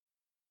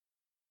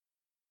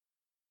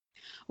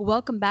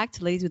Welcome back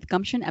to Ladies with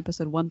Gumption,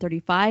 episode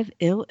 135,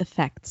 Ill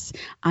Effects.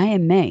 I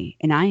am May,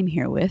 and I am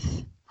here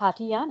with...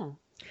 Tatiana.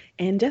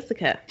 And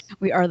Jessica.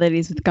 We are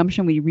Ladies with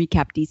Gumption. We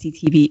recap DC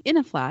TV in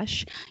a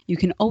flash. You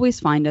can always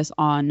find us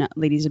on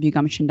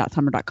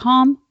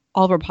ladiesofgumption.tumblr.com.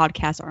 All of our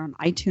podcasts are on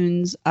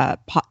iTunes,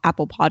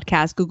 Apple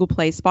Podcasts, Google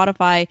Play,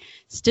 Spotify,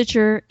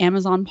 Stitcher,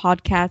 Amazon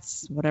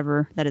Podcasts,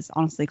 whatever that is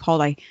honestly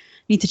called. I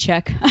need to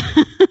check.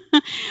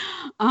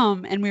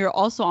 And we are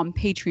also on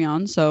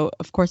Patreon. So,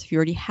 of course, if you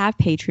already have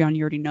Patreon,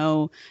 you already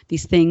know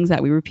these things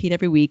that we repeat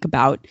every week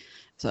about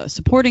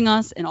supporting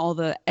us and all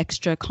the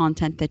extra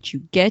content that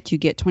you get. You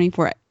get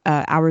 24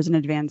 hours in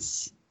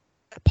advance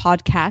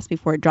podcast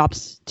before it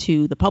drops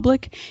to the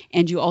public,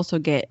 and you also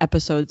get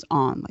episodes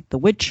on like The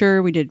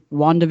Witcher. We did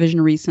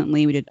WandaVision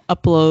recently. We did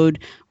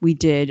Upload. We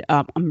did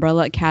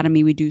Umbrella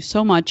Academy. We do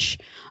so much,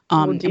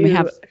 and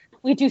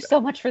we do so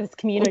much for this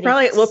community.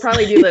 We'll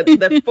probably do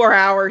the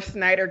 4-hour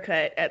Snyder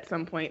cut at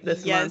some point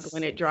this month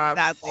when it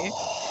drops. Sadly.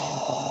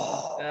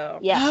 So.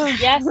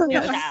 Yes, we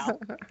shall.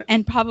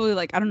 And probably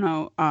like, I don't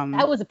know.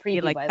 That was a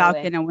preview, like by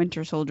Falcon the way. and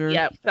Winter Soldier.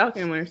 Yeah,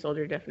 Falcon and Winter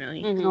Soldier,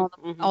 definitely.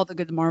 Mm-hmm. All the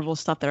good Marvel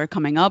stuff that are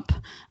coming up.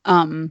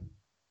 And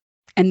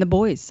The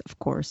Boys, of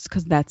course,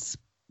 because that's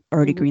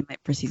already greenlit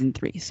for season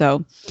 3.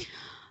 So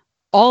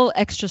all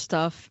extra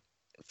stuff.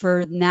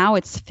 For now,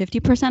 it's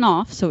 50%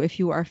 off. So if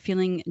you are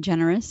feeling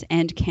generous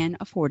and can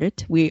afford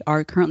it, we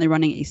are currently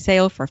running a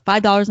sale for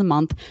 $5 a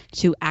month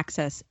to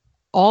access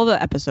all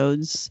the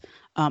episodes.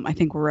 I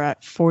think we're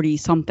at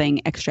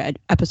 40-something extra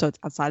episodes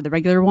outside the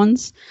regular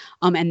ones.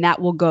 And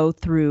that will go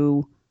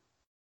through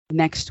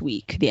next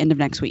week, the end of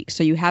next week.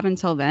 So you have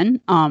until then.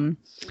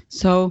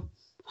 So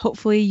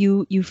hopefully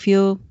you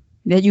feel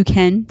that you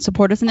can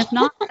support us, and if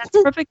not,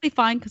 that's perfectly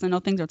fine, because I know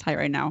things are tight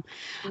right now.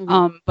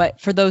 But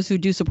for those who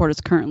do support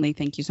us currently,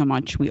 thank you so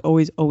much. We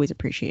always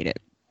appreciate it.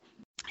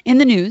 In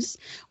the news,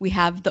 we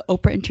have the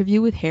Oprah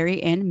interview with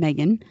Harry and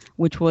Meghan,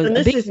 which was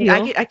a big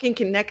deal. I can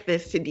connect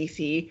this to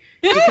DC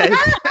because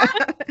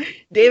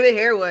David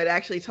Harewood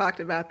actually talked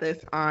about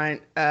this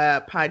on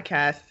a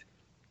podcast.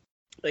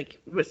 I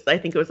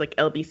think it was like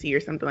LBC or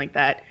something like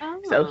that. Oh.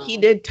 So he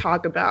did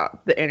talk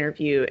about the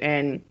interview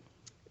and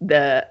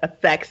the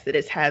effects that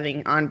it's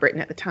having on Britain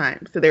at the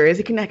time. So there is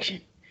a connection.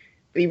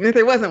 But even if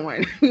there wasn't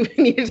one, we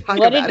need to talk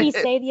about it. What did he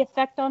say the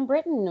effect on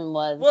Britain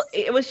was? Well,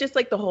 it was just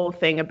like the whole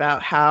thing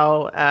about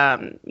how,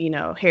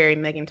 Harry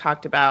and Meghan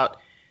talked about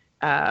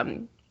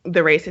the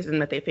racism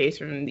that they face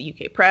from the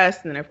UK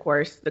press. And then, of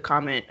course, the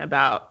comment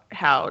about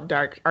how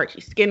dark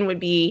Archie's skin would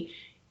be.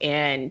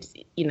 And,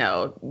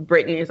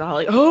 Britain is all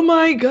like, oh,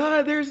 my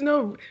God, there's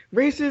no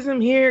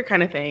racism here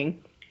kind of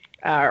thing.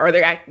 Or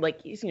they're act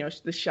like,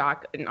 the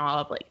shock and all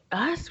of like,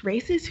 us,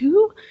 racist,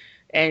 who?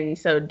 And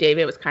so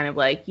David was kind of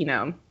like,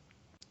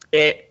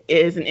 it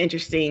is an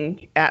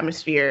interesting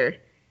atmosphere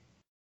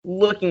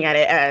looking at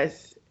it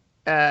as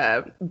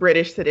a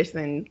British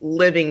citizen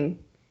living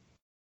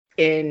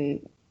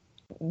in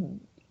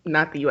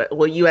not the U.S.,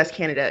 well, U.S.,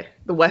 Canada,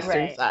 the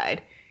Western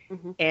side,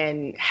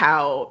 and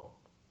how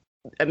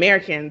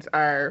Americans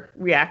are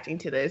reacting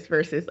to this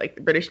versus like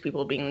the British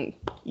people being,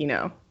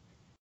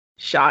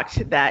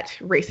 shocked that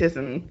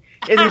racism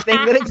is a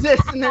thing that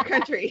exists in their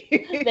country.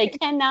 They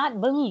cannot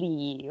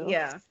believe.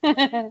 Yeah.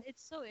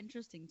 It's so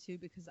interesting too,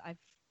 because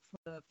for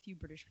the few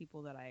British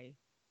people that I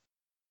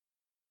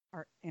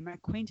am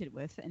acquainted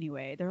with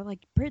anyway, they're like,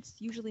 Brits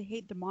usually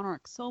hate the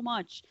monarch so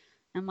much.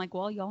 And I'm like,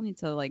 well, y'all need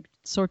to like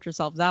sort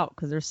yourselves out,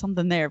 because there's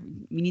something there.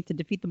 We need to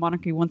defeat the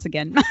monarchy once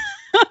again.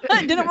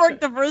 It didn't work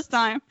the first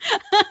time.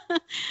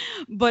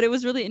 But it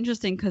was really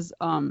interesting because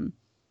I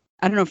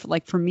don't know,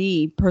 for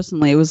me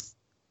personally,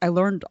 I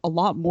learned a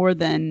lot more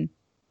about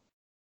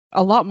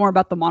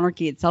the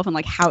monarchy itself and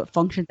like how it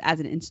functions as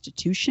an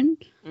institution.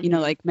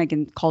 Like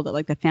Meghan called it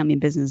like the family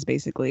business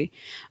basically.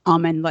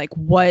 And like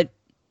what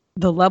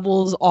the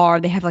levels are.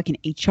 They have like an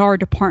HR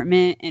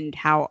department, and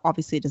how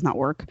obviously it does not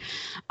work.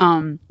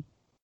 And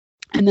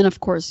then of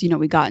course,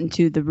 we got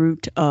into the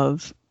root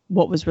of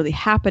what was really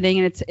happening.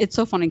 And it's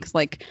so funny because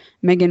like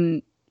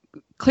Meghan,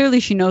 clearly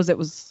she knows it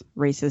was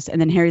racist. And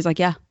then Harry's like,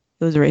 yeah,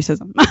 it was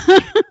racism.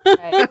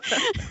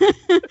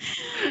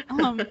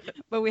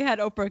 But we had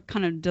Oprah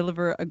kind of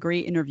deliver a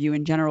great interview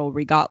in general.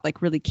 We got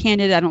like really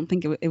candid. I don't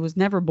think it was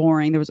never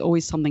boring. There was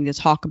always something to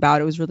talk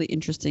about. It was really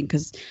interesting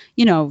because,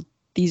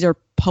 these are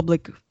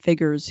public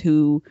figures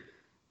who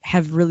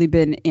have really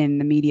been in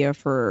the media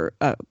for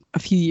a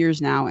few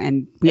years now.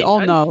 And we all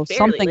know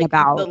something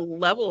about the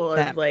level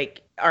of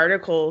like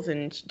articles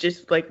and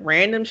just like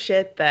random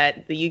shit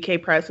that the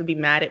UK press would be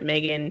mad at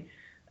Meghan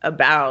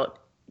about.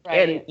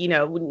 Right.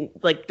 And,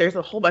 like there's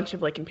a whole bunch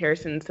of like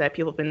comparisons that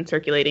people have been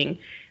circulating,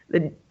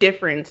 the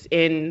difference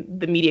in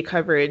the media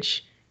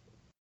coverage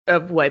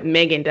of what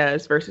Meghan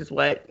does versus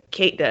what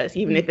Kate does,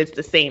 even if it's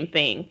the same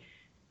thing.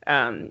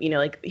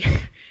 Like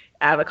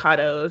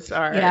avocados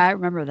are. Yeah, I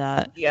remember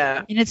that.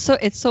 Yeah. And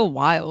it's so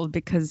wild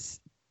because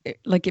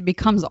it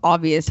becomes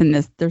obvious in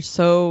this.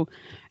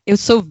 It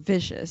was so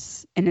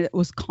vicious and it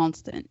was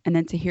constant. And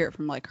then to hear it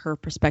from like her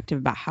perspective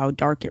about how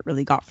dark it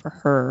really got for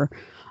her,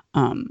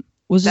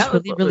 was just That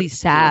was really, what really was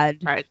sad.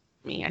 surprised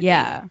me, I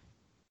Yeah. think.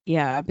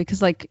 Yeah,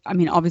 because like I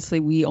mean, obviously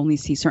we only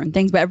see certain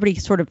things, but everybody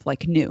sort of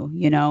like knew,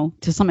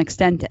 to some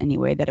extent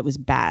anyway, that it was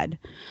bad.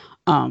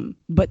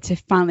 But to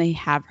finally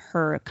have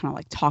her kind of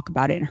like talk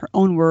about it in her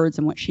own words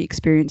and what she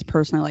experienced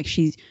personally, like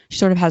she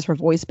sort of has her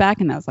voice back,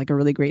 and that's like a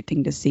really great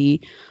thing to see.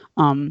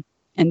 And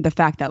the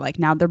fact that like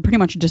now they're pretty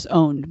much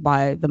disowned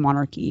by the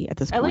monarchy at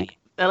this point.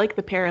 I like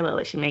the parallel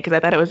that she made because I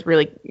thought it was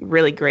really,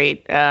 really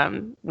great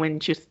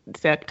when she was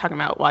talking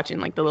about watching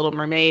like The Little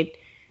Mermaid.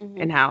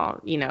 And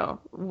how,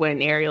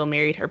 when Ariel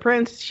married her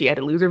prince, she had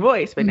to lose her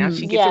voice, but now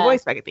she gets her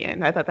voice back at the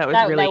end. I thought that was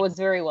really... That was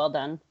very well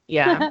done.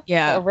 Yeah.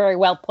 Yeah. Or very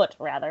well put,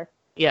 rather.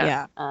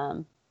 Yeah.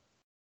 So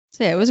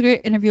yeah, it was a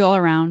great interview all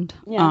around.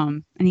 Yeah.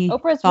 Any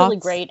Oprah's thoughts? really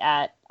great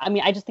at, I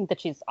mean, I just think that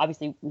she's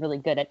obviously really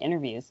good at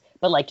interviews,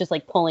 but like just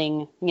like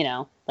pulling,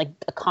 like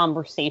a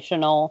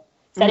conversational,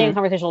 setting a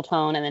conversational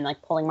tone and then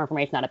like pulling more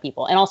information out of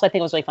people. And also I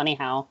think it was really funny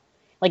how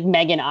like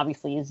Meghan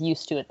obviously is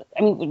used to it.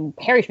 I mean,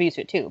 Harry should be used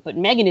to it too, but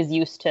Meghan is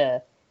used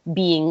to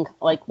being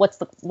like, what's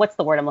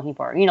the word I'm looking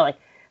for?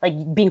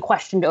 Like being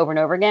questioned over and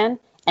over again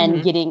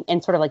and getting,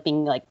 and sort of like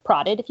being like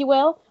prodded, if you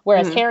will.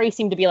 Whereas Harry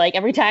seemed to be like,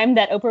 every time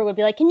that Oprah would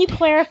be like, can you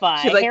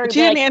clarify? She's like, Harry but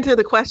you didn't answer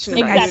the question.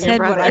 Exactly. I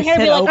said what and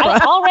Harry would be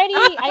like,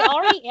 Oprah. I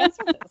already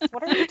answered this.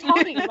 What are you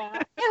talking about?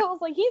 Yeah, I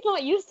was like, he's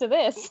not used to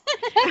this.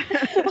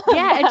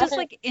 Yeah, and just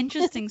like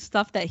interesting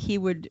stuff that he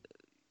would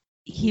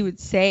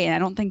say, and I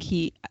don't think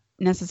he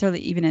necessarily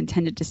even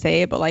intended to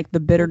say it, but like the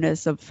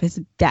bitterness of his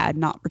dad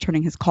not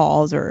returning his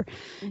calls, or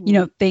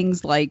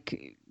things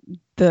like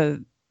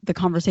the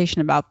conversation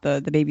about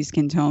the baby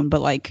skin tone,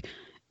 but like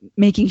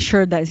making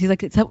sure that he's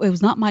like, it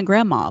was not my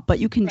grandma, but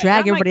you can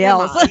drag everybody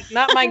else.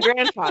 Not my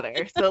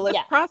grandfather. So let's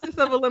process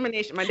of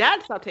elimination. My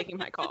dad stopped taking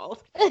my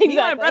calls.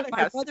 Exactly.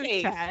 My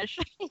brother's trash.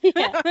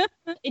 Yeah.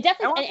 It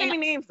definitely. I won't say any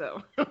names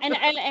though. and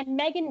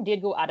Meghan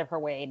did go out of her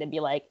way to be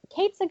like,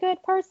 Kate's a good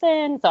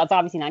person. So it's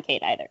obviously not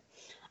Kate either.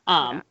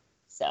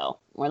 So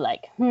we're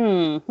like, But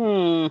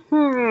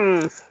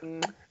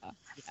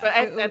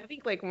I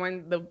think like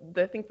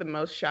I think the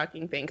most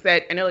shocking thing,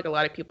 because I know like a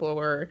lot of people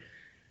were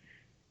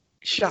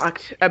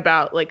shocked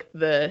about like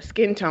the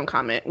skin tone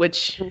comment,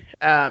 which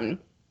I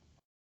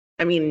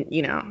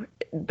mean,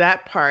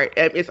 that part,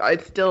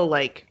 it's still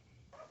like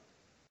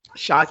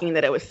shocking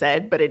that it was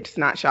said, but it's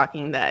not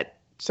shocking that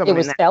someone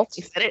in that felt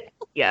said it.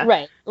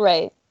 Yeah.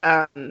 Right.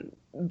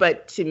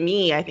 But to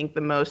me, I think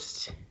the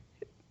most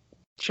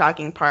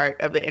shocking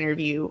part of the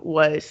interview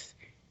was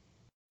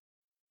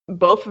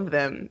both of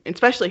them,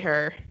 especially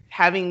her,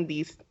 having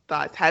these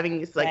thoughts, having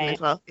these like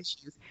mental health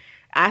issues,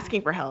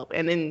 asking for help,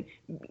 and then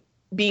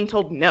being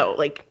told no,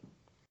 like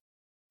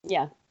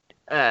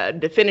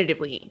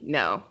definitively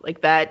no.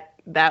 Like that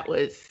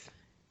is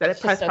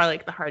probably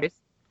like the hardest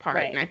part,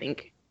 and I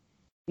think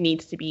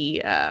needs to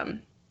be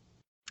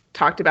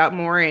talked about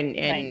more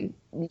and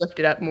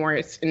lifted up more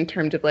in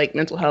terms of like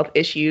mental health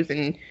issues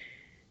and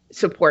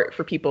support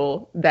for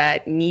people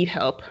that need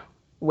help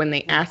when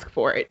they ask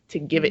for it, to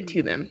give it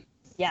to them.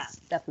 Yeah,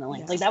 definitely.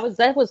 Yes. Like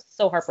that was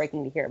so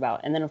heartbreaking to hear about.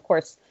 And then of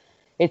course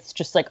it's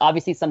just like,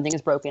 obviously something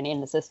is broken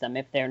in the system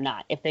if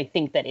they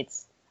think that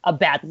it's a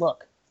bad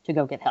look to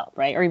go get help,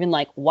 right? Or even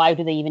like, why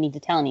do they even need to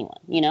tell anyone,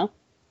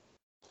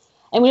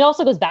 And it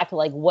also goes back to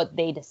like what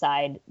they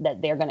decide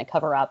that they're going to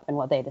cover up and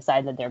what they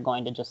decide that they're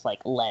going to just like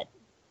let,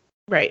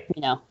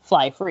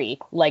 fly free.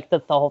 Like the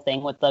whole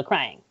thing with the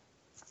crying.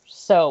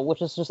 So,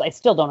 which is just, I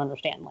still don't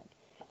understand.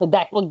 Like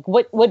that, like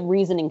what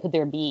reasoning could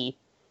there be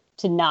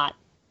to not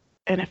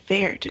an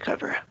affair to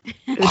cover up?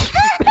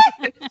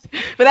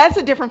 But that's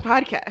a different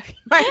podcast.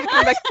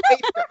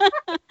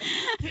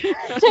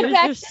 Take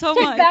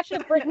back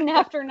to Britain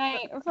After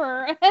Night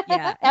for and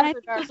I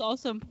think it was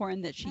also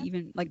important that she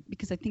even like,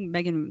 because I think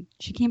Meghan,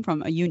 she came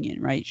from a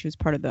union, right? She was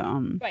part of the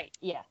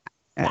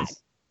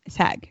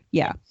SAG,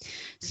 yeah.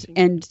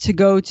 And to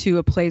go to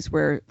a place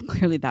where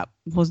clearly that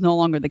was no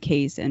longer the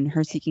case, and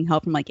her seeking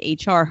help from like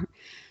HR,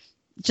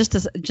 just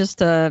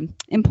a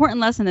important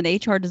lesson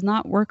that HR does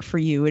not work for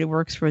you; it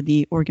works for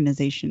the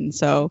organization.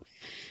 So,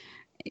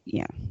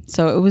 yeah.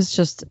 So it was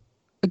just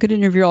a good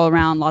interview all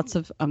around. Lots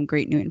of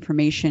great new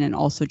information, and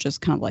also just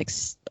kind of like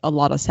a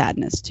lot of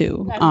sadness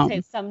too. I would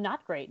say some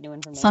not great new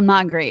information. Some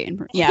not great,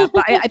 yeah.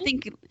 But I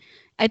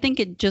think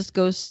it just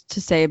goes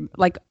to say,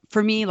 like,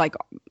 for me, like,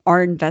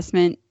 our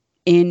investment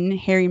in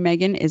Harry and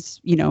Meghan is,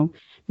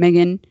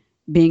 Meghan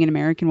being an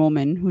American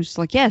woman who's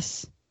like,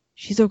 yes,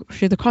 she's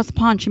across the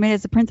pond, she made it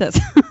as a princess.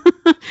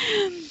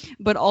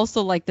 But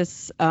also like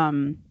this,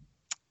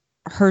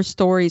 her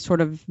story sort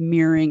of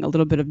mirroring a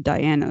little bit of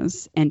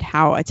Diana's, and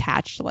how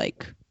attached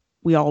like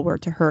we all were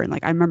to her. And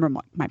like, I remember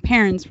my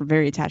parents were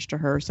very attached to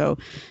her. So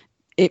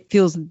it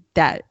feels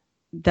that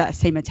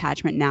same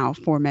attachment now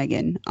for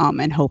Meghan,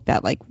 and hope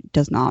that like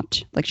does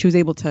not, like, she was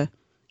able to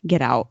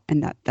get out,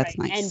 and that's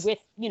nice. And with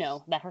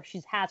that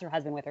she has her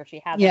husband with her,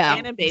 she has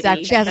and a baby.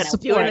 Exactly. She has a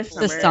support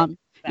system.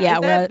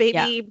 Yeah, that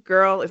baby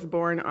girl is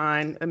born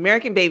on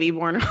American baby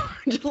born on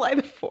July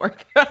the 4th.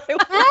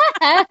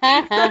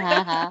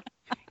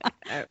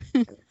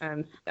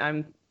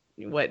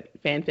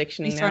 fan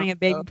fictioning He's now. starting a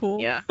big pool.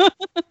 Yeah.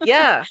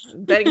 Yeah.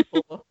 Betting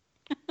pool.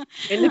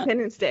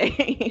 Independence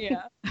Day.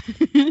 Yeah.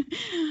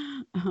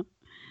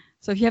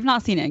 So if you have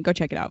not seen it, go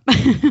check it out.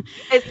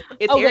 It's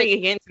airing wait.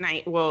 again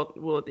tonight.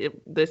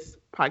 This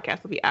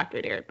podcast will be after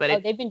it aired,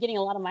 but they've been getting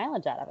a lot of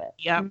mileage out of it.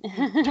 yeah,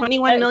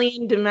 21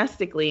 million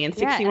domestically and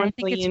 61 I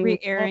think it's million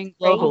re-airing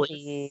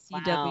globally.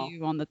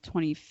 CW on the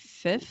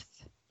 25th.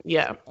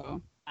 Yeah.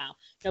 So. Wow.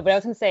 No, but I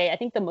was gonna say, I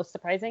think the most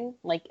surprising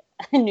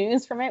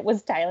news from it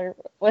was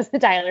the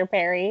Tyler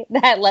Perry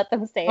that let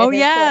them stay. Oh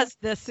yes,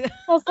 this. I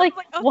was like,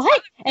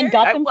 what? And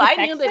got them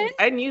protection?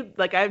 I knew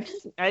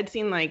I'd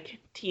seen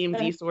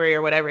TMZ story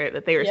or whatever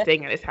that they were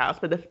staying at his house,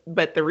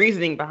 but the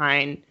reasoning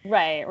behind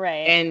right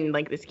and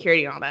the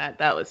security and all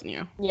that was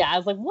new. Yeah, I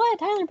was like, what?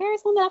 Tyler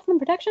Perry's one offering them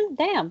protection?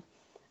 Damn.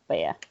 But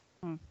yeah.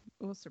 It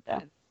was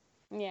surprising.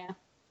 Yeah.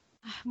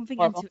 Moving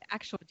into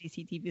actual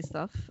DC TV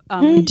stuff,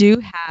 we do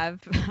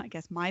have, I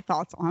guess, my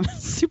thoughts on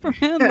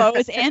Superman,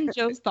 Lois, and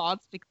Joe's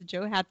thoughts, because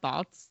Joe had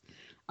thoughts.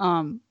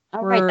 All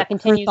right, that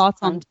continues. Her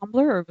thoughts on Tumblr,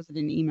 or was it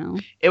an email?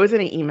 It was in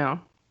an email.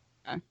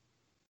 Okay.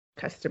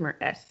 Customer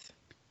S.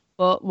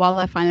 Well, while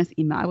I find this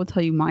email, I will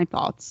tell you my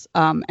thoughts.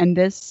 And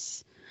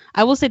this,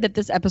 I will say that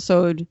this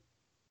episode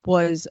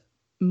was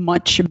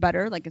much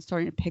better. Like, it's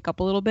starting to pick up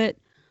a little bit.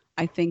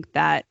 I think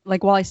that,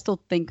 while I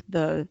still think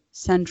the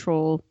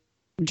central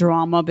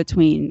drama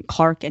between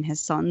Clark and his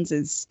sons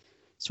is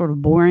sort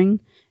of boring,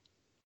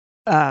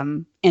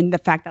 and the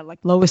fact that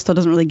Lois still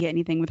doesn't really get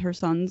anything with her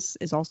sons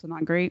is also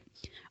not great.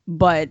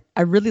 But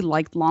I really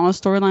liked Lana's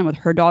storyline with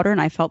her daughter,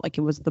 and I felt like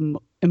it was the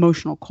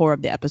emotional core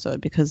of the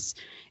episode, because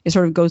it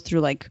sort of goes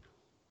through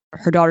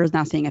her daughter is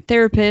now seeing a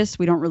therapist.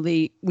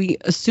 We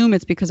assume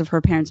it's because of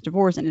her parents'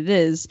 divorce, and it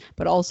is,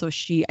 but also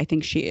I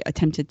think she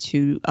attempted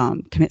to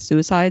commit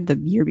suicide the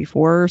year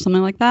before or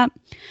something like that.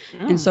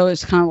 And so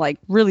it's kind of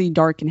really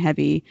dark and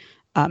heavy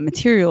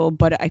material.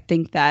 But I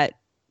think that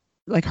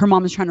her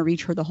mom is trying to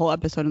reach her the whole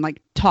episode and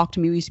talk to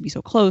me. We used to be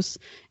so close.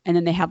 And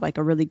then they have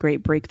a really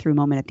great breakthrough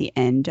moment at the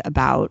end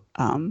about,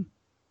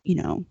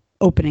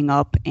 opening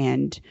up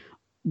and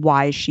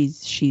why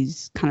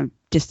she's kind of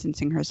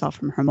distancing herself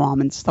from her mom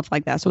and stuff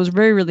like that. So it was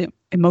very, really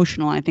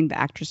emotional. And I think the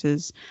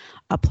actresses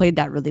played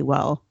that really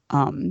well.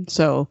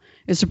 So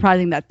it's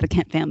surprising that the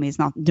Kent family is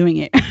not doing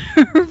it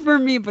for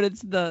me, but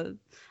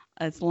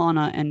it's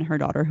Lana and her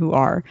daughter who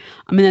are.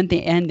 And then at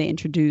the end, they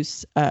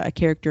introduce a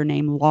character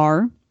named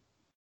Lar,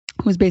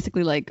 who's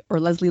basically or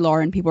Leslie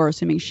Lar, and people are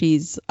assuming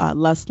she's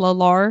Lesla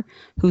Lar,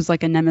 who's a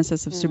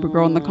nemesis of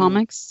Supergirl in the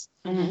comics.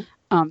 Mm-hmm.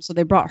 So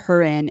they brought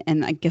her in,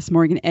 and I guess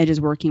Morgan Edge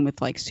is working with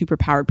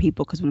superpowered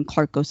people, because when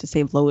Clark goes to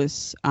save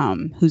Lois,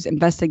 who's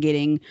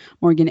investigating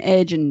Morgan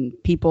Edge and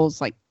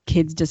people's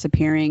kids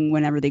disappearing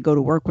whenever they go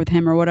to work with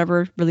him or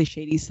whatever, really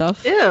shady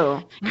stuff.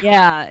 Ew.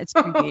 Yeah, it's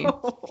creepy.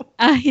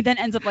 He then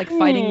ends up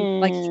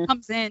fighting, he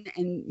comes in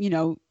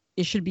and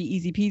it should be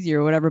easy peasy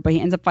or whatever, but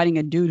he ends up fighting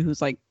a dude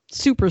who's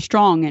super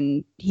strong,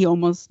 and he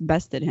almost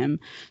bested him.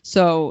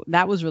 So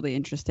that was really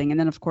interesting. And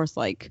then of course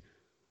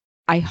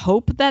I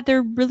hope that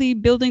they're really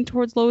building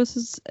towards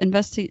Lois's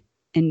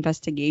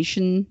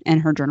investigation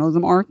and her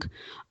journalism arc,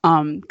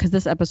 because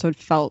this episode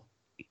felt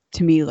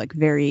to me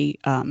very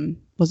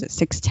was it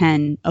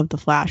 610 of The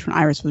Flash, when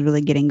Iris was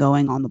really getting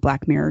going on the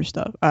Black Mirror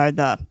stuff,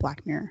 the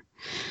Black Mirror,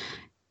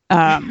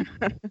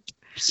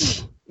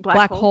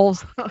 black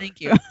holes. Thank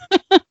you.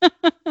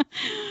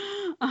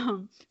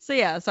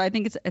 So I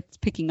think it's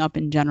picking up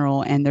in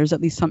general, and there's at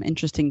least some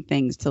interesting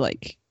things to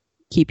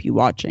keep you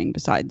watching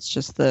besides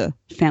just the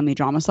family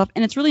drama stuff.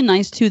 And it's really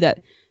nice too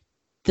that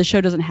the show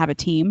doesn't have a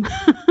team.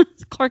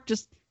 Clark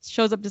just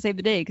shows up to save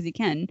the day because he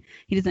can.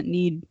 He doesn't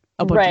need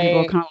a bunch of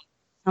people kind of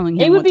telling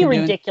him. It would be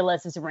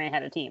ridiculous if Superman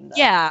had a team, though.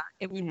 Yeah,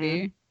 it would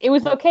be. It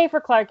was okay for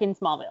Clark in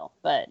Smallville,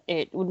 but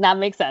it would not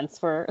make sense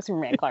for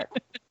Superman Clark.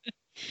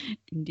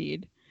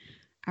 Indeed.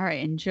 All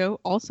right, and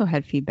Joe also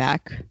had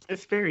feedback.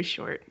 It's very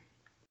short.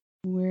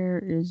 Where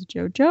is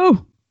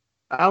Joe?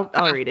 I'll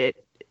read it.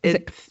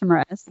 It's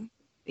Customer S.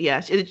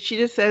 Yeah, she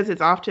just says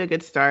it's off to a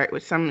good start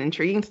with some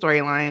intriguing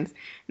storylines.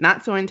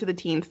 Not so into the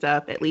teen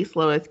stuff. At least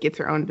Lois gets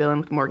her own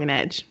villain with Morgan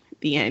Edge.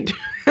 The end.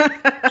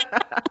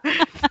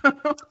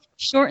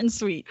 Short and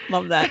sweet.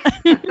 Love that.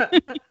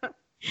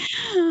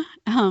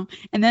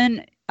 And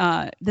then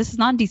this is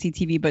not DC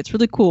TV, but it's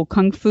really cool.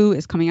 Kung Fu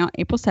is coming out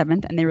April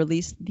 7th, and they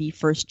released the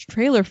first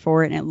trailer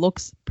for it, and it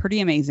looks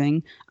pretty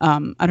amazing.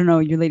 I don't know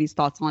your ladies'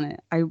 thoughts on it.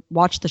 I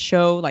watched the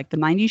show, the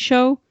 90s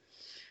show.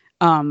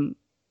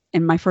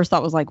 And my first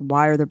thought was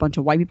why are there a bunch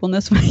of white people in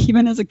this?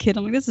 Even as a kid,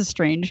 I'm this is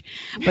strange.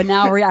 But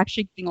now we're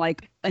actually getting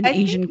an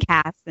Asian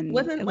cast. And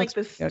wasn't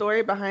the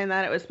story behind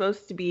that? It was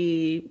supposed to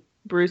be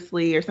Bruce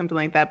Lee or something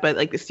like that,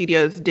 but the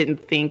studios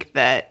didn't think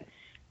that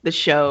the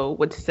show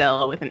would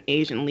sell with an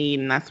Asian lead,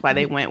 and that's why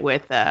they went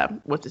with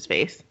what's his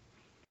face,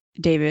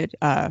 David.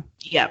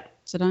 Yeah.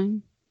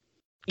 Sedine.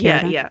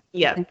 Yeah.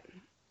 Yeah.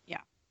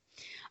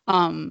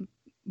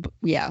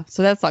 yeah,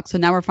 so that sucks. So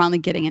now we're finally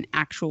getting an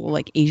actual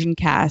like Asian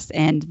cast,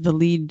 and the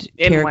lead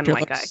And character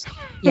one white guy.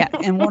 Yeah,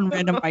 and one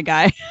random white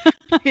guy.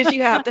 Because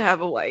you have to have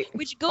a white.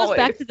 Which goes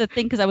back to the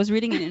thing, because I was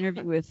reading an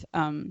interview with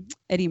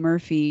Eddie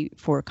Murphy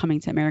for Coming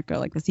to America,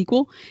 like the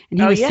sequel, and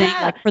he was saying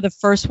like for the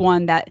first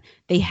one that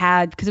they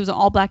had, because it was an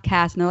all black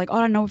cast, and they're like, oh,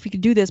 I don't know if we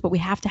could do this, but we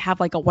have to have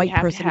like a white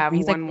person. Have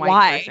he's one like, white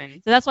why?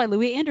 person. So that's why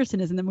Louis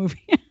Anderson is in the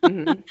movie.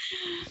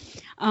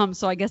 Mm-hmm.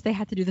 So I guess they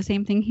had to do the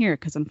same thing here,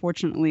 because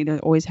unfortunately there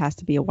always has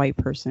to be a white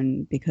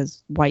person,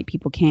 because white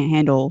people can't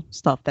handle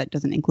stuff that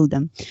doesn't include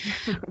them.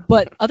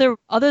 But other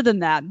than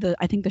that,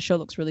 I think the show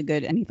looks really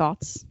good. Any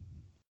thoughts?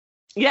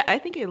 Yeah, I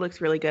think it looks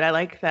really good. I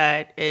like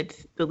that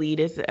the lead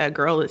is a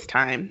girl this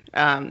time.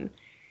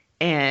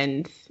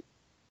 And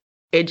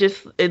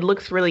it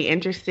looks really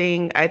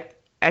interesting.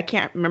 I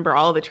can't remember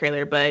all of the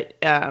trailer, but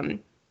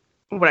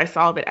what I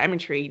saw of it, I'm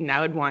intrigued, and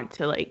I would want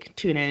to like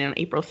tune in on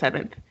April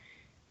 7th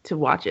to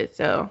watch it.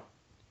 So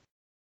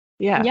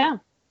yeah.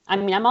 I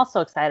mean, I'm also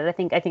excited. I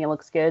think it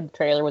looks good. The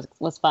trailer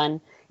was fun.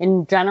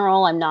 In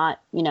general, I'm not,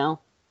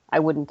 I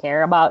wouldn't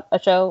care about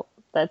a show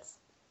that's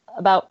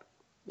about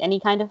any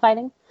kind of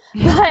fighting,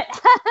 but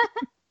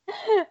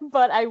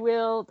but I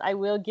will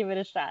give it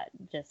a shot,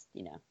 just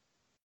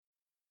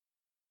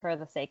for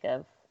the sake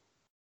of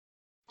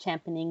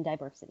championing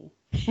diversity.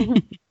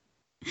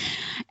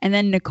 And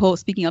then Nicole,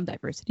 speaking of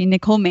diversity,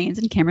 Nicole Maines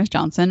and Cameron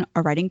Johnson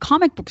are writing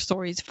comic book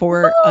stories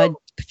for a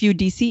few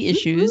DC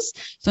issues.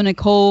 So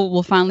Nicole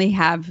will finally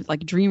have like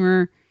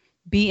Dreamer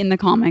be in the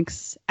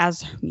comics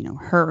as,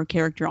 her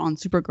character on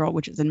Supergirl,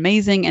 which is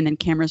amazing. And then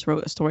Cameron's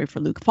wrote a story for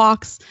Luke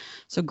Fox.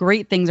 So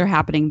great things are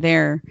happening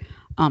there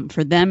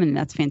for them, and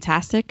that's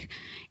fantastic.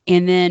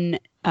 And then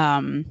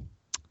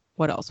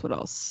what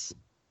else?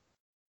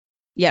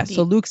 Yeah,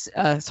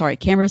 so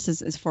Cameron's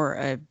is for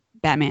a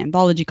Batman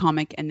anthology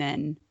comic, and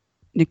then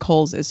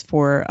Nicole's is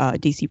for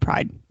DC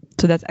Pride.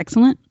 So that's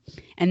excellent.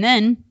 And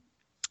then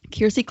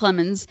Kiersey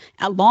Clemons,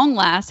 at long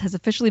last, has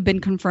officially been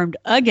confirmed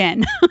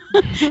again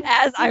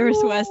as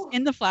Iris West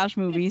in the Flash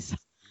movies.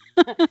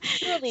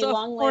 Really,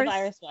 long live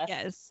Iris West.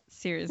 Yes,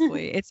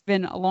 seriously. It's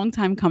been a long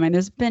time coming.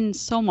 There's been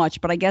so much,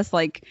 but I guess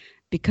like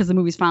because the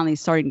movie's finally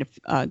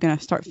gonna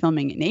start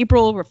filming in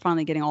April, we're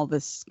finally getting all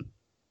this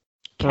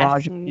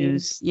barrage of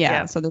news.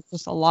 Yeah, so there's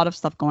just a lot of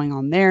stuff going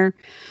on there.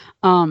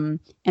 And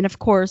of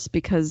course,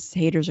 because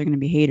haters are going to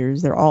be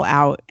haters, they're all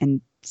out,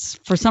 and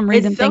for some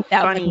reason think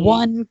that like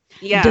one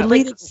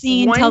deleted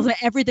scene tells them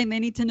everything they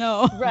need to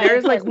know. Right.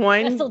 There's like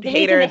one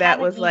hater that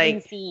was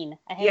like, she's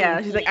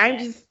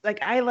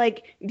like, I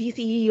like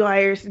DCEU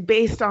hires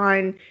based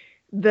on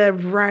the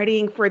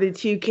writing for the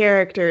two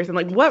characters. I'm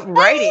like, what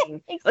writing?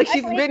 Exactly. Like,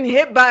 she's been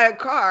hit by a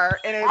car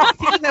and a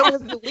scene that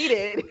was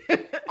deleted.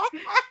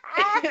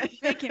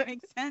 Make it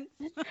make sense.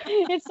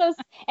 It's so,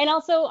 and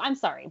also, I'm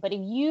sorry, but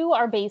if you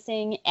are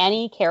basing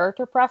any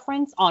character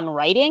preference on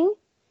writing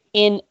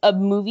in a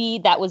movie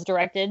that was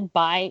directed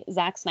by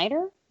Zack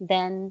Snyder,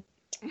 then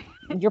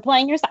you're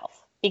playing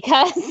yourself,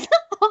 because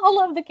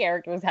all of the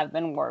characters have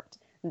been warped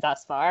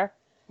thus far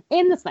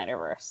in the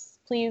Snyderverse.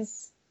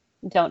 Please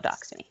don't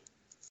dox me.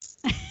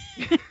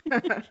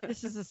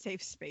 This is a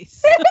safe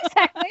space.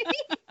 Exactly.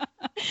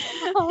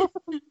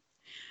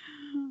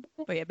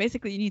 But yeah,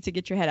 basically you need to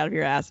get your head out of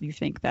your ass if you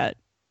think that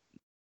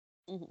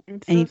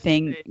It's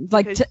anything so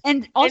like to,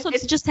 and also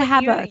it's just to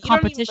have a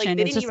competition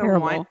is is just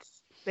terrible.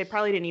 They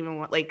probably didn't even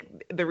want, like,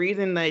 the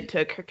reason that it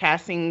took her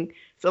casting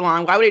so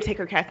long. Why would it take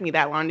her casting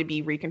that long to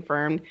be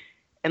reconfirmed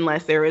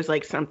unless there was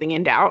like something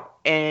in doubt?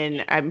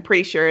 And I'm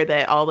pretty sure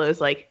that all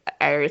those like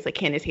Iris, like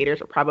Candace haters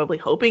were probably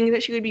hoping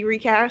that she would be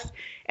recast.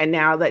 And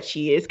now that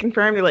she is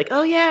confirmed, they're like,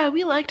 oh yeah,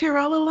 we liked her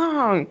all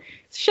along.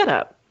 Shut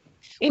up.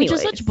 Anyways. Which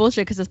is such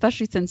bullshit, because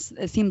especially since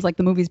it seems like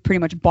the movie's pretty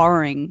much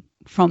borrowing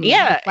from the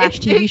Flash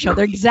TV show.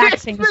 They're exact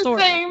same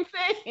story. Same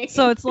thing.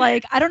 So it's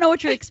like, I don't know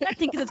what you're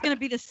expecting, because it's going to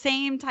be the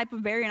same type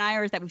of Barry and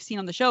Iris that we've seen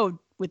on the show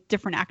with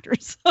different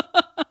actors.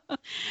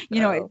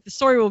 The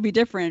story will be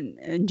different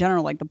in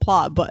general, like the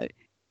plot, but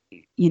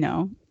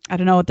I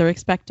don't know what they're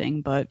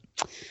expecting, but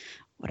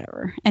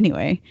whatever.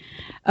 Anyway,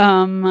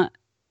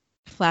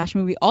 Flash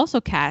movie also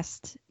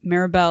cast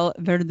Maribel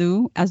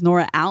Verdú as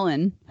Nora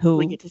Allen, who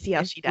we get to see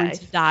how she dies.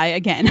 To die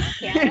again.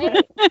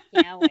 Can't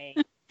wait.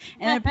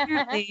 And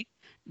apparently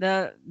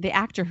the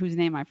actor whose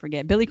name I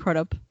forget, Billy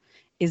Crudup,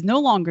 is no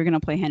longer going to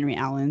play Henry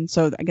Allen.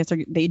 So I guess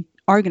they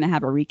are going to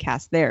have a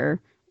recast there,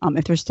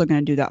 if they're still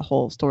going to do that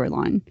whole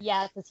storyline.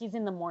 Yeah, because he's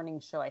in the morning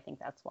show. I think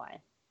that's why.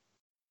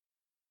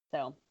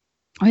 So.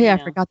 Oh yeah,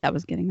 I forgot that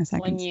was getting a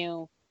second.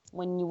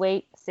 When you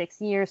wait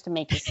 6 years to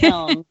make a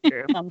film,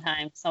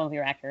 sometimes some of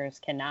your actors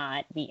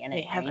cannot be in it.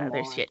 They have anymore.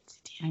 other shit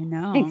to do. I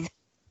know.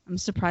 I'm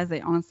surprised they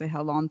honestly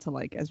held on to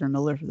like Ezra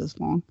Miller for this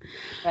long.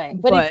 Right,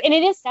 but it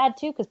is sad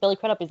too, because Billy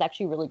Crudup is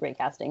actually really great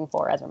casting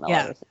for Ezra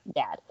Miller's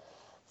dad.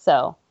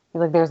 So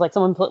there's like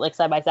someone put like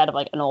side by side of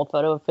like an old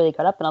photo of Billy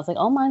Crudup, and I was like,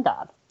 oh my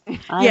god,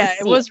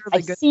 It was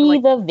really good. I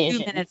see for the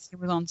vision. 2 minutes it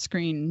was on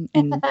screen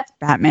in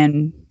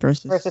Batman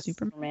versus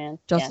Superman.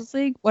 Justice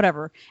League,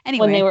 whatever.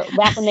 Anyway,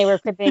 when they were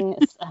clipping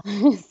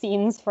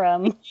scenes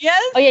from.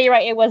 Yes. Oh yeah, you're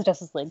right. It was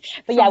Justice League.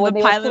 But From when the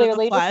they were pilot of The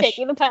clearly just Flash.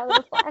 taking the pilot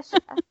of the Flash.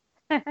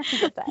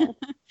 Good time.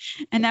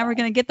 And now we're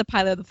gonna get the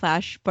pilot of the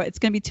Flash, but it's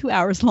gonna be 2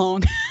 hours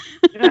long.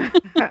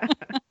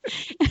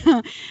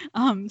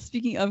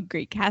 Speaking of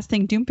great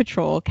casting, Doom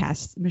Patrol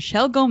casts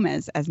Michelle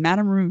Gomez as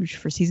Madame Rouge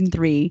for season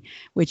 3,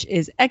 which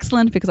is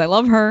excellent because I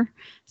love her.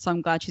 So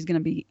I'm glad she's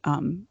gonna be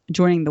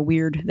joining the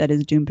weird that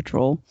is Doom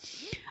Patrol.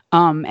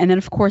 And then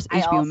of course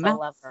HBO Max. I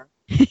love her.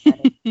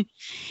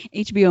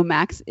 HBO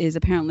Max is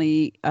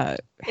apparently has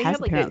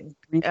apparently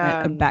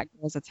a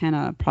Batgirl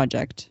Zatanna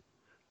project.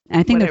 And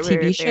I think they're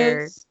TV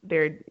shows.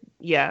 They're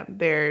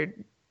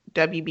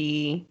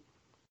WB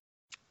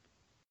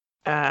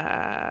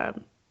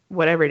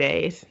whatever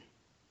days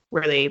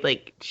where they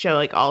like show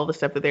like all the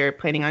stuff that they're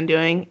planning on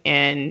doing,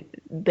 and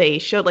they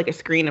showed like a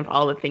screen of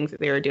all the things that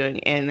they were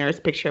doing, and there's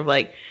a picture of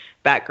like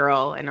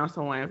Batgirl and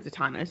also one of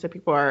Zatanna. So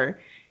people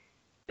are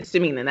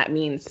assuming that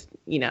means,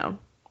 you know,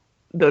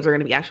 those are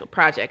going to be actual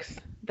projects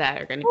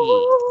that are going to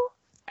be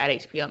at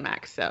HBO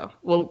Max. So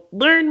we'll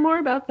learn more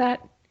about that.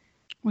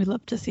 We'd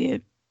love to see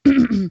it.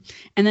 And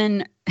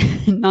then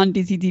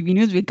non-DC TV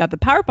news, we've got the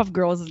Powerpuff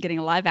Girls is getting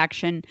a live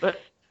action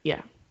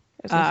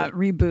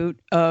reboot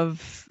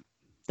of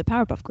the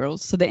Powerpuff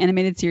Girls. So the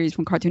animated series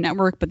from Cartoon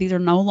Network, but these are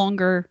no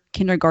longer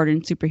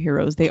kindergarten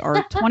superheroes. They are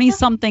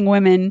 20-something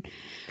women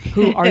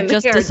who are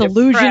just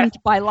disillusioned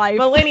by life.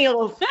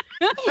 Millennials.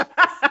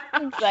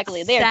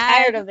 Exactly. They are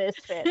tired of this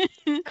shit.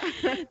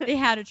 They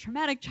had a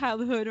traumatic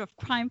childhood of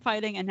crime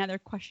fighting, and now they're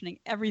questioning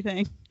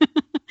everything.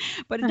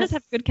 But it does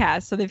have a good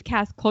cast. So they've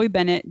cast Chloe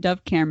Bennett,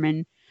 Dove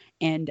Cameron,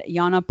 and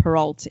Yana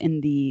Peralt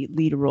in the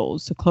lead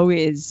roles. So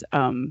Chloe is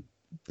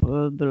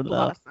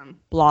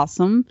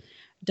Blossom.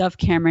 Dove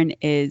Cameron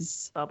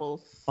is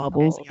Bubbles,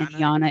 and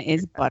Yana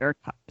is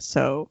Buttercup.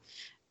 So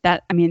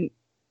that, I mean,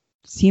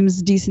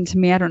 seems decent to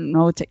me. I don't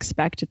know what to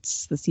expect.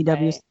 It's the CW.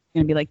 Right. It's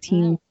going to be like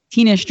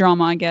teenish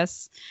drama, I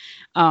guess.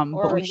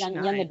 Or young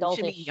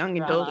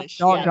adultish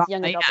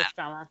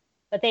drama.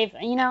 But they've,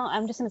 you know,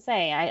 I'm just gonna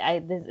say,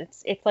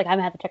 it's like I'm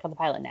gonna have to check out the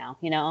pilot now.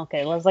 You know,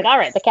 okay, well, it's like, all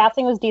right, the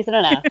casting was decent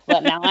enough,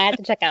 but now I have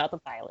to check out the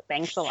pilot.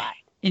 Thanks a lot.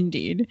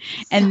 Indeed.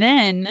 And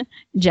then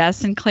Jazz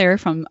Sinclair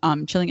from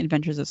Chilling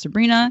Adventures of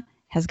Sabrina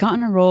has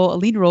gotten a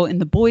lead role in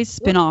The Boys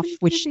spinoff,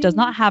 which does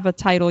not have a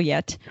title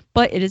yet,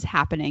 but it is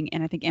happening.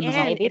 And I think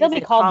Amazon. Yeah, it'll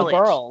be called The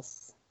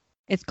Girls.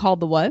 It's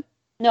called The what?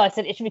 No, I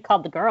said it should be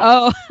called The Girls.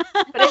 Oh,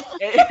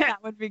 that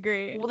would be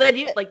great. Well, they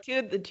do, like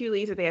the two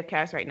leads that they have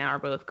cast right now are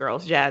both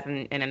girls, Jazz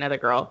and another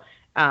girl.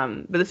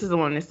 But this is the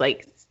one that's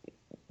like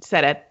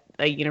set at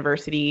a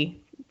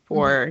university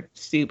for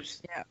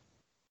soups. Yeah.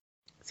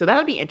 So that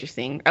would be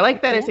interesting. I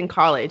like that it's in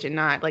college and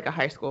not like a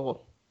high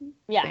school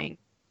thing.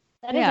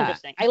 That is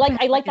interesting. I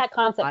like that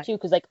concept too,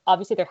 because like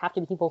obviously there have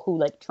to be people who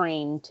like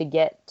train to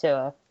get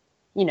to,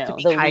 you know,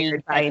 the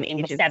hired by an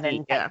agency,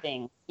 7 type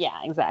thing. Yeah,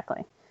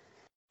 exactly.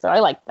 So I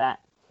like that.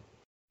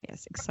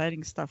 Yes,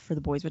 exciting stuff for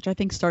The Boys, which I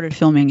think started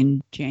filming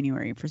in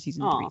January for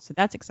season 3. So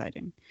that's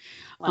exciting.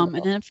 And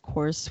then, of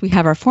course, we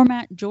have our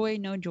format, Joy,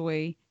 No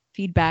Joy,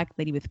 Feedback,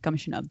 Lady with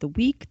Gumption of the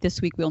Week.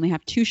 This week we only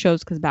have 2 shows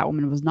because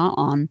Batwoman was not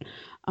on.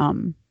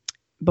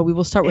 But we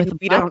will start with...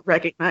 We don't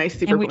recognize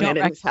Superman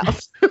in this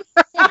house.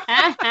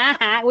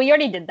 We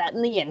already did that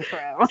in the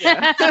intro.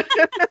 Yeah.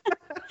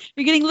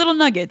 You're getting little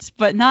nuggets,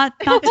 but not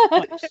too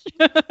much.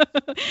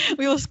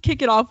 We will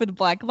kick it off with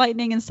Black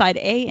Lightning and Side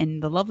A,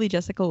 and the lovely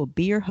Jessica will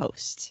be your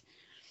host.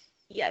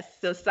 Yes,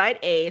 so Side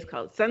A is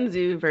called Sun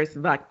Tzu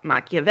versus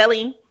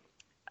Machiavelli.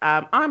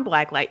 On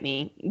Black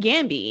Lightning,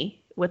 Gambi,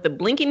 with the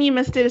blink and you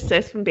missed it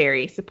assist from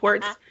Barry,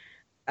 supports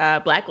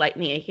Black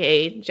Lightning,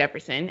 aka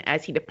Jefferson,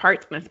 as he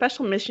departs on a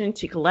special mission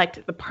to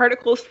collect the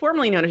particles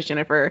formerly known as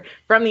Jennifer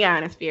from the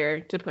ionosphere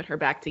to put her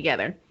back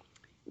together.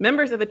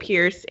 Members of the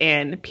Pierce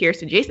and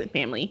Pierce adjacent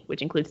family,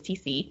 which includes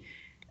TC,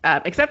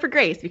 except for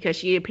Grace, because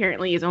she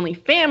apparently is only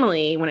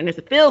family when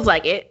it feels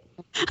like it,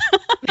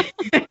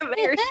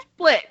 they're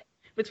split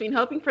between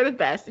hoping for the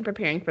best and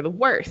preparing for the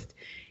worst.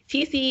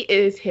 TC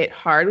is hit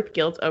hard with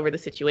guilt over the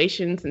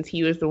situation since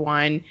he was the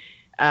one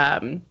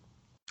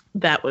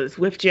that was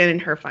with Jen in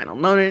her final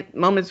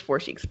moments before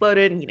she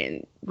exploded, and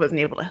he wasn't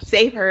able to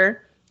save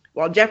her,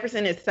 while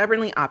Jefferson is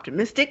stubbornly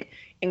optimistic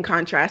in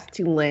contrast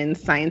to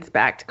Lynn's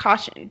science-backed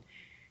caution.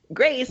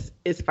 Grace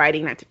is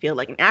fighting not to feel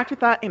like an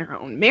afterthought in her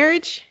own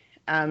marriage,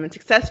 and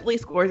successfully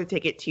scores a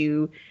ticket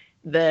to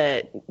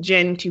the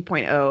Jen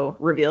 2.0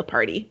 reveal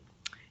party.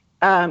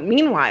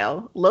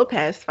 Meanwhile,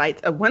 Lopez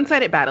fights a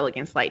one-sided battle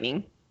against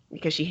Lightning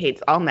because she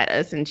hates all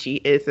metas and she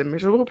is a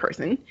miserable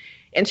person,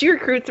 and she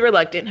recruits the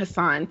reluctant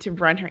Hassan to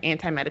run her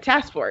anti-meta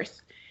task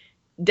force.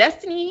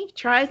 Destiny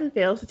tries and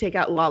fails to take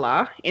out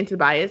Lala, and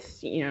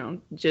Tobias,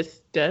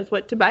 just does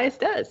what Tobias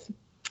does.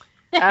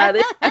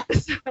 This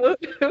episode...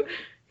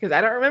 because I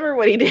don't remember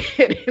what he did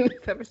in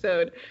this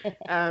episode,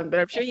 but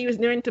I'm sure he was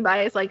doing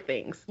Tobias-like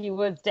things. He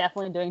was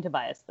definitely doing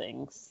Tobias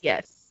things.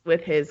 Yes.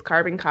 with his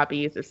carbon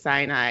copies of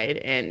Cyanide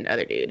and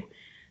other dude.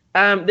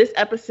 This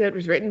episode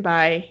was written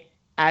by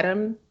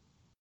Adam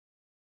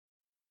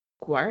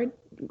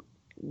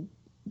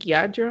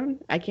Giadron.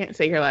 I can't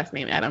say your last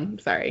name, Adam.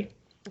 Sorry.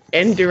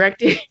 And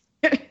directed.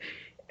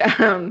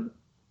 Does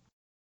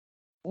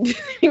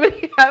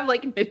anybody have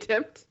like an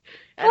attempt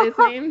at his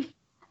name?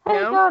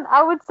 No?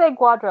 I would say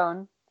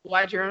Guadron.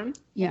 Guadron?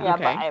 Yeah.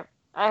 Okay. But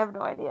I have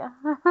no idea.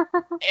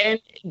 And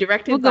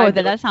directed We'll by go with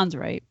it. That sounds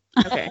right.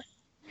 Okay.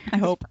 I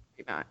hope.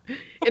 Not.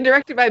 And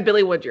directed by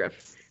Billy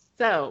Woodruff.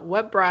 So,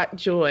 what brought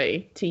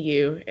joy to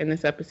you in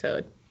this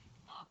episode?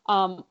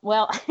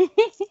 Well,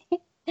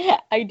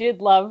 I did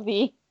love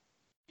the.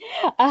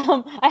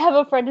 I have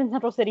a friend in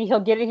Central City. He'll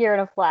get it here in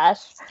a flash.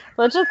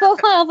 So it's just so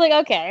fun. I was like,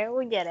 okay,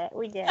 we get it.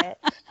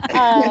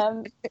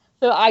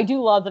 So I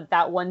do love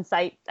that one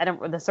site.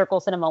 The Circle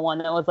Cinema one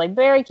that was like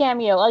very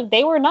cameo. Like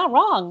they were not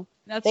wrong.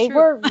 They true.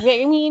 were.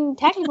 I mean,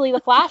 technically,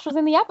 the Flash was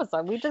in the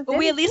episode.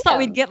 We at least thought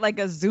we'd get like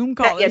a Zoom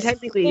call. Yeah,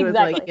 technically, it was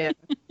like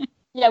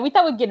Yeah, we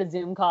thought we'd get a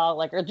Zoom call,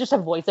 like, or just a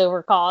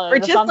voiceover call, or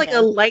just something. Like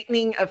a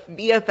lightning of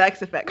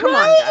VFX effect. Come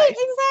on, guys.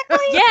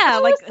 Exactly. Yeah,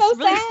 like so it's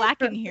really sad.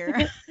 slacking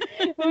here.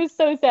 It was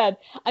so sad.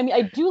 I mean,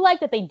 I do like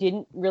that they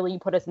didn't really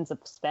put us in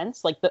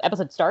suspense. Like the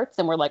episode starts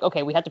and we're like,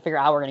 okay, we have to figure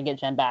out how we're gonna get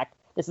Jen back.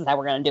 This is how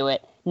we're gonna do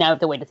it. Now we have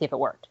to wait to see if it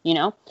worked. You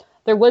know,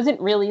 there wasn't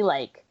really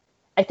like.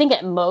 I think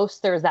at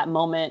most there was that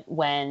moment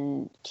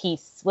when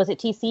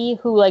TC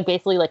who like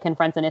basically like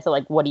confronts Anissa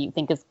like, what do you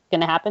think is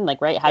gonna happen? Like,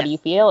 right? How do you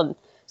feel? And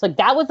so like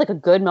that was like a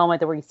good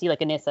moment where you see like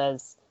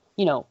Anissa's,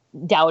 you know,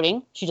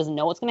 doubting. She doesn't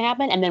know what's going to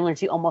happen. And then when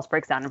she almost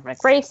breaks down in front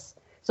of Grace.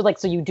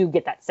 So you do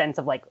get that sense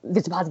of like,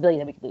 there's a possibility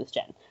that we could lose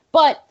Jen.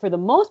 But for the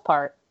most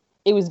part,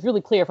 it was really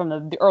clear from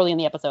the early in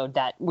the episode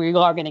that we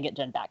are going to get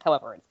Jen back.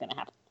 However, it's going to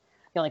happen.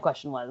 The only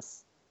question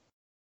was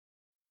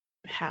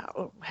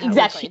how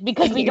exactly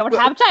because we don't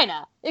have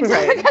China.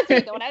 Exactly right. Because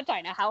we don't have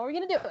China. How are we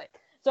going to do it?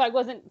 So I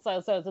wasn't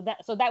so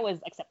that was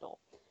acceptable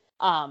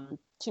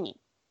to me.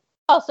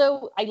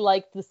 Also, I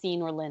liked the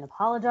scene where Lynn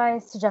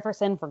apologized to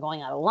Jefferson for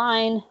going out of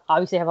line.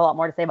 Obviously, I have a lot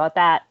more to say about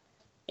that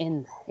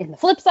in the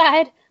flip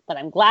side, but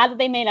I'm glad that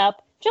they made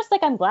up. Just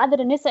like I'm glad that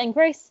Anissa and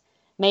Grace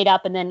made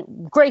up, and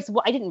then Grace,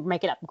 I didn't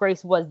make it up.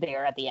 Grace was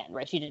there at the end,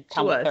 right? She did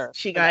come with her.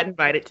 She got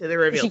invited to the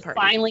reveal party.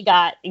 She finally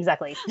got,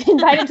 exactly,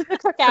 invited to the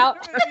cookout.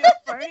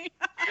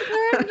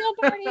 Reveal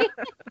party.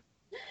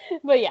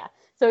 But yeah.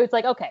 So it's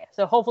like, okay,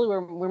 so hopefully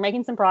we're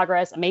making some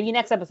progress. Maybe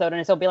next episode, and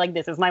it'll be like,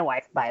 this is my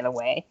wife, by the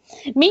way.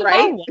 Meet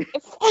my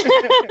wife.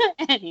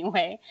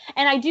 Anyway.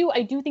 And I do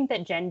think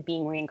that Jen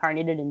being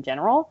reincarnated in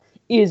general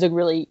is a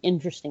really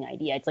interesting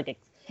idea. It's like,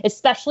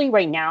 especially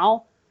right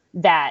now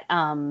that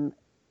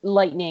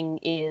Lightning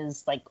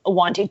is like a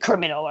wanted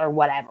criminal or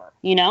whatever,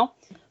 you know?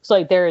 So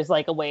like there is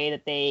like a way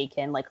that they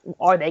can like,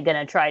 are they going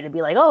to try to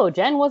be like, oh,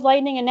 Jen was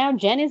Lightning and now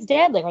Jen is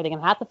dead? Like, are they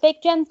going to have to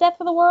fake Jen's death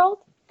for the world?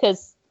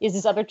 Because is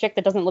this other chick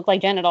that doesn't look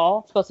like Jen at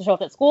all supposed to show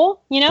up at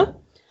school, you know?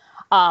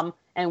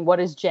 And what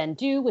does Jen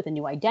do with a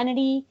new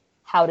identity?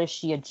 How does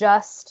she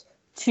adjust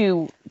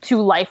to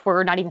life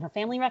where not even her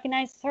family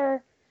recognizes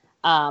her?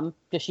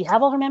 Does she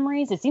have all her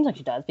memories? It seems like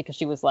she does because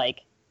she was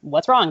like,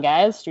 what's wrong,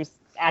 guys? She was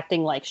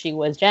acting like she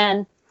was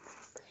Jen.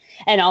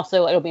 And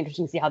also, it'll be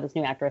interesting to see how this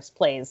new actress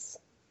plays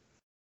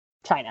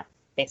China,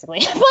 basically.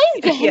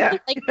 Plays Jen. Yeah.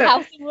 Like,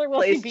 how similar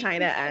will she plays be?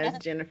 China as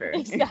Jennifer.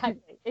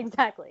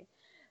 Exactly.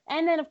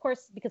 And then, of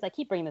course, because I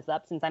keep bringing this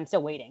up since I'm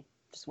still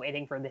just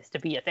waiting for this to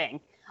be a thing.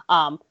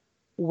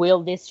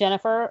 Will this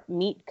Jennifer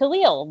meet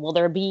Khalil? Will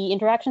there be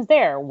interactions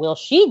there? Will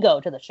she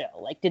go to the show?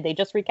 Like, did they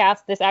just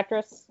recast this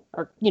actress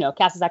or,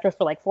 cast this actress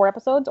for like 4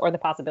 episodes or the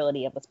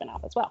possibility of a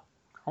spinoff as well?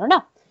 I don't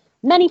know.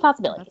 Many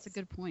possibilities. That's a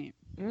good point.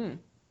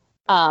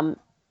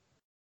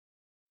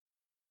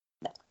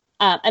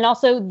 And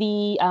also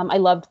I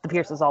loved the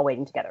Pierces all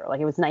waiting together.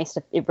 Like, it was nice.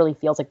 It really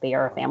feels like they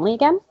are a family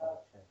again.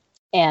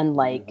 And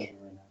like,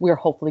 we're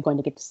hopefully going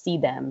to get to see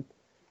them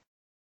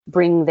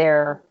bring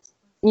their,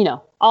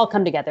 all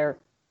come together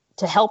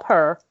to help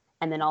her.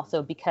 And then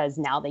also because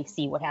now they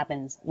see what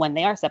happens when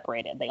they are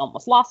separated. They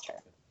almost lost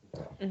her.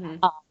 Mm-hmm.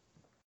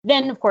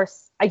 Then, of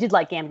course, I did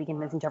like Gamby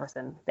convincing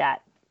Jefferson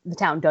that the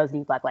town does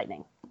need Black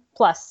Lightning.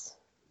 Plus,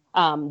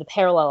 the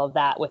parallel of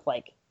that with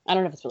like, I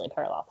don't know if it's really a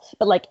parallel,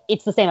 but like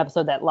it's the same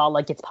episode that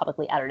Lala gets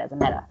publicly outed as a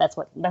meta. That's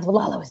what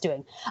Lala was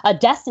doing.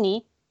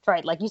 Destiny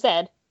tried, like you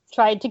said,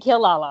 tried to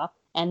kill Lala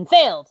and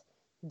failed.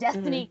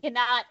 Destiny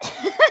cannot.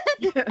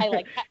 I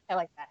like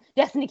that.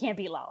 Destiny can't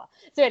beat Lala.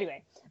 So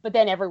anyway, but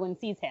then everyone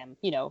sees him,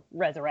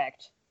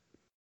 resurrect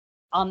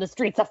on the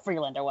streets of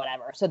Freeland or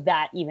whatever. So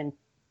that even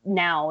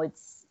now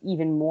it's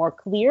even more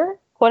clear,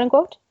 quote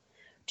unquote,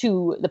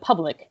 to the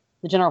public,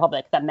 the general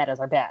public, that metas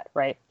are bad,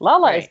 right?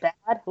 Lala is bad.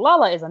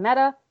 Lala is a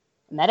meta.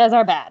 Metas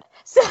are bad.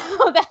 So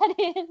that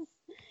is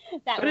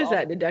that. What is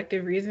that?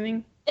 Deductive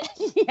reasoning?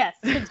 Yes.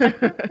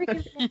 Deductive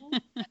reasoning.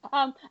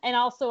 And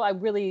also, I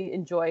really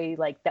enjoy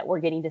like that we're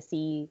getting to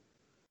see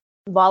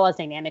Lala's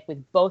dynamic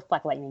with both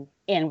Black Lightning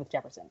and with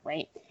Jefferson,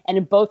 right? And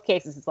in both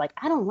cases, it's like,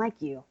 I don't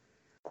like you,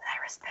 but I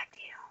respect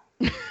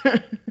you.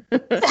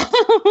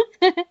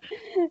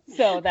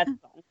 So that's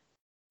fun.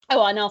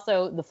 Oh, and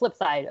also the flip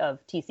side of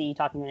TC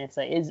talking to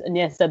Anissa is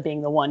Anissa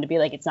being the one to be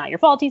like, it's not your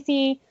fault,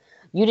 TC.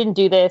 You didn't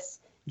do this.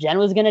 Jen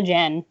was gonna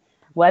Jen,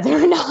 whether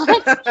or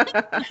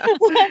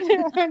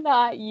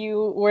not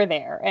you were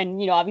there.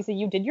 And obviously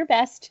you did your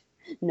best.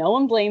 No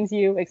one blames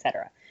you,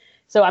 etc.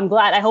 So I'm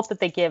glad. I hope that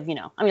they give,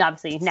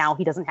 obviously now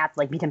he doesn't have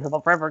to beat himself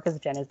up forever because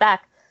Jen is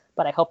back.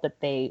 But I hope that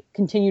they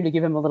continue to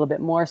give him a little bit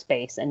more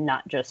space and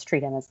not just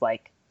treat him as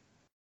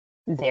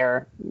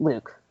their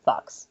Luke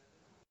Fox.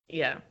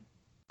 Yeah.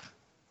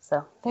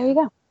 So there you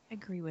go. I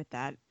agree with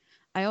that.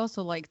 I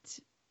also liked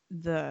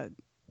the,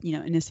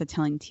 Anissa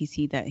telling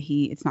TC that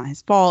it's not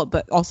his fault,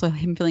 but also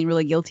him feeling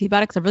really guilty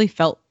about it because I really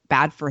felt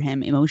bad for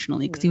him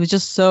emotionally because he was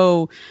just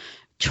so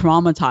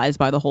traumatized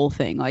by the whole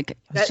thing. I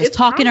was just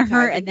talking to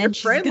her and then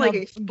she's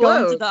gonna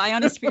go into the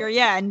ionosphere,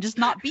 and just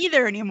not be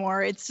there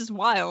anymore. It's just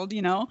wild,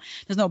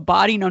 There's no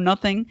body, no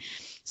nothing.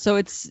 So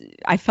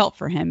I felt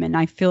for him, and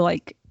I feel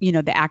like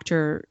the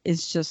actor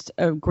is just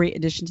a great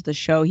addition to the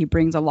show. He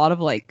brings a lot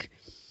of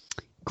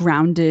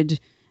grounded,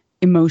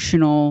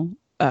 emotional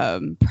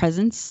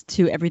presence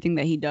to everything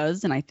that he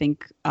does, and I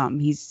think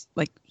he's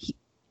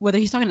whether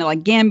he's talking to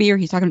Gamby or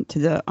he's talking to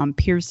the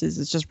Pierces,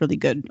 is just really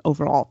good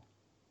overall.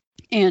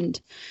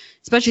 And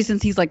especially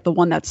since he's the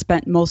one that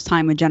spent most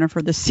time with Jennifer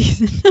this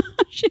season.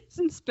 She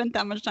hasn't spent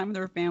that much time with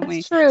her family.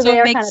 That's true. So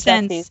it makes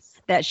sense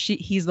that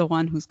he's the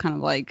one who's kind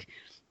of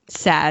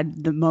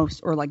sad the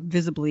most, or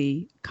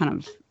visibly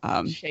kind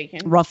of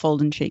shaken,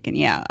 ruffled and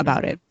shaken,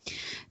 about it.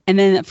 And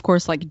then of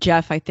course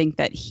Jeff, I think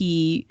that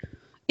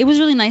it was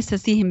really nice to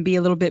see him be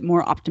a little bit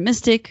more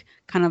optimistic,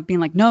 kind of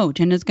being no,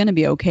 Jenna's gonna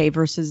be okay,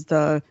 versus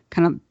the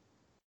kind of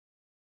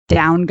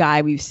down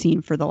guy we've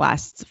seen for the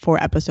last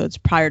 4 episodes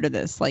prior to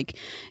this.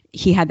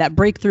 He had that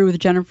breakthrough with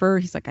Jennifer.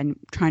 He's I'm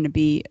trying to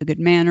be a good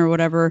man or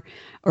whatever,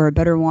 or a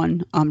better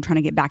one. Trying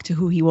to get back to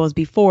who he was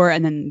before.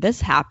 And then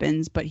this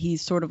happens, but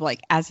he's sort of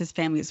as his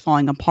family is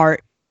falling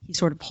apart, he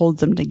sort of holds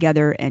them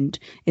together and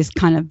is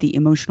kind of the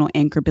emotional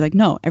anchor. Be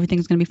no,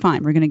 everything's going to be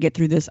fine. We're going to get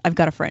through this. I've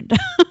got a friend.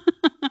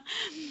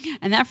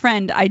 And that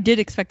friend, I did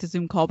expect a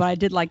Zoom call, but I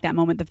did like that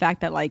moment. The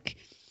fact that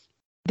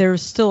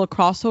there's still a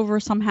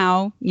crossover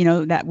somehow,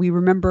 that we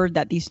remembered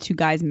that these two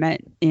guys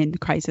met in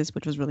Crisis,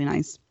 which was really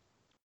nice.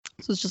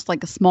 So it's just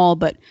a small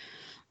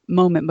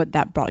moment, but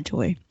that brought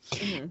joy.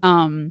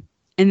 Mm-hmm.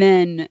 And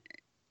then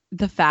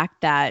the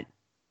fact that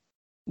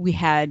we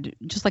had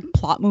just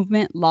plot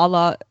movement.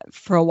 Lala,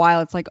 for a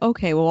while, it's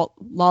okay, well,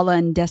 Lala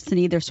and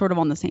Destiny, they're sort of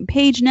on the same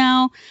page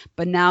now,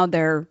 but now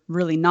they're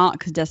really not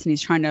because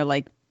Destiny's trying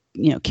to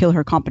kill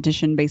her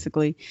competition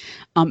basically.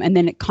 And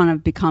then it kind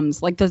of becomes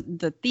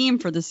the theme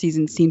for the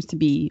season seems to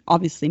be,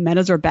 obviously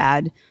metas are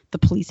bad. The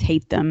police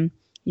hate them,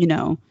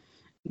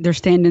 they're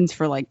stand-ins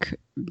for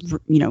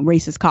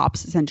racist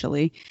cops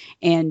essentially.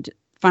 And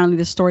finally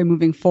the story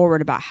moving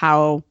forward about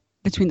how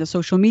between the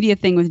social media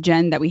thing with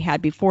Jen that we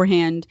had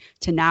beforehand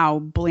to now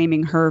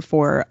blaming her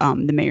for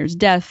the mayor's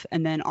death.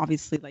 And then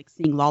obviously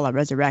seeing Lala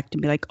resurrect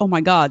and be oh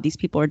my God, these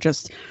people are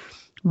just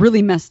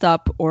really messed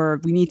up, or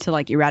we need to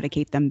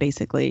eradicate them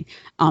basically,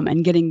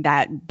 and getting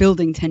that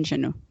building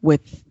tension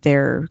with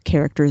their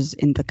characters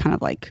in the kind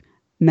of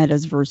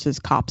metas versus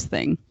cops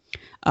thing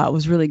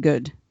was really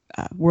good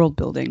world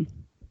building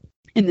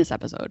in this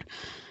episode.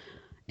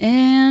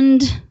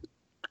 And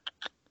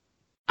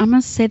I'm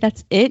gonna say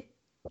that's it,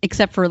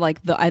 except for I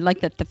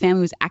like that the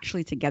family was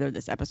actually together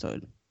this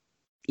episode,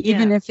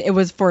 even if it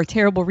was for a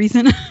terrible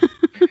reason.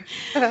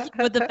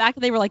 But the fact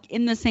that they were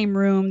in the same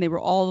room, they were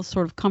all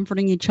sort of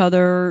comforting each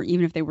other,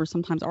 even if they were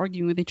sometimes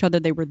arguing with each other,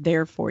 they were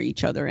there for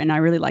each other. And I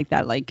really like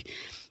that.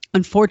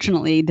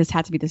 Unfortunately, this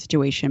had to be the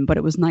situation, but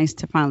it was nice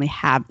to finally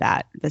have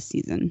that this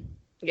season.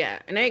 Yeah,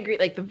 and I agree.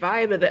 The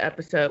vibe of the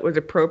episode was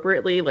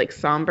appropriately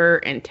somber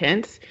and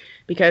tense,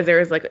 because there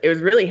was it was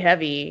really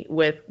heavy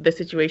with the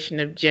situation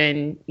of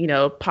Jen,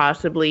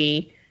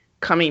 possibly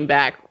coming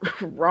back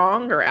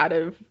wrong or out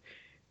of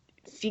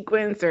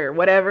sequence or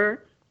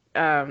whatever.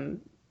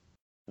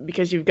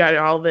 Because you've got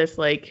all this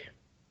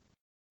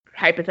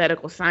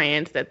hypothetical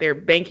science that they're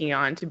banking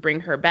on to bring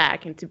her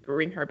back and to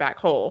bring her back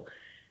whole.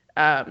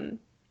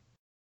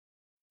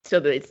 So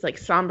that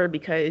it's somber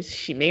because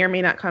she may or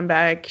may not come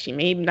back. She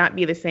may not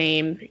be the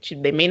same.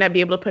 They may not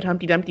be able to put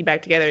Humpty Dumpty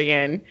back together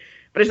again.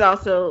 But it's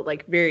also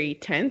very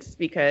tense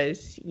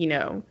because,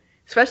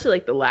 especially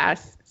the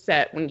last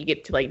set when you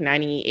get to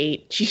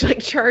 98, she's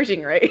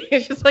charging, right?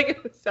 It's just a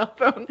cell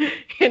phone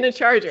and a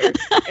charger.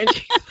 And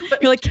she's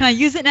you're can I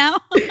use it now?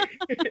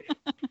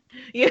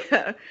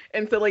 Yeah.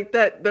 And so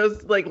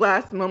those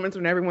last moments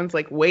when everyone's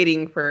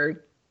waiting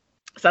for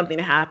something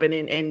to happen,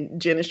 and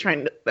Jen is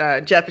trying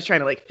to Jeff is trying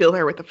to fill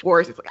her with the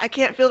force. It's I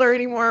can't feel her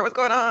anymore. What's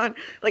going on?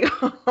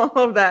 All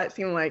of that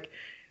seemed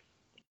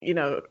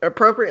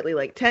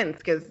appropriately tense,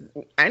 because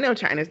I know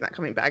China's not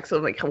coming back.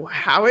 So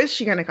how is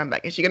she gonna come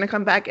back? Is she gonna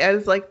come back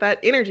as that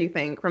energy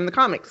thing from the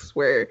comics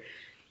where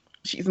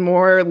she's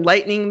more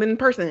lightning than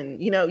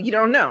person? You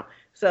don't know.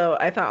 So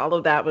I thought all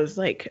of that was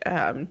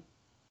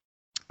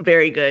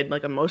very good,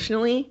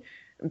 emotionally.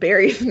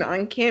 Barry's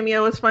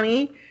non-cameo was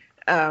funny.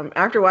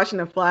 After watching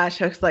The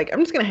Flash, I was I'm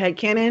just gonna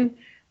headcanon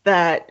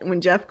that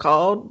when Jeff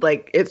called,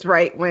 like it's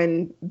right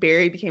when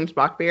Barry became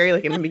Spockberry,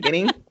 like in the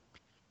beginning.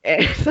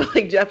 And so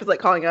like Jeff is like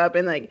calling up,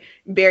 and like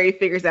Barry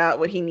figures out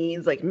what he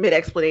needs like mid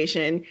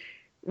explanation,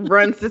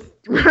 runs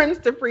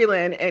to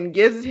Freeland and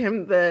gives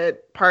him the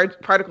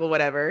particle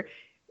whatever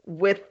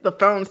with the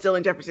phone still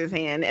in Jefferson's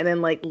hand, and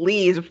then like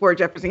leaves before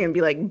Jefferson can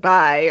be like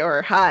bye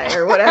or hi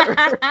or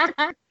whatever.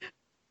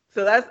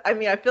 So that's, I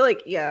mean, I feel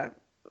like, yeah,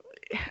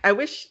 I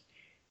wish,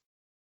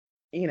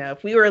 you know,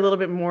 if we were a little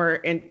bit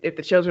more, if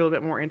the shows were a little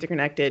bit more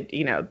interconnected,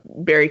 you know,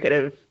 Barry could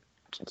have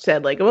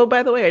said like, oh,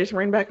 by the way, I just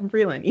ran back from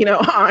Freeland, you know,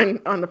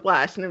 on the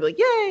Flash, and they'd be like,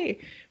 yay.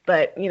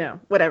 But, you know,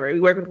 whatever, we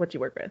work with what you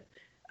work with.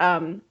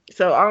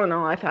 So all in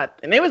all, I thought,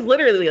 and it was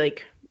literally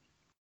like,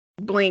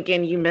 blink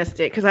and you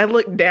missed it, because I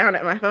looked down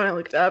at my phone, I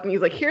looked up, and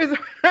he's like, here's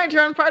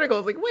hydron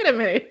particles. Like, wait a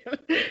minute.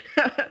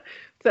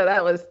 So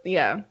that was,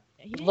 yeah.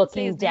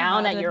 Looking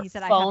down at your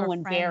phone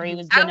when Barry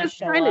was gonna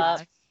show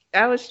up.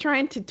 I was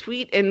trying to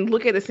tweet and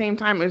look at the same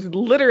time. It was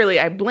literally,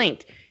 I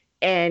blinked,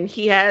 and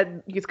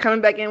he's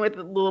coming back in with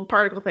the little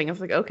particle thing. I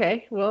was like,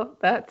 okay, well,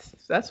 that's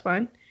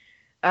fine.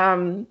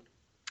 I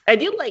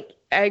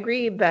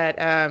agree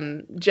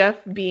that Jeff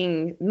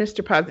being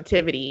Mr.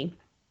 Positivity,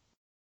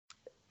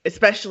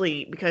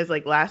 especially because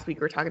like last week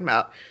we were talking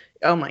about,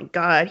 oh my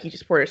God, he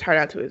just poured his heart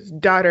out to his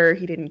daughter.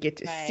 He didn't get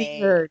to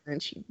see her,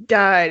 and she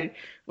died.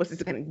 What's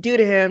this going to do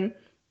to him?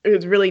 It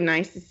was really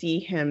nice to see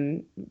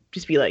him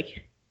just be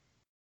like,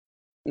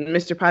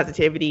 Mr.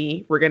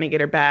 Positivity, we're going to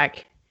get her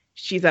back.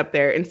 She's up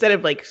there. Instead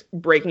of like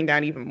breaking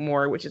down even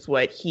more, which is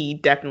what he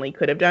definitely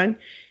could have done,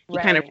 he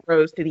kind of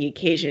rose to the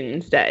occasion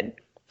instead.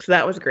 So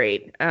that was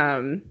great.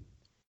 You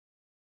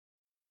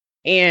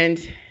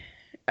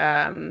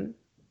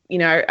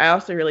know, I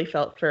also really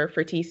felt for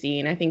TC,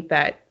 and I think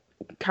that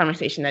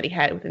conversation that he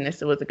had with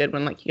Anissa was a good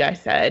one, like you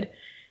guys said.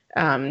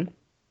 And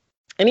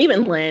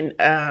even Lynn,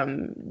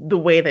 the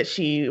way that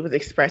she was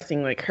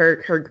expressing like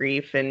her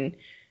grief, and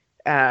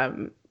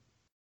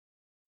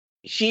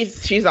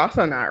she's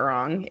also not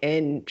wrong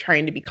in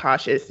trying to be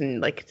cautious, and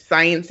like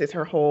science is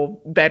her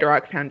whole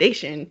bedrock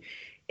foundation,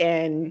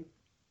 and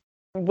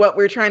what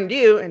we're trying to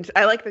do. And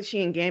I like that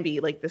she and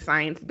Gamby, like the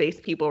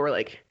science-based people, were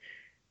like,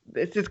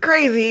 this is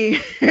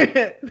crazy.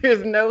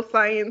 There's no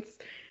science,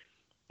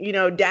 you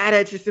know,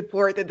 data to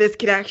support that this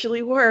could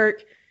actually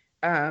work.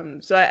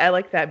 So I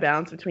like that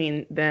balance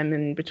between them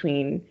and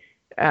between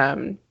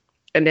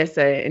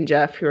Anissa and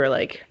Jeff, who are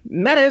like,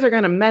 metas are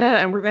going to meta,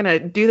 and we're going to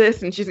do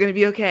this, and she's going to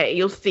be okay.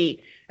 You'll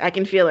see. I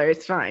can feel her.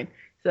 It's fine.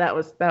 So that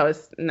was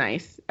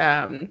nice.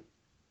 And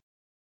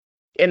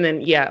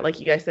then, yeah, like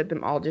you guys said,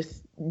 them all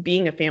just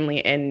being a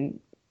family and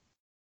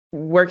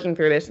working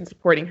through this and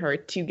supporting her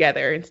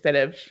together instead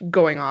of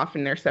going off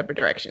in their separate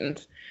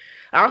directions.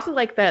 I also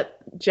like that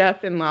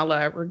Jeff and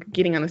Lala were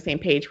getting on the same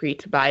page for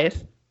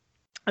Tobias.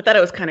 I thought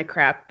it was kind of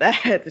crap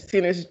that as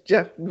soon as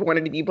Jeff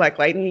wanted to be Black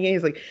Lightning,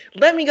 he's like,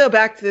 let me go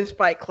back to this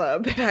fight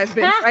club that I've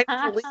been trying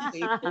to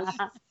leave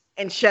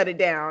and shut it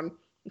down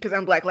because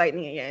I'm Black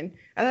Lightning again.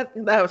 I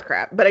thought that was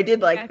crap, but I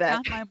did like that. I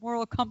found my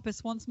moral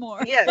compass once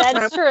more. Yeah,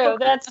 that's true.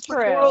 That's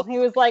true. He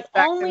was like,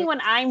 only when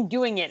I'm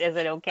doing it is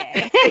it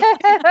okay.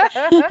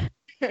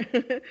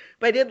 But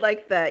I did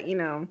like that, you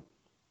know,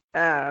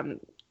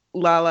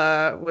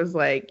 Lala was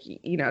like,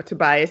 you know,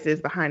 Tobias is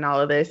behind all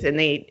of this,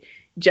 and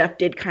Jeff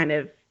did kind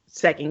of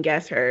second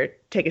guess her,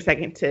 take a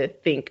second to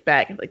think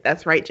back, and like,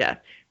 that's right, Jeff,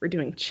 we're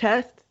doing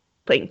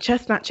playing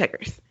chess, not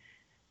checkers.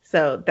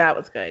 So that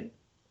was good.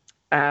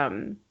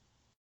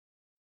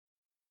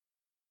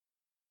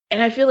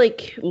 And I feel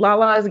like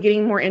Lala is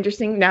getting more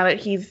interesting now that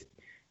he's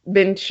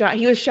been shot.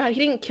 He was shot. He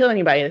didn't kill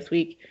anybody this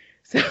week,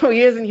 so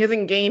he hasn't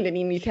gained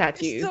any new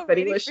tattoos, but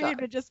he was shot.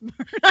 Just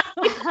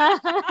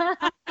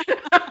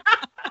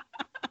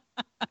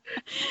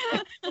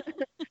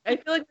I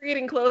feel like we're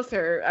getting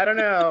closer. I don't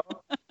know.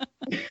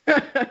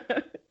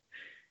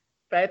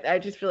 But I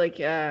just feel like,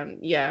 yeah,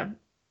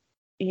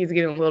 he's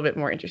getting a little bit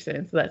more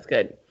interested, so that's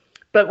good.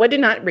 But what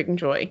did not bring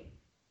joy?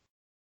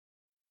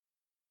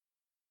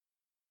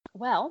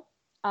 Well,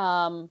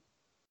 okay,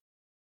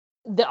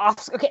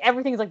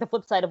 everything's like the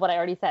flip side of what I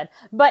already said,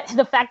 but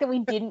the fact that we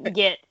didn't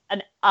get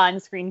an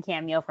on-screen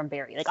cameo from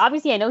Barry, like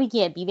obviously I know he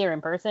can't be there in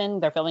person,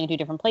 they're filming in 2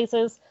 different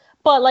places,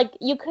 but like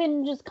you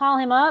couldn't just call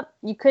him up,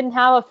 you couldn't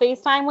have a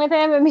FaceTime with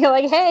him and be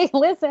like, hey,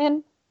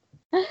 listen,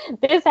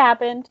 this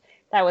happened.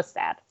 That was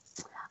sad.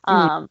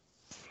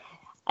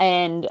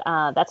 And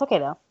that's okay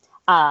though.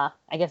 I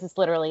guess it's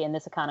literally in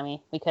this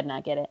economy we could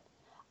not get it.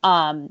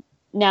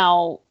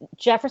 Now,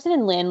 Jefferson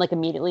and Lynn, like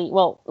immediately,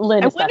 well,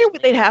 Lynn, I wonder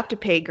what they'd have to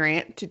pay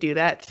Grant to do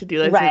that,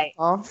 right.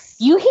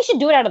 He should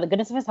do it out of the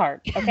goodness of his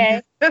heart,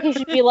 okay? He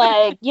should be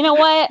like, you know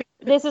what?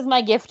 This is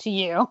my gift to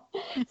you.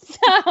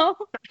 So,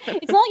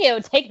 it's not like it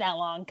would take that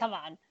long. Come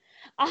on.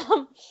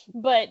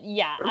 But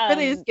yeah. Or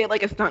they just get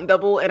like a stunt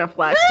double and a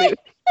flash suit.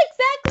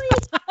 Exactly.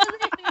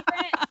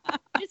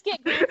 Just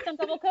get Grant stunt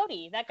double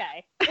Cody, that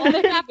guy. All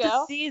they have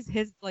to see is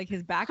his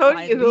back.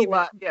 Cody is a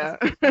lot, yeah.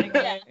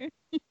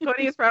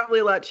 Cody is probably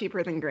a lot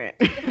cheaper than Grant.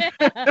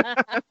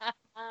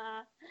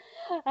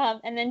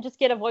 And then just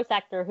get a voice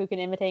actor who can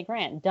imitate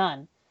Grant.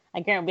 Done.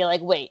 Like Karen would be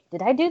like, wait,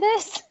 did I do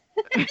this?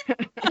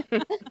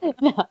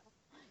 No,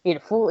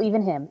 you'd fool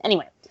even him.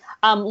 Anyway,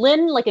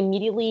 Lynn like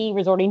immediately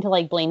resorting to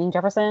like blaming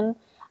Jefferson.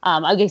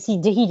 I guess he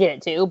did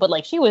it too, but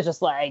like she was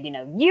just like,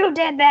 you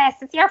did this.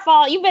 It's your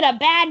fault. You've been a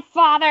bad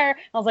father.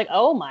 I was like,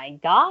 oh my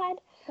God.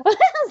 I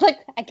was like,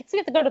 I guess we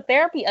have to go to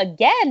therapy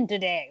again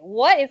today.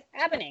 What is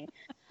happening?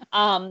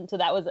 So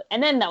that was,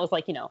 and then that was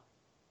like,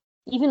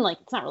 even like,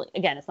 it's not really,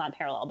 again, it's not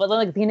parallel, but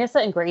like the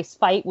Anissa and Grace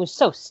fight was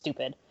so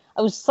stupid.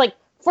 I was just like,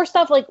 first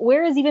off, like,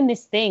 where is even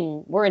this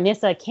thing where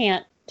Anissa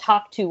can't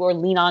talk to or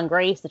lean on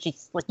Grace that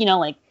she's like,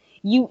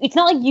 it's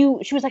not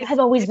like she was like, I've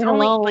always been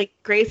alone. Like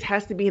Grace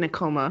has to be in a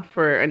coma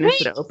for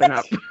Anissa to open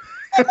up.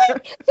 Like, she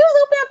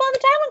was opening up all the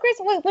time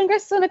when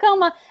Grace was in a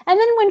coma. And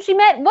then when she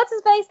met, what's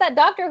his face, that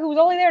doctor who was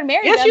only there to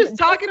marry them. Yeah, she was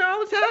talking all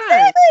the time.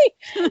 Exactly.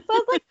 So I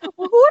was like,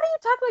 well, who are you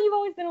talking about? You've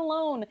always been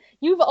alone.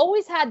 You've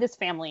always had this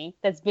family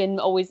that's been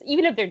always,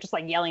 even if they're just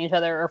like yelling at each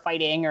other or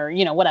fighting or,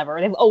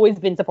 whatever, they've always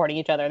been supporting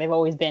each other. They've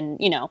always been,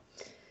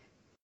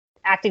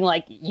 acting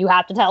like you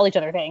have to tell each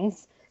other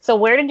things. So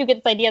where did you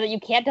get this idea that you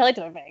can't tell each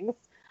other things?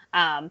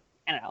 I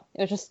don't know.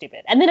 It was just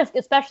stupid. And then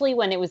especially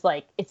when it was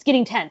like, it's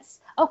getting tense.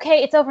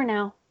 Okay, it's over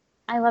now.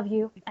 I love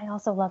you. I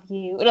also love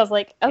you. And I was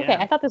like, okay,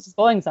 yeah. I thought this was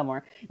going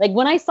somewhere. Like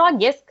when I saw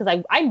gifts,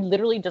 because I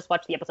literally just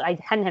watched the episode. I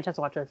hadn't had a chance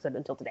to watch the episode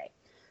until today.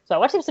 So I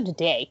watched the episode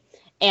today.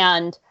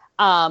 And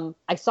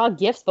I saw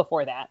gifts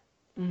before that.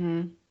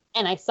 Mm-hmm.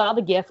 And I saw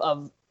the gif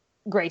of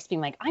Grace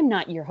being like, I'm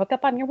not your hookup,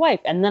 I'm your wife.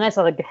 And then I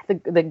saw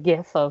the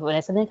gif of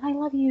Vanessa being like, I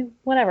love you,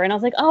 whatever. And I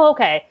was like, oh,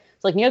 okay.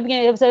 So like near the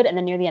beginning of the episode and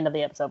then near the end of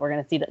the episode, we're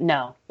going to see that.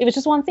 No, it was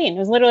just one scene. It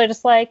was literally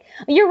just like,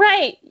 you're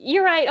right.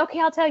 Okay,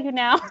 I'll tell you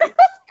now. Okay,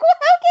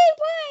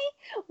 bye.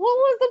 What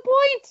was the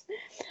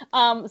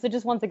point? So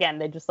just once again,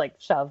 they just like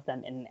shoved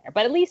them in there.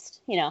 But at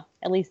least now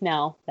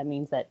that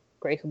means that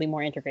Grace will be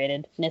more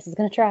integrated. Nissa's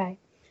going to try.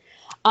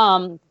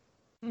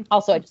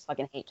 Also, I just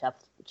fucking hate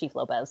Chief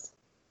Lopez.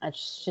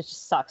 She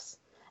just sucks.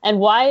 And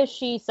why is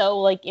she so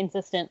like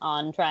insistent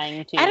on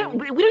trying to?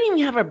 We don't even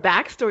have a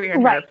backstory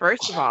on her.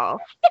 First of all,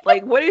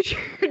 like, what is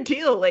your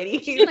deal,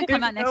 lady? She's gonna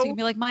come out next week and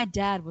be like, "My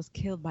dad was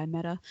killed by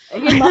Meta."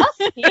 It must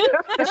be.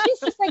 But she's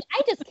just like,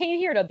 I just came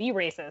here to be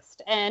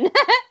racist, and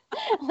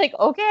like,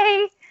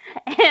 okay,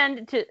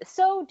 and to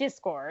sow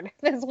discord.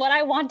 That's what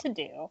I want to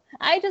do.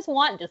 I just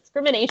want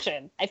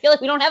discrimination. I feel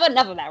like we don't have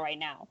enough of that right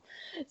now.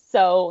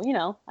 So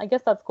I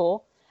guess that's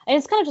cool. And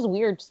it's kind of just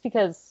weird, just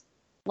because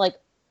like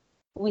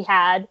we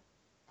had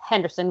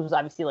Henderson, was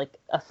obviously like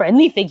a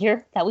friendly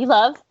figure that we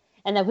love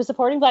and that was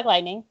supporting Black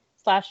Lightning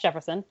 /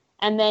 Jefferson.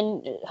 And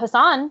then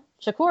Hassan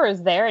Shakur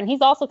is there and he's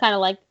also kind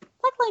of like,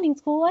 Black Lightning's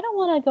cool. I don't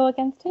want to go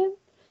against him.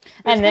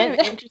 And then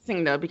kind of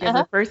interesting though, because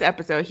the first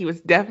episode he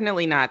was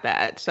definitely not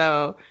that.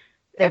 So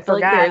I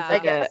feel like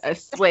there's like a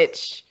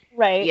switch.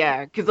 Right.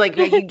 Yeah. Because like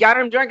he got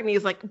him drunk and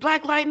he's like,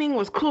 Black Lightning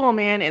was cool,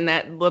 man. And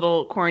that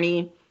little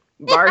corny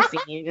bar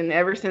scene. And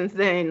ever since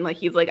then, like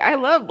he's like, I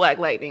love Black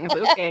Lightning. I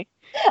was like, okay.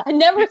 I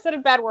never said a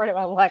bad word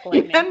about Black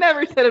Lightning. I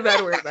never said a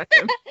bad word about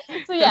him.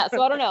 So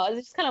I don't know. It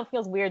just kind of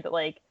feels weird that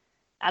like,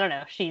 I don't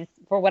know, she's,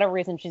 for whatever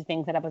reason, she's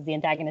being set up as the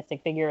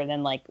antagonistic figure. And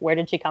then like, where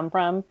did she come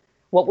from?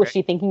 What was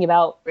she thinking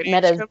about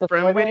Metas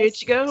before this? Where did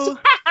she go?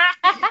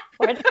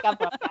 Where did she come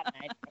from that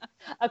night?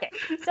 Okay.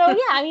 So yeah,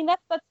 I mean,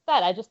 that's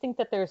that. I just think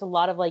that there's a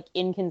lot of like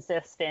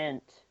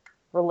inconsistent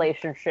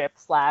relationship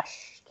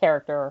 /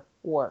 character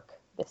work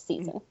this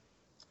season.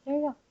 There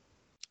you go.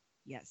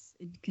 Yes,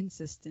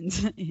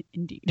 inconsistent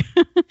indeed.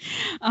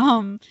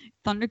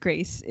 Thunder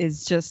Grace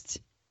is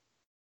just,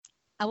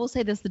 I will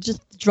say this, the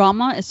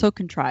drama is so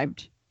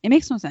contrived. It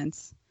makes no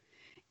sense.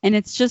 And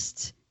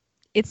it's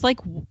like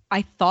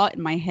I thought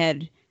in my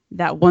head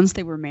that once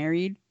they were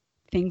married,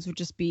 things would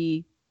just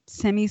be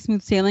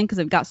semi-smooth sailing because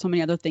they've got so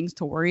many other things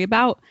to worry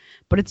about.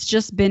 But it's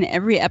just been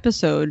every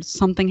episode,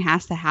 something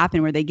has to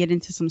happen where they get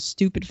into some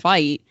stupid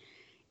fight.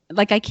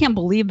 Like, I can't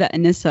believe that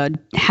Anissa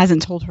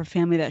hasn't told her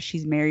family that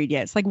she's married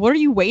yet. It's like, what are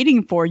you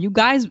waiting for? You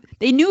guys,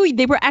 they knew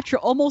they were at your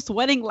almost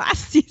wedding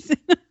last season.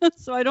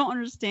 So I don't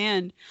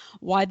understand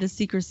why the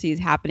secrecy is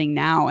happening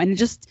now. And it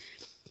just,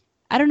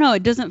 I don't know.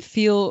 It doesn't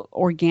feel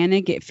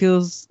organic. It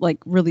feels like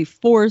really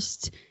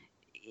forced.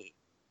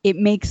 It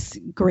makes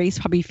Grace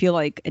probably feel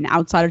like an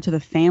outsider to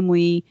the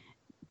family.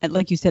 And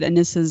like you said,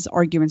 Anissa's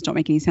arguments don't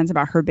make any sense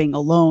about her being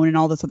alone and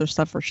all this other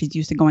stuff where she's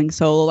used to going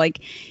solo.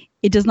 Like,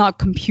 it does not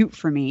compute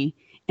for me.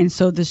 And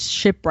so this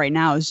ship right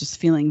now is just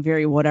feeling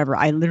very whatever.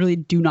 I literally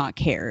do not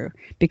care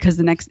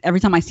because every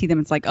time I see them,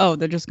 it's like, oh,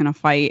 they're just going to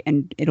fight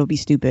and it'll be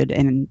stupid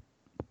and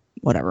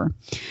whatever.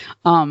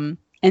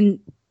 And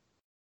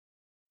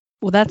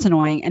well, that's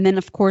annoying. And then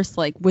of course,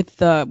 like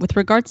with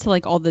regards to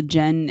like all the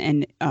Jen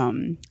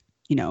and,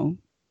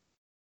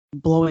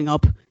 blowing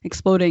up,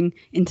 exploding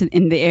in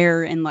the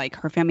air and like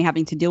her family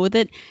having to deal with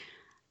it.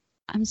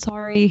 I'm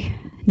sorry,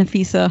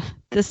 Nafisa.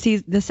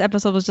 This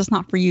episode was just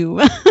not for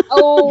you.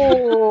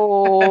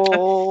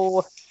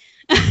 Oh.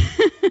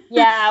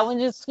 Yeah, when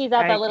you squeeze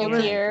out I that little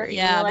agree. tear.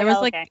 Yeah, you're there was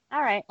 "Oh, like okay.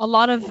 All right. a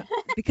lot of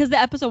because the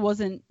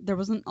episode there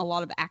wasn't a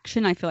lot of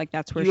action. I feel like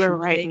that's where You she are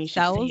right, really and you should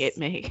say excels. it,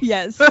 Meg.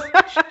 Yes,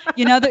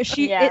 you know that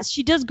Yeah.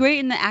 she does great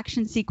in the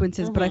action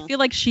sequences, but I Mhm. feel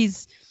like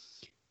she's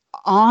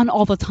on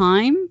all the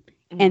time,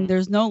 and Mhm.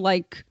 there's no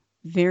like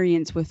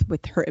variance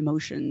with her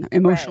emotional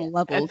Right. I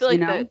levels. feel You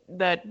like know?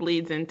 that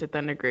bleeds into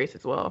Thunder Grace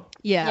as well.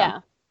 Yeah. Yeah.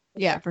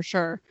 Yeah, for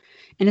sure.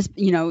 And it's,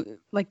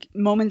 like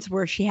moments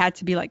where she had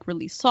to be like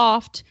really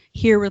soft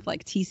here with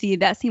like TC.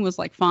 That scene was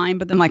like fine,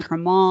 but then like her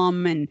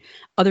mom and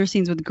other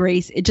scenes with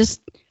Grace, it just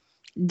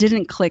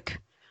didn't click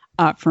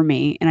for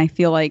me. And I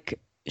feel like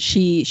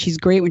she's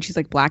great when she's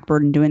like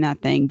Blackbird and doing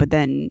that thing, but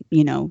then,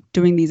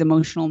 doing these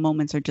emotional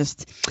moments are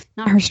just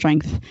not her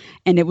strength.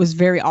 And it was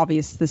very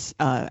obvious this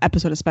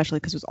episode, especially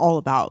because it was all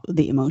about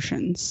the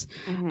emotions.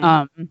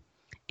 Mhm.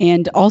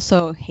 And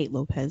also hate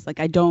Lopez. Like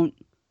I don't,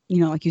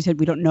 like you said,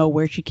 we don't know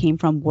where she came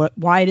from,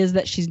 why it is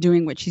that she's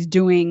doing what she's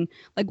doing.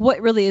 Like what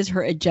really is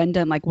her agenda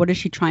and like what is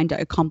she trying to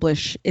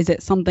accomplish? Is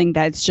it something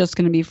that's just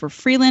going to be for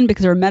Freeland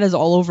because her meta's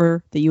all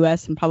over the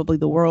US and probably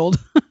the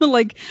world?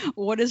 Like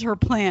what is her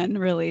plan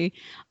really?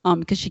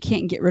 Because she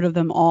can't get rid of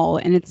them all.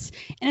 And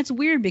it's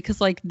weird because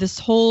like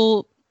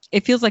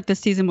it feels like this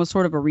season was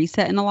sort of a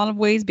reset in a lot of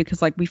ways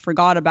because like we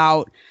forgot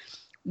about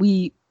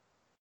they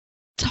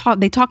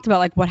talked about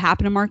like what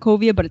happened in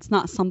Markovia, but it's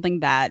not something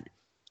that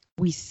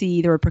we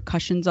see the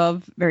repercussions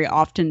of very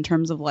often in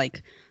terms of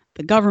like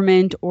the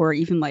government or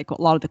even like a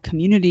lot of the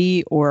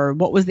community, or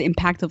what was the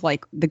impact of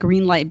like the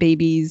green light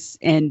babies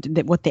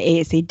and what the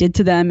ASA did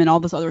to them and all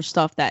this other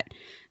stuff that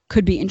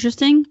could be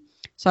interesting.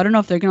 So I don't know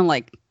if they're going to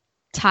like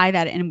tie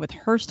that in with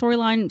her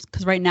storyline,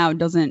 because right now it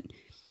doesn't,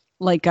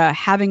 like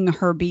having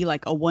her be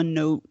like a one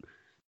note,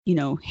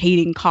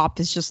 hating cop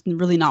is just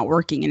really not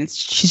working. And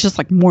she's just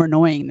like more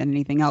annoying than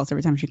anything else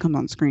every time she comes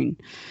on screen.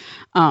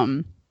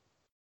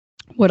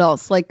 What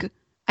else? Like,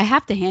 I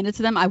have to hand it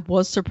to them. I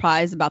was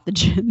surprised about the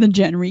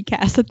Jen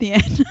recast at the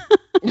end.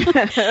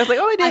 I was like,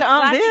 oh, they did I'm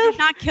on glad they Viv. did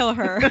not kill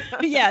her.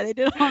 Yeah, they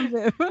did on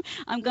Viv.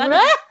 I'm glad they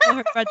didn't kill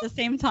her, but at the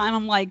same time,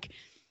 I'm like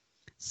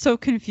so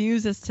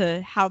confused as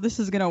to how this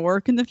is gonna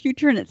work in the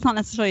future. And it's not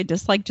necessarily a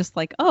dislike, just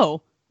like,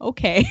 oh,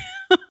 okay.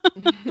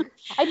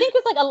 I think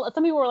it's like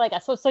some people were like,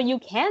 so you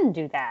can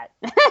do that.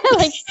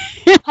 Like,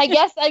 I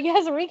guess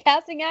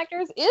recasting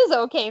actors is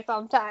okay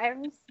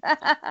sometimes.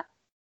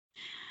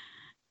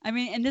 I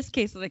mean, in this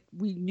case, like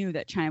we knew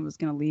that China was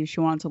going to leave.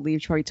 She wanted to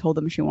leave. Troy told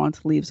them she wanted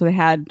to leave. So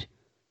and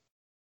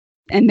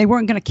they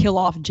weren't going to kill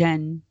off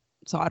Jen.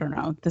 So I don't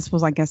know. This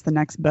was, I guess, the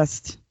next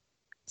best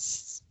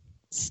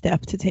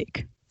step to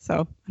take.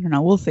 So I don't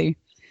know. We'll see.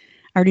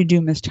 I already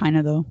do miss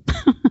China though.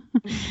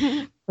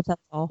 But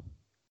that's all.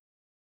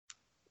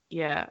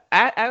 Yeah,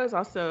 I was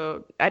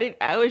also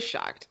I was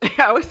shocked.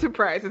 I was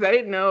surprised because I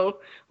didn't know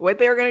what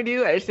they were gonna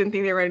do. I just didn't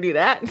think they were gonna do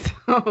that.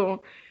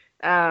 So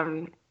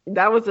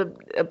that was a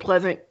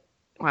pleasant.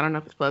 Well, I don't know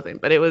if it's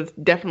pleasant, but it was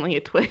definitely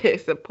a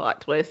twist, a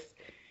plot twist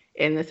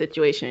in the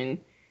situation.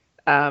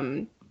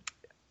 I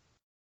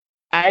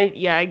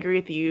agree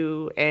with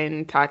you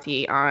and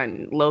Tati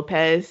on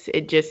Lopez.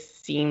 It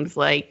just seems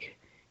like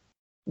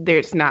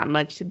there's not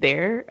much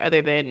there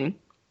other than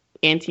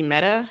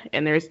anti-meta,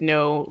 and there's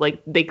no,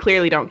 like, they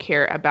clearly don't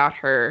care about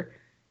her.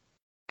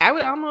 I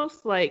would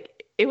almost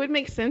like, it would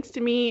make sense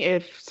to me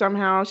if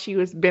somehow she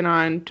was been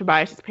on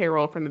Tobias's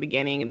payroll from the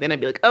beginning, and then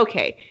I'd be like,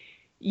 okay,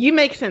 you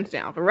make sense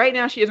now. But right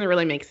now she doesn't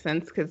really make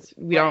sense because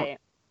we don't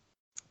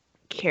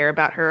care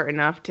about her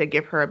enough to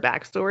give her a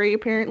backstory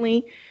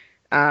apparently.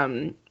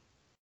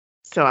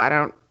 So I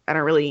don't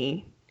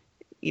really,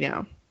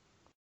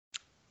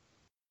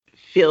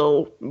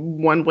 feel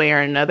one way or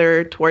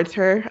another towards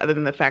her, other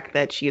than the fact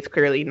that she is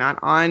clearly not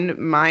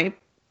on my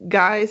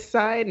guy's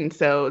side, and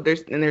so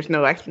there's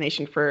no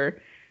explanation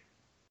for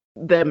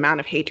the amount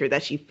of hatred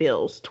that she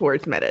feels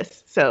towards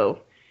Metis. So,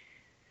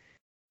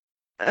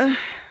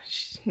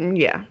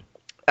 yeah.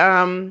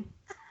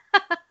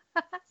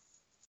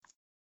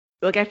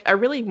 Like I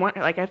really want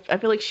her. Like I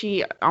feel like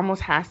she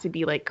almost has to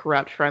be like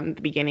corrupt from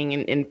the beginning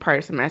and part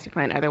of some master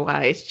plan.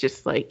 Otherwise,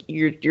 just like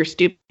you're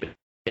stupid.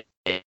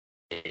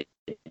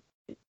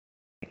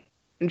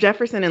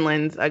 Jefferson and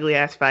Lynn's ugly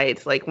ass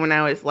fights, like when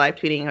I was live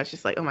tweeting, I was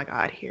just like, oh my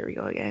God, here we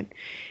go again.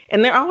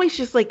 And they're always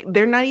just like,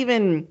 they're not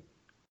even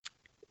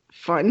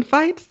fun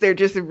fights. They're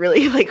just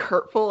really like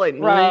hurtful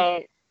and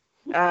right.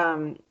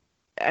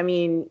 I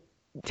mean,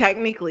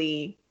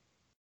 technically,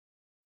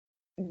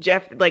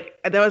 that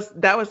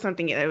was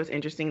something that was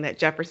interesting, that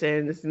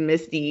Jefferson's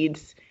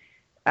misdeeds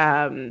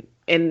in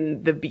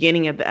the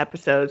beginning of the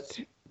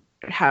episodes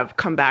have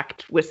come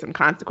back with some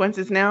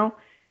consequences now.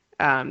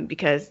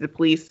 Because the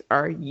police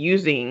are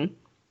using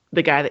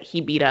the guy that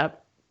he beat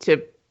up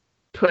to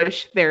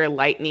push their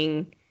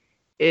lightning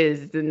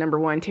is the number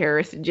one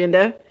terrorist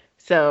agenda.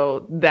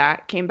 So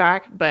that came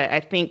back. But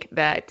I think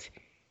that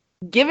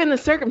given the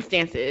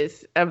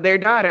circumstances of their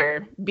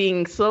daughter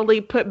being slowly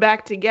put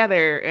back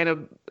together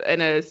in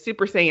a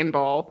Super Saiyan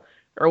ball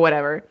or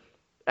whatever,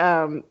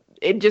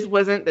 it just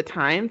wasn't the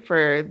time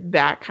for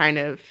that kind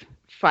of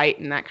fight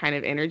and that kind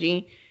of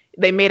energy.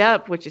 they made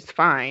up, which is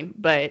fine,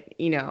 but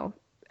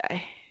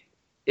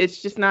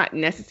it's just not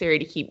necessary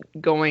to keep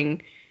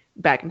going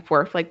back and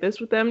forth like this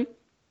with them.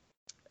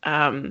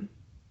 And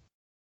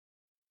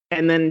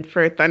then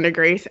for Thunder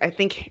Grace, I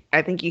think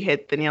you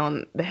hit the nail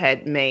on the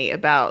head, May,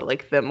 about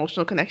like the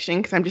emotional connection.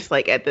 Because I'm just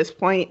like, at this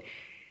point,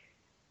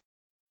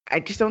 I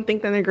just don't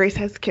think Thunder Grace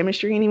has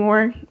chemistry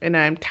anymore, and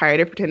I'm tired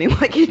of pretending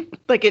like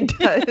it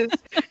does.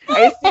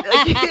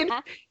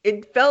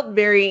 It felt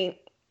very,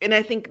 and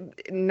I think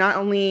not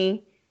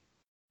only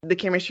the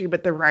chemistry,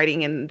 but the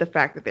writing and the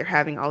fact that they're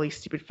having all these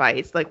stupid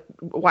fights. Like,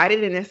 why did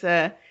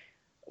Anissa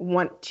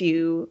want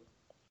to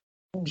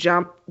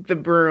jump the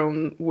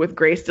broom with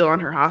Grace still on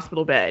her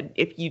hospital bed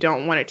if you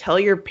don't want to tell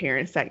your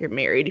parents that you're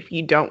married, if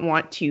you don't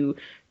want to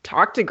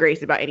talk to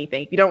Grace about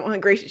anything, if you don't want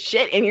Grace's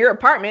shit in your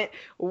apartment,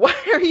 why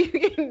are you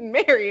getting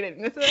married?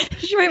 Anissa?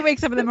 She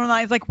wakes up in the middle of the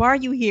night, it's like, why are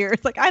you here?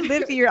 It's like, I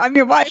live here, I'm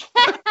your wife.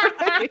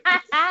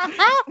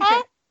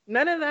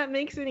 None of that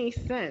makes any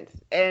sense.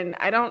 And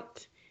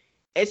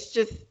it's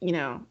just,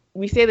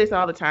 we say this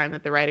all the time,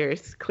 that the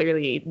writers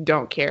clearly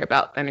don't care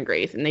about Thunder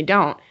Grace, and they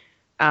don't.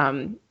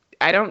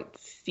 I don't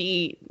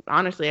see,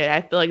 honestly,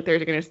 I feel like they're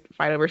going to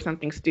fight over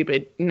something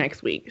stupid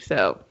next week.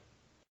 So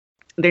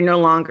they're no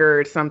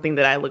longer something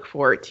that I look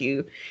forward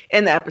to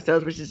in the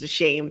episodes, which is a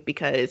shame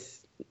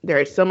because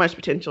there is so much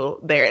potential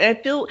there. And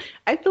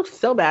I feel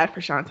so bad for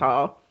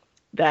Chantal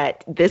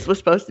that this was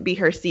supposed to be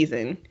her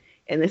season,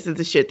 and this is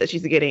the shit that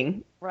she's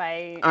getting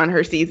right on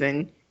her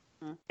season.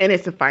 And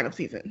it's the final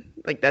season.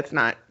 Like, that's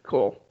not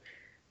cool.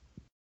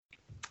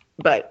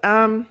 But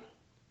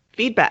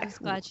feedback. I'm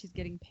just glad she's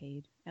getting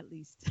paid, at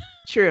least.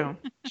 True.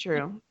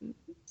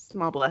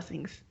 Small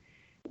blessings.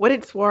 What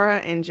did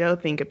Swara and Joe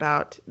think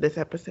about this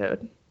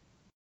episode?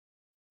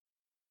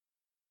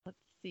 Let's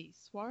see.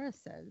 Swara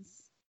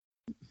says.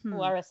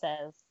 Swara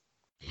says.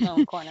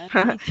 No corner.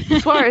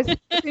 Swara,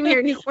 see me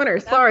here, new corner.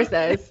 Swara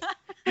says.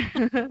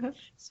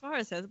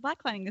 Swara says,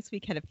 Blacklining this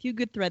week had a few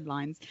good thread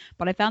lines,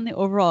 but I found the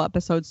overall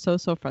episode so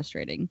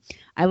frustrating.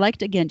 I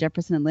liked, again,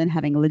 Jefferson and Lynn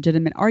having a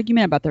legitimate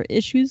argument about their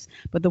issues,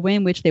 but the way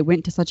in which they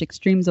went to such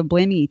extremes of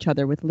blaming each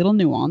other with little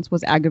nuance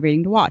was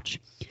aggravating to watch.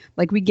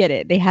 Like, we get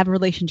it. They have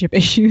relationship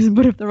issues,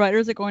 but if the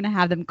writers are going to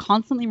have them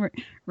constantly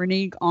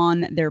renege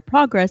on their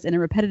progress in a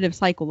repetitive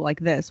cycle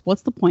like this,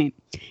 what's the point?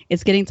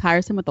 It's getting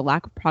tiresome with the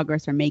lack of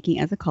progress they're making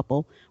as a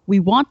couple. We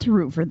want to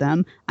root for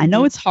them. I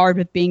know it's hard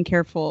with being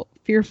fearful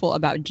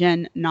about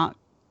Jen not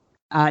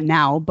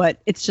now,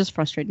 but it's just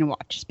frustrating to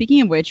watch.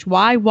 Speaking of which,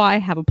 why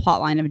have a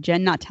plot line of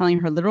Jen not telling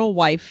her literal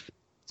wife,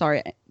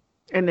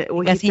 and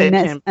he said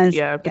him, but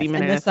he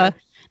meant Anissa,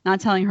 not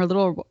telling her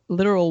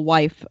literal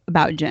wife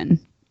about Jen.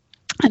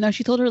 I know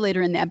she told her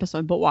later in the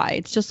episode, but why?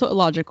 It's just so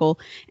illogical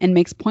and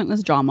makes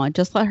pointless drama.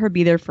 Just let her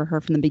be there for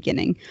her from the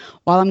beginning.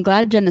 While I'm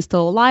glad Jen is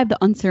still alive, the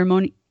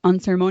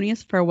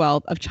unceremonious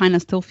farewell of China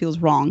still feels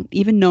wrong,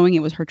 even knowing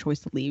it was her choice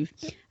to leave.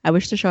 I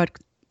wish to show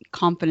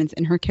confidence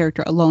in her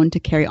character alone to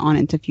carry on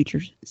into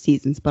future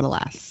seasons, but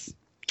alas.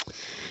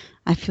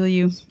 I feel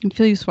you,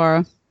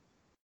 Swara.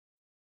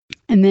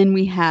 And then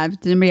we have,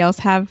 did anybody else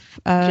have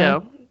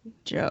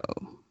Joe.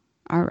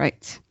 All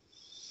right.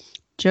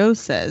 Joe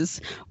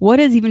says, what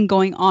is even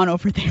going on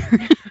over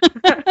there?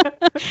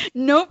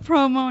 No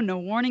promo, no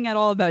warning at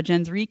all about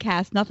Jen's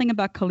recast, nothing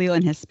about Khalil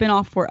and his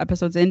spin-off 4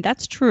 episodes in.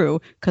 That's true,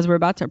 because we're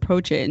about to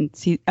approach it in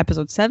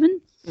episode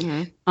 7.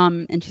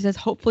 Mm-hmm. And she says,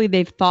 hopefully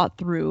they've thought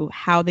through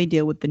how they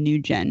deal with the new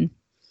Jen.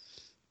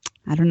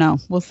 I don't know.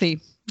 We'll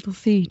see.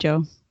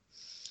 Joe.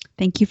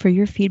 Thank you for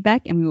your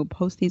feedback, and we will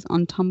post these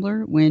on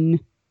Tumblr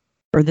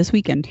this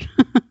weekend.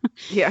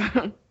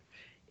 Yeah.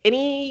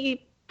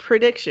 Any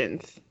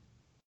predictions?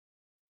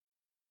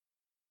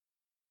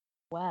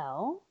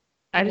 Well,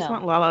 I just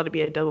want Lala to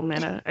be a double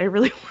meta. I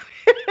really want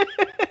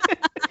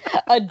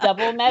a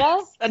double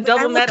meta? A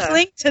double meta.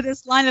 Cling to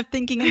this line of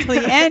thinking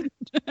until the end.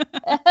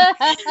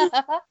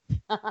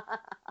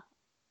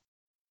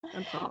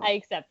 That's all. I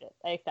accept it.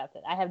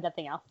 I have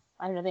nothing else.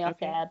 To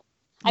add.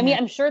 I mean,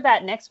 I'm sure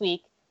that next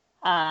week,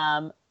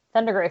 Thunder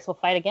Grace will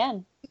fight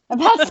again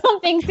about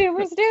something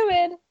super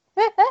stupid.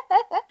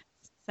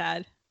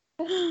 Sad.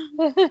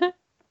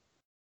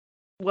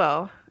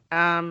 Well,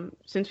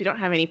 since we don't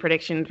have any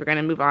predictions, we're going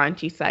to move on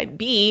to side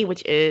B,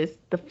 which is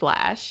The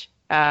Flash,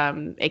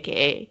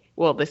 aka,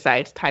 the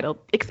side's titled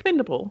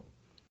Expendable.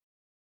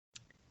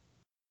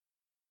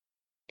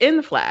 In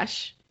The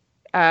Flash,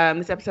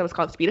 this episode was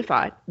called Speed of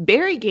Thought.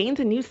 Barry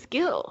gains a new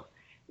skill.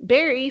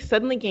 Barry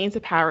suddenly gains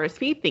the power of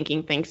speed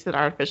thinking thanks to the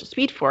artificial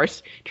speed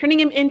force, turning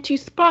him into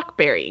Spock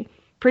Barry,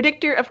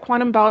 predictor of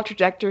quantum ball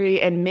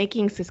trajectory and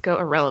making Cisco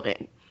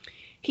irrelevant.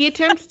 He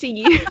attempts to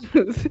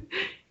use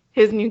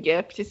his new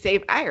gift to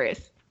save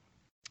Iris.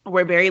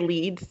 Where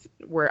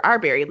our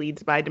Barry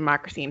leads by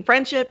democracy and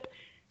friendship,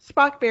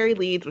 Spock Barry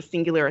leads with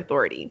singular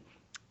authority.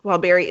 While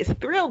Barry is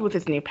thrilled with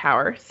his new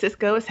power,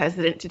 Cisco is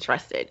hesitant to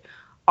trust it.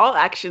 All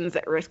actions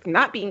that risk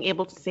not being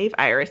able to save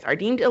Iris are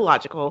deemed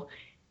illogical.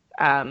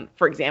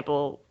 For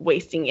example,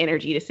 wasting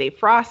energy to save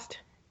Frost,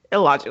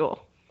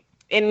 illogical.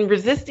 And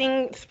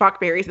resisting Spock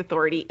Barry's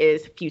authority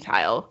is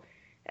futile.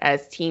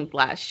 as Team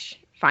Flash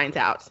finds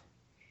out.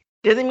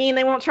 Doesn't mean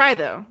they won't try,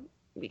 though,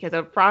 because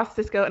Frost,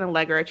 Cisco, and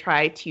Allegra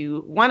try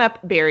to one-up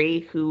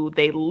Barry, who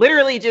they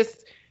literally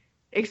just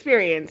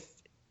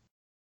experienced,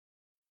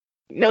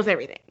 knows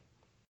everything.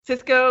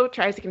 Cisco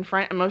tries to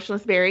confront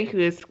emotionless Barry, who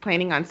is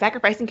planning on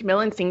sacrificing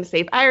Camilla and Singh to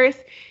save Iris,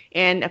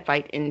 and a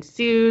fight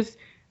ensues.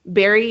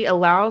 Barry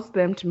allows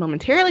them to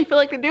momentarily feel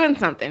like they're doing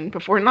something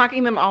before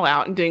knocking them all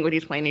out and doing what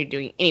he's planning on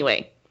doing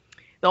anyway.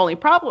 The only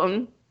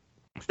problem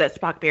that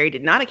Spock Barry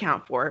did not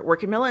account for were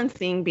Camilla and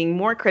Singh being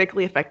more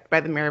critically affected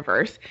by the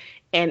Mirrorverse,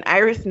 and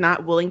Iris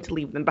not willing to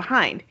leave them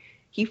behind.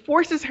 He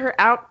forces her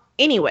out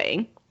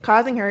anyway,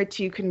 causing her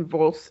to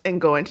convulse and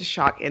go into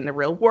shock in the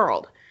real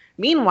world.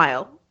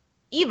 Meanwhile,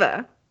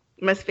 Eva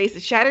must face the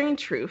shattering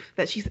truth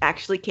that she's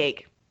actually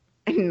cake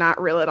and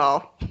not real at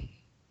all.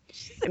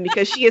 And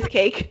because she is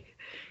cake,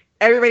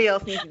 everybody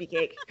else needs to be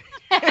cake.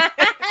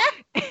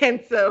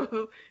 And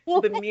so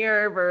the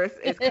Mirrorverse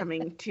is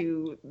coming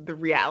to the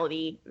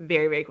reality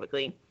very, very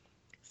quickly.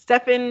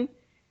 Stefan,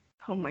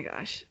 oh my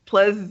gosh,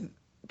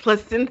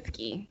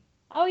 Plasinski.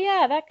 Oh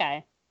yeah, that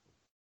guy.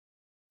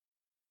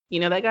 You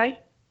know that guy?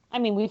 I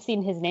mean, we've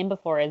seen his name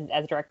before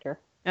as director.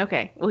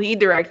 Okay. Well, he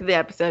directed the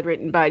episode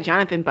written by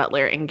Jonathan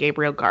Butler and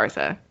Gabriel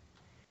Garza.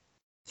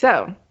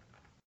 So.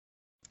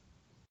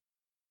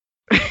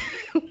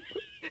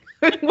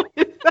 What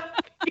is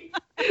that?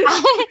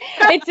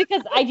 It's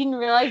because I didn't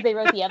realize they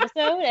wrote the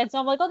episode, and so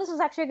I'm like, oh, this was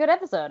actually a good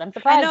episode. I'm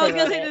surprised. I know, I was they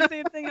going to wrote say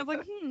it. the same thing. I was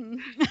like,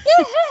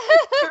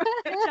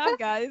 Good job,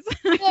 guys.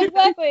 Yeah,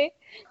 exactly.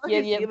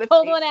 You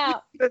pulled one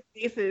out. The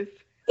faces.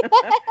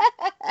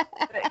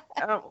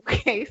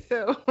 Okay,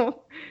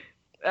 so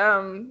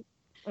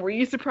were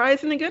you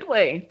surprised in a good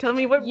way? Tell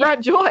me what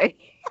brought joy.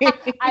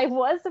 I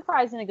was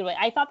surprised in a good way.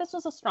 I thought this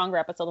was a stronger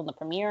episode than the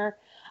premiere.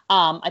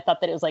 I thought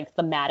that it was like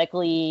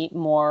thematically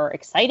more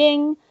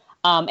exciting,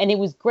 and it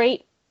was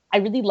great. I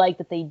really liked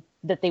that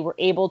they were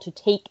able to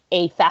take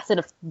a facet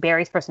of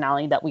Barry's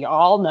personality that we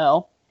all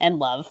know and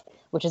love,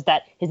 which is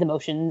that his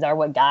emotions are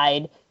what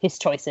guide his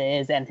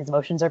choices, and his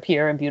emotions are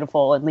pure and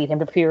beautiful and lead him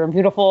to pure and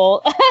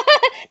beautiful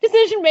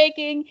decision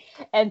making.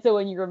 And so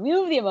when you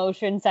remove the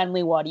emotion,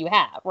 suddenly what do you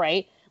have,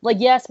 right? Like,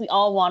 yes, we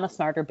all want a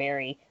smarter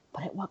Barry,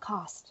 but at what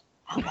cost?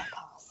 At what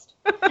cost?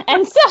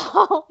 And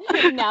so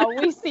now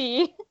we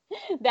see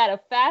that a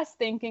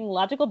fast-thinking,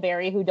 logical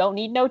Barry who don't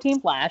need no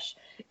Team Flash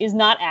is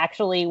not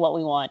actually what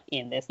we want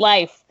in this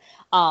life.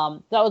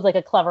 That was like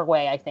a clever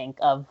way, I think,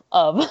 of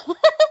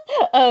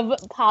of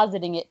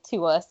positing it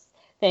to us.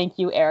 Thank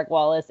you, Eric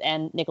Wallace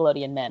and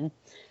Nickelodeon Men.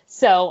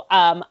 So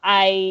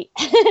I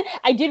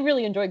I did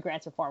really enjoy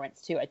Grant's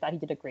performance too. I thought he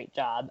did a great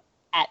job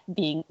at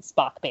being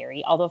Spock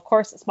Barry, although of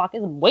course Spock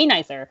is way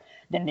nicer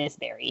than this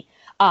Barry.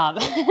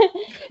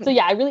 So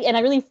yeah, I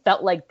really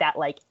felt like that,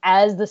 like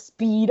as the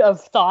speed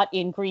of thought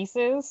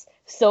increases,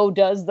 so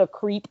does the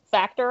creep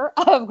factor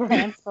of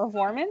Grant's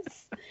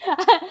performance.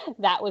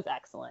 That was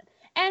excellent.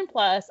 And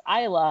plus,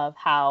 I love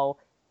how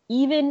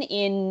even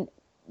in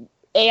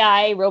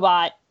AI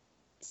robot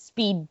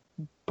speed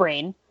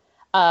brain,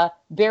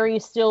 Barry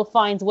still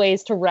finds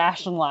ways to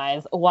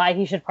rationalize why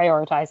he should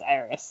prioritize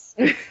Iris.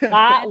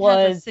 That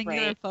was a singular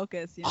great.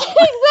 focus. You know?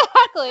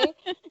 Exactly.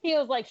 He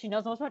was like, she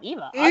knows most about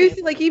Eva.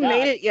 It's like he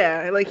made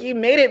it, like he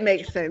made it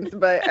make sense.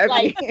 But I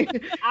Like, mean,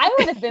 I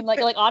would have been like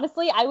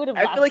honestly, I would have.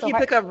 I feel like so he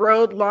hard. took a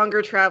road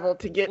longer travel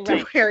to get to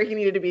Right. where he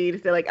needed to be to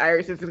say like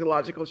Iris is a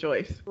logical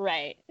choice.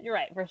 Right. You're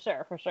right, for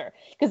sure.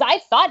 Because I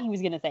thought he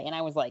was gonna say, and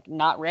I was like,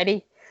 not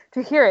ready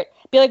to hear it.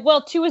 Be like,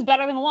 well, 2 is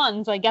better than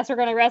 1, so I guess we're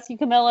gonna rescue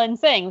Camilla and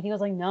Singh. He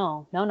was like,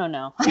 no. Iris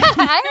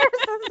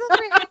is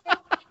great.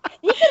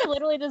 He could have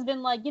literally just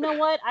been like, you know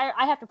what?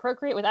 I have to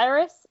procreate with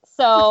Iris,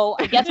 so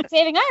I guess we're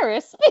saving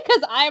Iris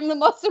because I'm the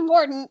most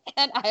important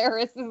and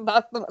Iris is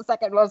not the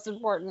second most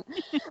important.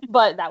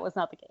 But that was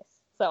not the case.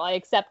 So I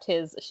accept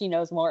his she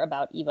knows more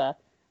about Eva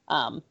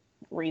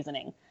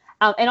reasoning.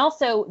 And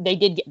also, they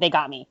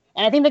got me.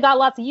 And I think they got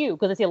lots of you,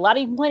 because I see a lot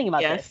of you complaining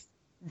about this.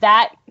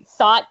 That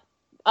thought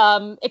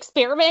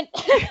experiment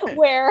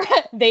where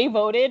they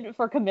voted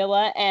for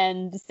Camilla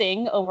and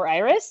Singh over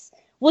Iris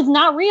was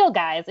not real,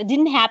 guys. It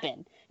didn't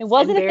happen. It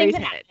wasn't a thing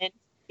that happened.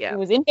 Yeah. It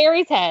was in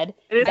Barry's head.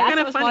 It's I kind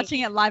of was funny. watching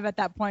it live at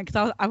that point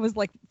because I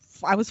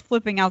was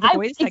flipping out. Like,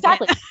 wait a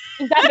second.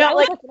 Exactly. No,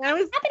 like I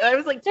I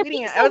was like They're tweeting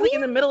being it. so I was like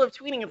in weird. the middle of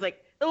tweeting. It's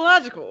like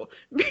illogical.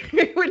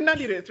 We would not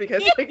do this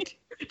because like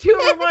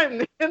 2 over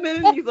 1, and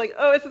then he's like,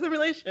 "Oh, it's a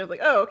simulation." I was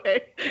like, "Oh,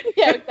 okay."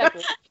 Yeah,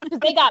 exactly. Because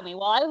they got me.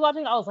 While I was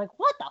watching it, I was like,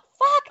 what the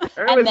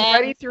fuck? I was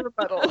ready to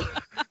rebuttal.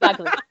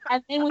 Exactly.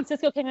 And then when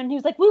Cisco came in, he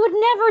was like, we would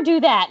never do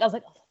that. And I was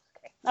like,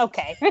 oh,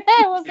 okay.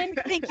 Well, then,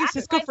 Thank you,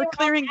 Cisco, for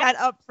clearing that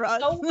up for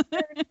us. so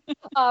weird.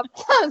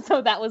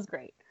 So that was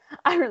great.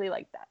 I really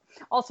liked that.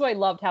 Also, I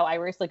loved how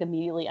Iris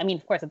immediately, I mean,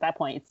 of course, at that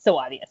point, it's so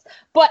obvious,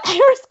 but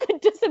Iris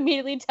could just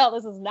immediately tell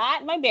this is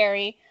not my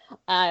Barry.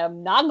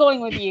 I'm not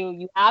going with you.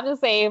 You have to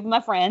save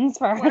my friends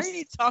first. Why are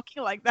you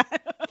talking like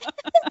that?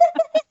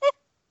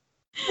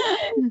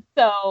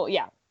 So,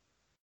 yeah.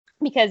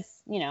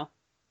 Because,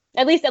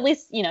 at least,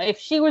 if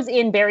she was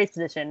in Barry's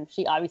position,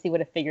 she obviously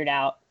would have figured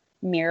out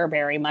Mirror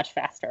Barry much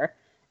faster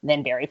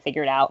than Barry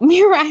figured out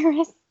Mirror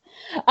Iris.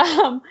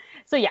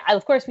 So yeah,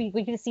 of course we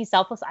get to see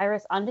Selfless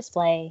Iris on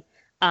display,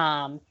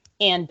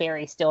 and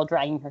Barry still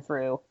dragging her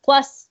through.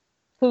 Plus,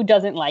 who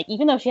doesn't like,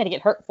 even though she had to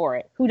get hurt for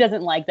it, who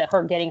doesn't like that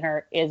her getting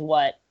hurt is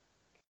what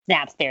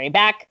snaps Barry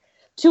back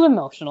to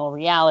emotional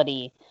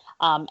reality.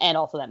 And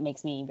also that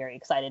makes me very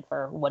excited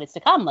for what is to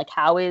come. Like,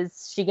 how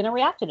is she going to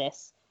react to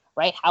this,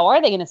 right? How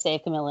are they going to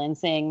save Camilla and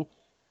sing?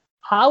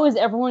 How is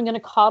everyone going to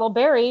coddle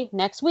Barry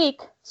next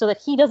week so that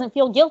he doesn't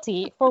feel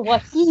guilty for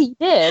what he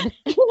did?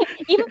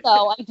 Even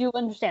though I do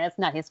understand it's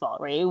not his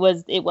fault, right? It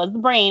was the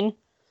brain,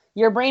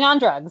 your brain on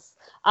drugs.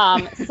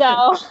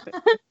 So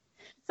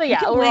yeah,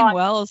 you can blame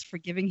Wells for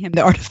giving him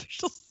the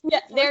artificial.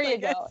 Yeah, there you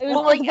go.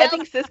 I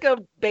think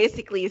Cisco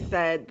basically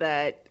said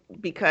that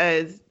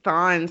because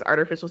Thawne's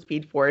artificial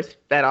speed force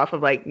fed off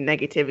of like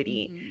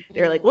negativity,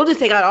 they're like, we'll just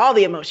take out all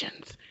the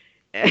emotions.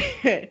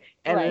 And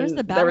Where's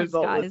the the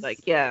result guys? was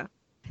like, yeah.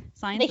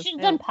 Science they should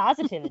have done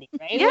positivity,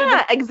 right?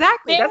 Yeah,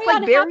 exactly. That's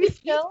like Barry's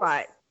sweet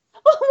spot.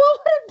 What would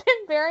have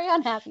been very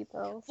unhappy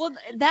pills? Well,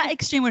 that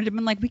exchange would have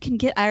been like, we can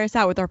get Iris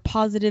out with our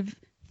positive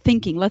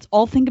thinking. Let's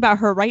all think about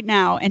her right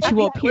now, and she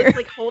will appear. Let's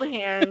like hold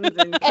hands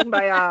and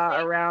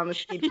kumbaya around the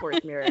Speed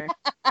Force mirror.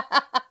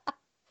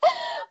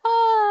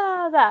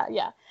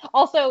 Yeah.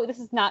 Also, this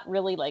is not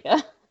really like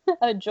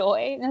a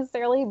joy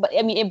necessarily, but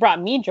I mean, it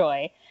brought me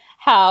joy.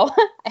 How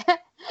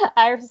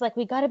Iris is like,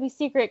 we got to be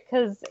secret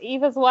because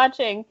Eva's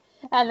watching.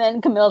 And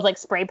then Camilla's like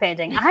spray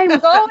painting. I'm going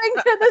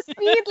to the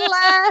speed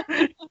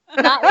lab.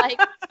 Not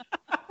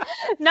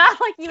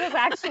like he was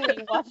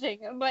actually watching,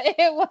 but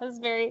it was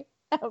very.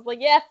 I was like,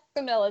 yes,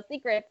 Camilla,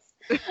 secrets.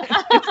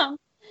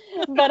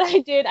 But I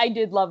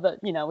did love that.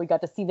 We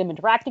got to see them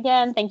interact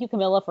again. Thank you,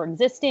 Camilla, for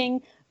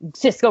existing.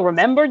 Cisco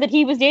remembered that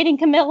he was dating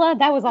Camilla.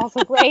 That was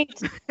also great.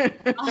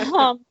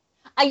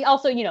 I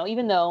also,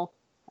 even though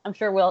I'm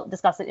sure we'll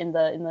discuss it in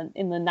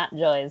the Not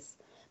Joys,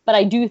 but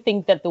I do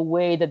think that the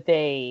way that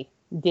they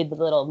did the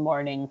little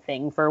mourning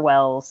thing for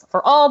Wells,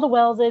 for all the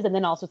Welleses, and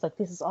then also it's like,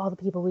 this is all the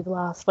people we've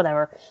lost,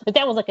 whatever. But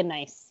that was like a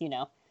nice,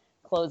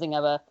 closing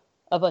of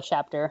a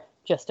chapter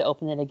just to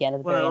open it again at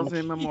the very end. Wells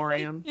in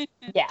memoriam.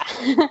 Yeah.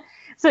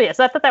 So I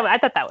thought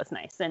that was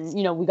nice, and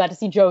we got to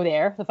see Joe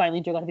there. So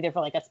finally, Joe got to be there for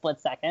like a split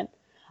second.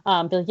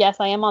 But yes,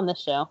 I am on this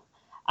show.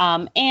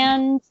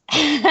 And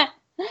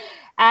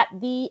at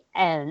the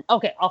end,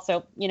 okay.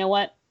 Also, you know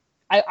what?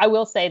 I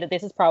will say that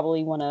this is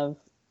probably one of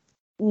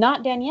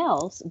not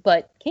Danielle's,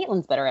 but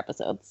Caitlin's better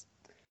episodes.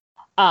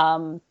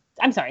 I'm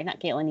sorry, not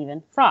Caitlin,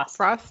 even Frost.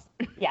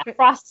 Yeah,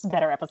 Frost's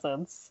better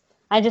episodes.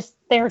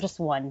 They're just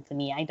one to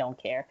me. I don't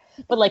care.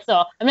 But like,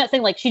 so I'm not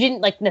saying like she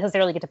didn't like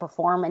necessarily get to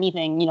perform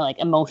anything, like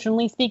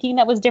emotionally speaking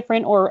that was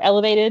different or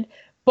elevated.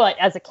 But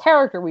as a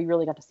character, we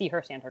really got to see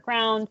her stand her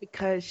ground.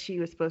 Because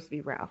she was supposed to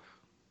be Ralph.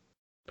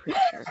 Pretty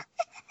sure.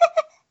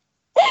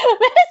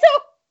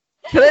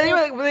 So they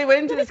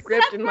went into the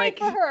script and like,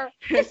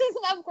 this is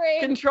an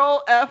upgrade.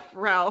 Control F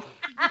Ralph.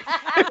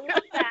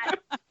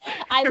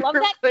 I love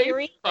that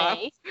theory.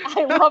 I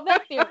love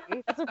that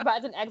theory.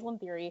 That's an excellent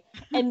theory.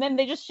 And then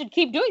they just should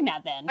keep doing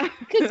that then,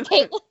 because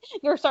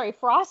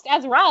Frost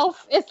as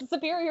Ralph is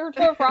superior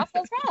to Frost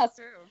as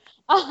Frost.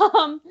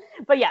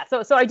 But yeah,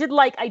 so I did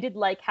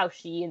like how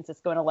she and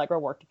Cisco and Allegra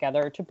worked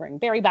together to bring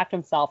Barry back to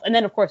himself. And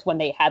then of course when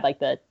they had like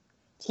the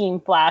Team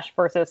Flash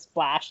versus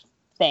Flash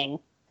thing.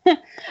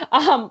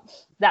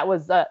 That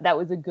was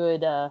a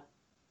good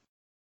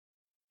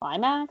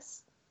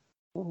climax,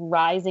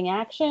 rising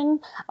action,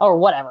 or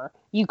whatever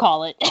you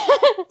call it,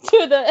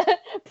 to the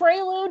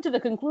prelude to the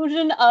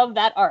conclusion of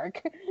that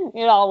arc.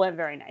 It all went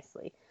very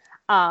nicely.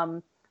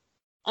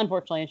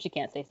 Unfortunately, she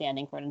can't stay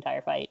standing for an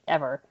entire fight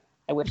ever.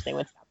 I wish they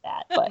would stop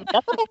that, but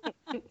that's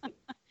okay.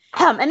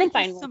 And then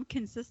finally, some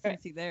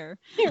consistency there.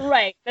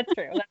 Right, that's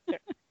true.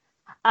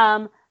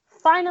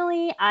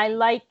 Finally, I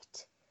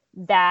liked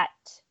that.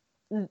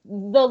 The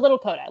little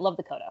coda. I love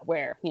the coda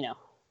where,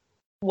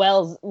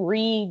 Wells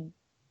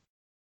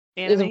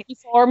is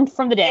reformed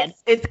from the dead.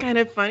 It's kind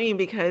of funny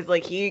because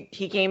like he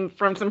came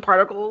from some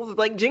particles,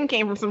 like Jin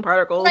came from some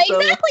particles. Right, so.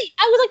 Exactly.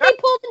 I was like, they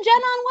pulled the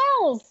Jen on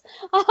Wells.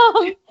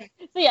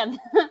 So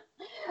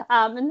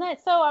yeah.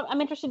 So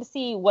I'm interested to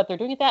see what they're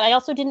doing with that. I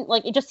also didn't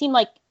like. It just seemed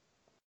like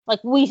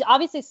we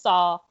obviously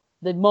saw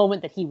the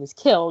moment that he was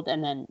killed,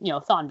 and then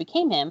Thawne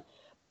became him.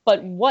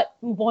 But what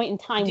point in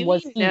time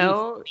was he?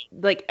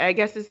 Like, I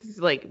guess this is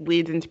like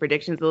leads into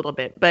predictions a little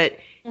bit, but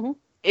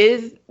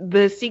is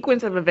the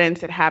sequence of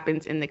events that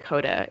happens in the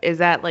coda, is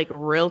that like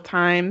real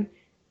time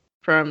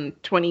from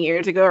 20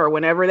 years ago or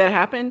whenever that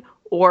happened?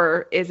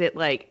 Or is it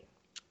like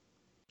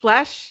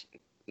Flash,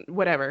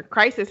 whatever,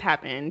 crisis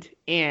happened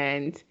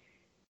and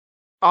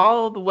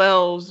all the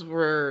Wells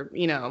were,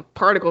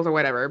 particles or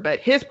whatever, but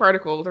his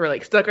particles are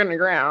like stuck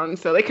underground,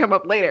 so they come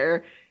up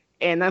later,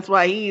 and that's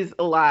why he's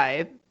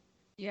alive.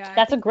 Yeah,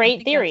 that's a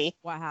great theory.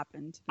 What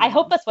happened? I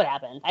hope that's what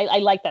happened. I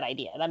like that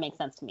idea. That makes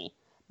sense to me.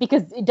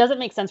 Because it doesn't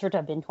make sense for it to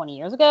have been 20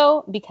 years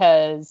ago,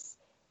 because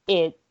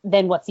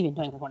then what's he been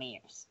doing for 20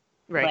 years?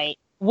 Right?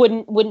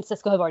 Wouldn't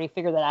Cisco have already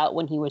figured that out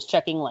when he was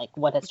checking like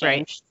what has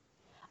changed?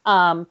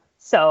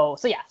 So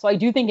I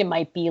do think it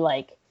might be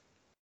like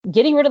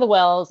getting rid of the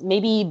wells,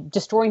 maybe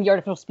destroying the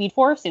artificial speed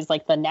force is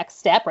like the next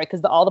step, right?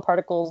 Because all the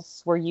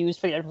particles were used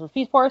for the artificial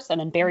speed force,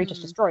 and then Barry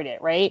just destroyed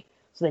it, right?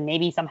 So then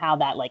maybe somehow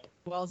that like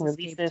Wells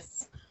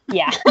releases,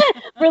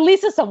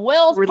 releases some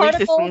Wells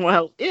Releases particles. some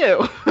Wells.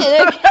 Ew.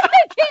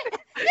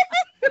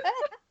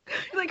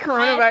 Like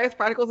coronavirus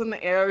particles in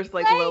the air is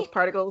like Wells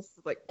particles.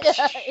 Like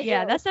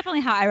yeah, that's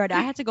definitely how I read it.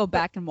 I had to go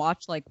back and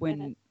watch like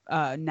when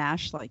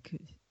Nash like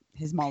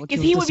his molecules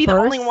because he would be the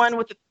only one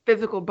with a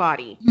physical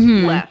body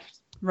left.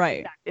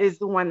 Right. Is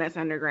the one that's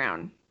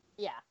underground.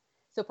 Yeah.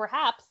 So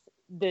perhaps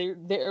there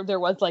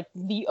was like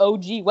the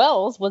OG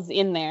Wells was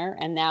in there,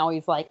 and now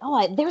he's like,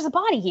 there's a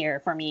body here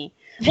for me.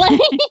 Let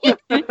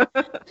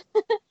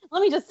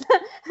me just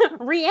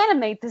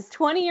reanimate this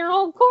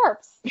 20-year-old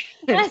corpse.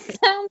 That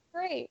sounds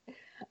great.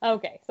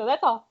 Okay, so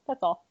that's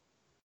all.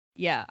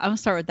 Yeah, I'm gonna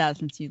start with that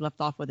since you left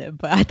off with it.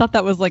 But I thought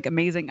that was like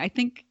amazing. I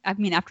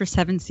mean, after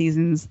 7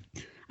 seasons,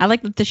 I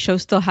like that the show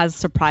still has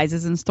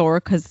surprises in store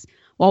because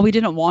while we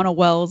didn't want a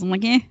Wells, I'm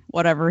like,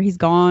 whatever, he's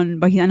gone.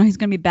 But I know he's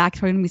gonna be back.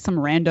 It's probably gonna be some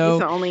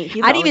rando.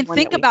 I didn't even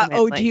think about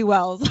OG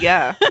Wells.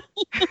 Yeah.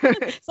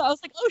 So I was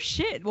like, oh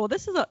shit. Well,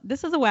 this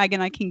is a wagon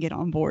I can get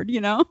on board.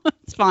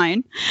 It's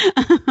fine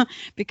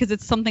because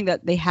it's something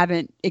that they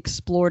haven't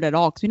explored at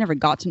all because we never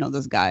got to know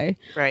this guy.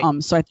 Right.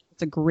 So I think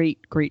it's a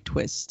great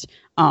twist.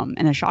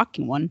 And a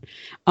shocking one.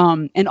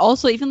 And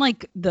also even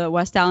like the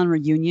West Allen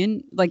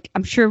reunion, like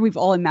I'm sure we've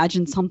all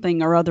imagined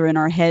something or other in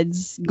our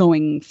heads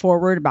going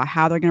forward about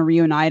how they're going to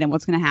reunite and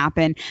what's going to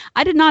happen.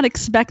 I did not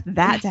expect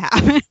that to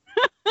happen.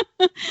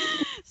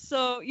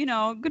 So,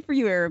 good for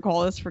you, Eric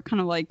Wallace, for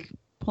kind of like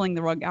pulling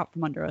the rug out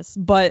from under us.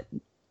 But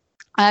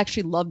I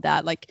actually love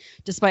that. Like,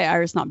 despite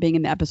Iris not being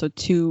in the episode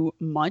too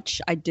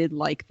much, I did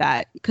like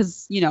that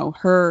because,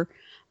 her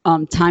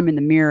time in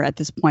the mirror at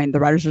this point, the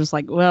writers are just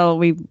like,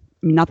 well,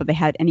 not that they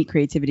had any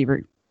creativity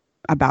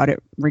about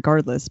it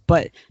regardless,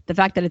 but the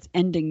fact that it's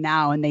ending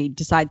now and they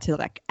decide to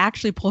like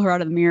actually pull her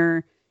out of the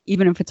mirror,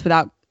 even if it's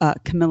without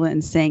Camilla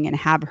and Singh, and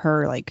have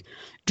her like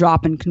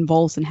drop and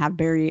convulse and have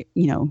Barry,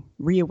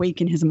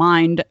 reawaken his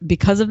mind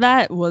because of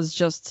that was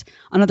just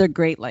another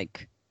great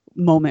like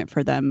moment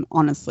for them,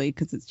 honestly,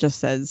 because it just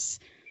says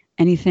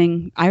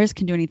anything. Iris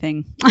can do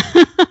anything.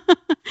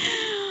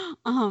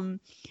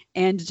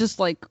 And just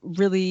like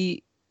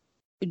really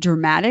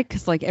dramatic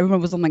because like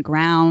everyone was on the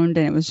ground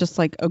and it was just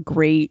like a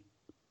great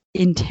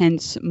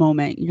intense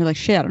moment. You're like,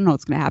 shit, I don't know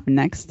what's gonna happen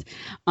next.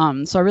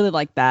 So I really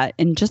like that.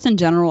 And just in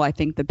general, I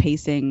think the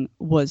pacing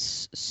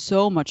was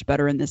so much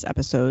better in this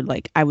episode.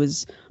 Like I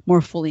was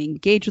more fully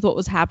engaged with what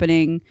was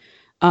happening.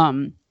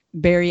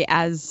 Barry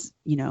as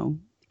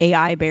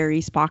AI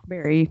Barry, Spock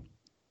Barry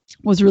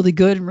was really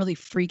good and really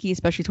freaky,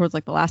 especially towards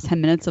like the last 10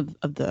 minutes of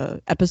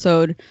the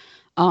episode.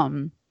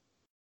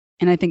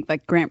 And I think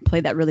like Grant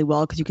played that really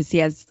well because you could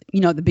see as,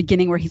 the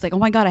beginning where he's like, oh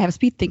my God, I have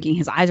speed thinking.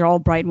 His eyes are all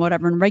bright and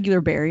whatever, and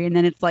regular Barry. And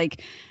then it's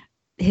like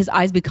his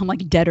eyes become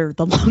like deader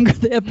the longer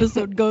the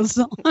episode goes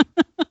on.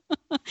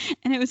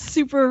 And it was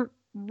super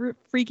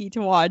freaky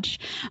to watch.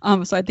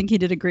 So I think he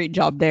did a great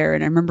job there.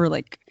 And I remember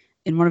like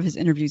in one of his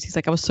interviews, he's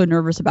like, I was so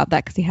nervous about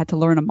that because he had to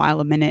learn a mile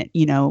a minute,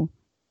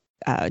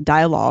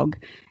 dialogue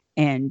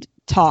and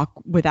talk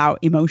without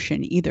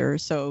emotion either.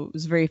 So it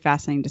was very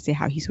fascinating to see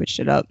how he switched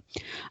it up.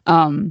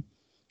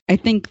 I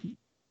think,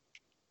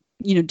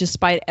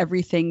 despite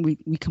everything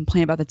we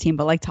complain about the team,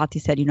 but like Tati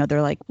said,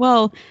 they're like,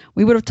 well,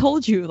 we would have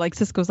told you, like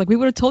Cisco's like, we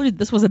would have told you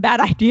this was a bad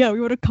idea.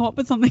 We would have come up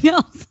with something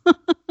else.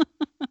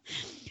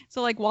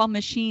 So like while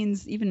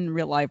machines, even in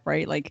real life,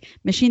 right? Like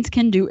machines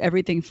can do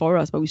everything for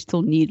us, but we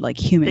still need like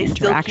human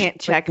interaction. They still can't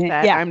check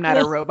that I'm not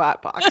a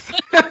robot box.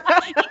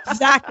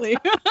 Exactly.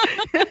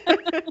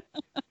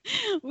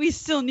 We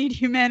still need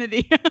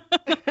humanity.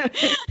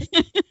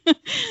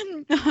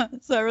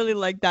 So I really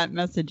like that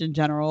message in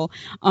general.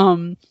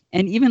 And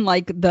even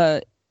like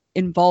the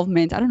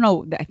involvement, I don't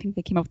know, I think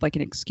they came up with like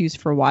an excuse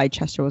for why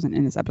Chester wasn't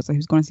in this episode. He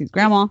was going to see his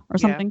grandma or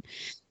something.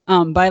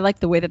 But I like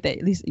the way that they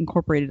at least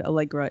incorporated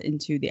Allegra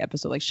into the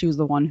episode. Like she was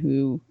the one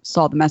who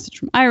saw the message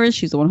from Iris.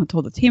 She's the one who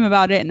told the team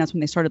about it. And that's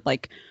when they started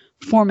like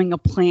forming a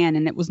plan.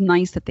 And it was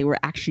nice that they were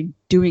actually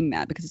doing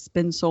that because it's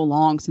been so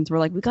long since we're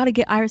like, we got to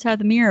get Iris out of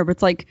the mirror. But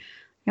it's like,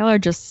 y'all are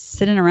just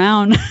sitting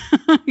around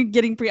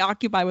getting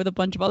preoccupied with a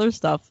bunch of other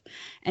stuff.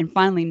 And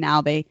finally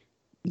now they,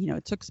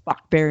 it took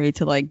Spock Barry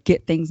to like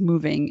get things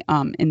moving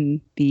in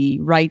the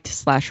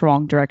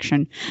right/wrong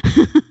direction.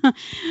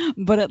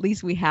 But at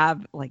least we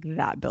have like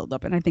that build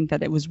up. And I think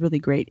that it was really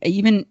great.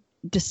 Even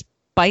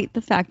despite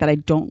the fact that I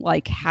don't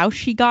like how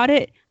she got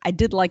it, I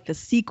did like the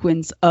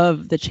sequence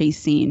of the chase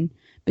scene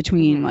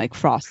between like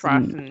Frost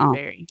and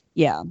Barry.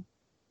 Yeah.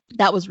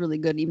 That was really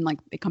good. Even like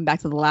they come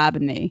back to the lab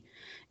and they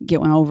get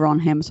one over on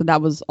him. So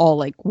that was all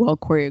like well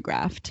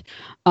choreographed.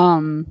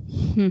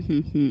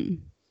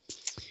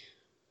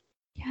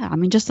 Yeah, I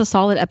mean, just a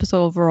solid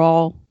episode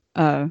overall.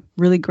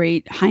 Really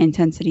great high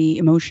intensity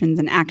emotions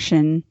and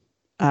action.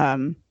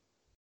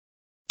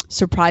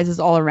 Surprises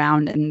all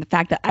around. And the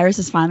fact that Iris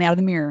is finally out of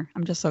the mirror.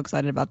 I'm just so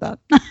excited about that.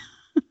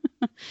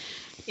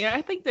 Yeah,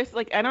 I think this,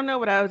 like, I don't know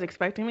what I was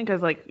expecting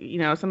because, like,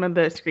 some of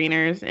the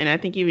screeners, and I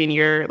think even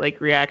your,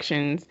 like,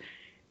 reactions,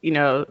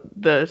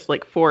 the,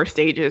 like, 4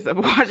 stages of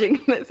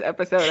watching this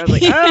episode, I was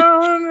like, I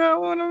don't know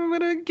what I'm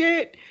gonna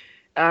get.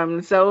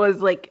 So I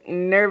was, like,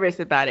 nervous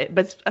about it.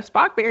 But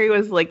Spock Berry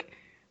was, like,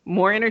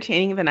 more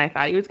entertaining than I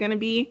thought he was gonna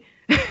be.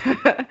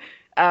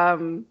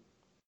 um,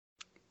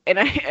 and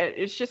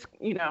it's just,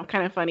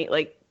 kind of funny,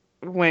 like,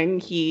 when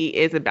he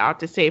is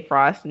about to say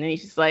Frost, and then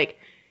he's just like,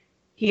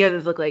 he has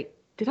this look like,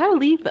 did I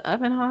leave the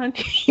oven on?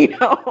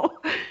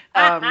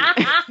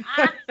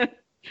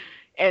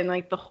 And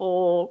like the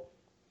whole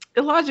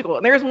illogical.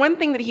 And there's one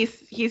thing that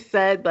he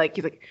said, like,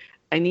 he's like,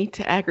 I need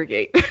to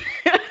aggregate.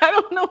 I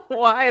don't know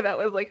why that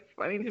was like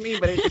funny to me,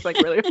 but it's just like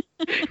really,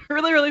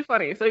 really, really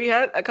funny. So he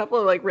had a couple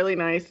of like really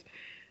nice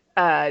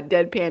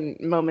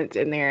deadpan moments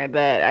in there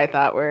that I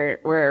thought were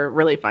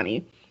really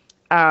funny.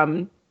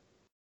 And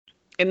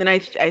then I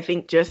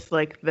think just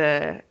like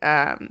the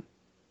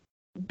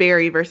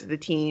Barry versus the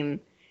team,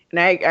 and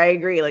I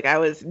agree, like I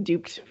was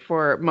duped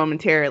for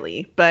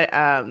momentarily, but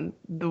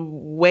the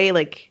way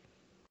like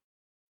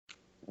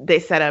they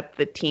set up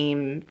the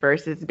team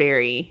versus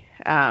Barry,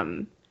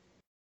 I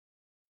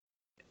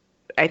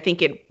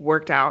think it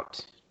worked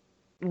out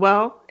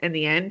well in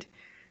the end.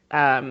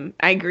 I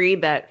agree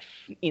that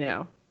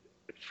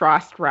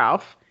Frost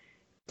Ralph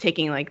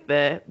taking like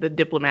the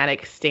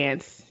diplomatic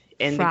stance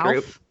in the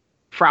group.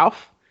 Frost.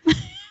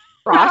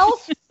 No.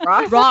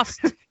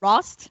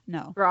 Rost.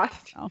 No.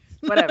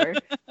 Whatever.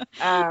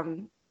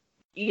 And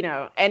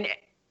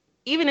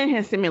even in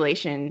his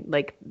simulation,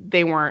 like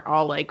they weren't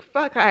all like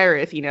fuck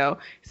Iris,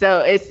 So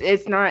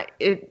it's not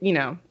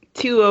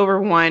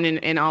 2-over-1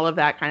 and all of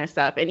that kind of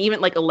stuff. And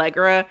even like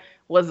Allegra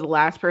was the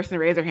last person to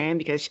raise her hand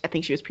because I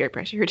think she was peer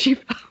pressured. She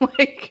felt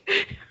like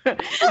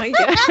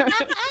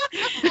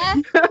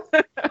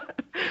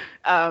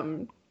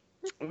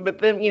but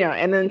then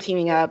and then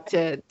teaming up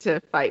to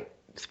fight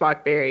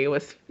Spock Berry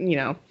was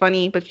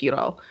funny but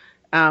futile.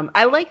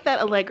 I like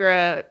that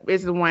Allegra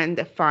is the one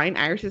to find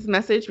Iris's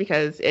message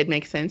because it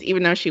makes sense,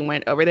 even though she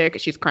went over there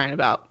because she's crying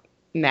about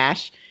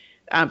Nash.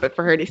 But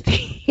for her to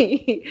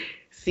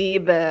see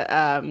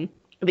the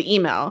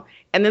email,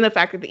 and then the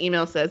fact that the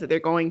email says that they're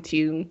going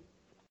to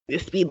the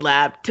speed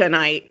lab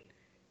tonight,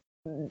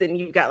 then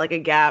you've got like a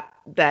gap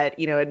that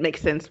it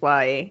makes sense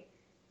why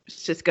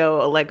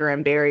Cisco, Allegra,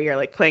 and Barry are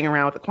like playing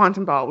around with the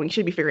quantum ball when you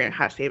should be figuring out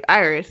how to save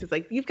Iris. It's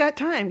like, you've got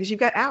time because you've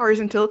got hours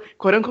until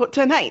quote unquote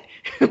tonight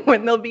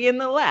when they'll be in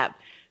the lab.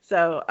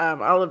 So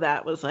all of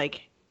that was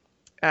like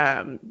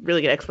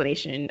really good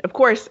explanation. Of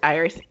course,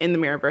 Iris in the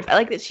Mirrorverse. I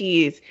like that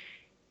she's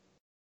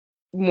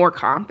more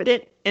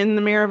confident in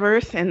the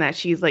Mirrorverse and that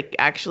she's like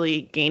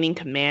actually gaining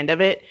command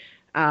of it.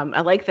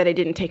 I like that it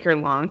didn't take her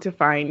long to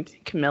find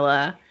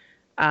Camilla,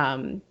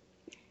 and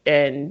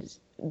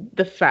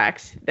the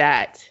fact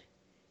that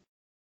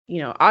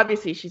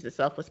obviously she's a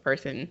selfless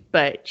person,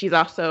 but she's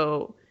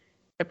also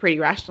a pretty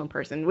rational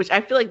person, which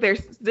I feel like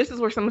this is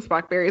where some of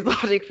Spock Berry's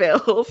logic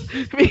fails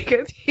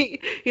because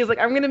he's like,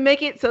 I'm going to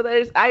make it so that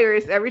it's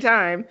Iris every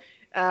time.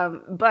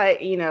 But,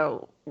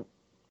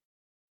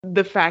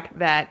 the fact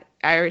that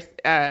Iris,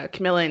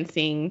 Camilla and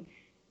Singh,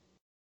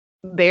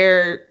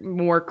 their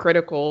more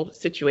critical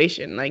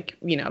situation, like,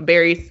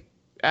 Barry's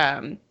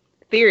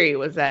theory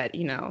was that,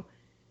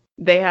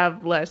 they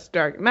have less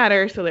dark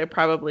matter, so they're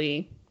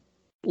probably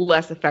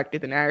less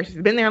affected than Iris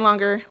has been there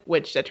longer,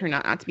 which that turned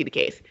out not to be the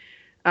case.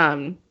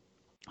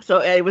 So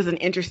it was an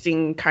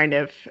interesting kind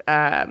of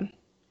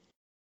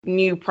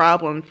new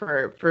problem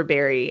for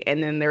Barry.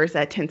 And then there was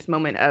that tense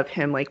moment of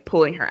him like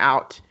pulling her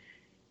out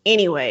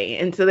anyway.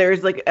 And so there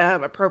was like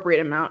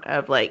appropriate amount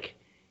of like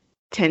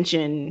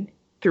tension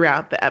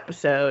throughout the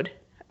episode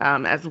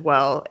as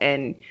well.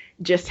 And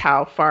just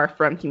how far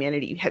from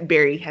humanity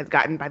Barry has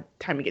gotten by the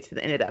time we get to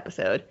the end of the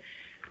episode.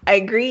 I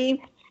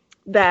agree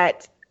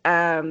that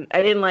I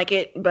didn't like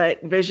it,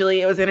 but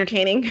visually it was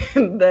entertaining.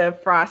 The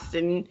Frost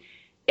and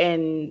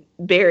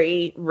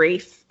Barry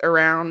race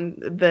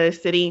around the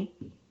city.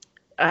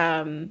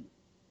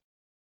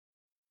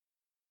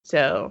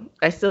 So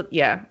I still,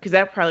 because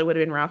that probably would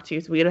have been Ralph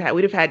too. So we'd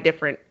have had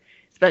different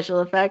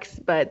special effects,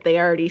 but they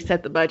already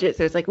set the budget.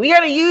 So it's like, we got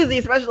to use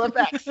these special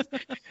effects.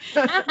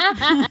 So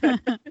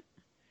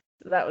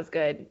that was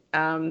good.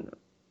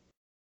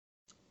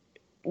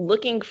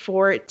 Looking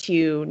forward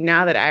to,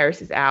 now that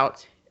Iris is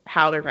out,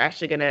 how they're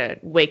actually going to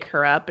wake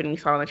her up. And we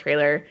saw in the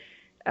trailer,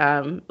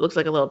 looks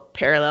like a little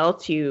parallel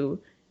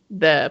to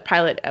the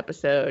pilot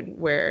episode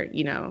where,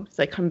 it's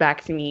like, come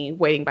back to me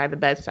waiting by the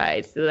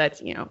bedside. So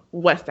that's,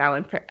 West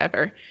Island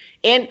forever.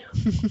 And,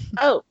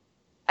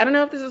 I don't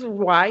know if this is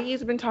why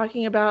he's been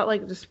talking about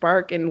like the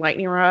spark and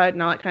lightning rod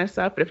and all that kind of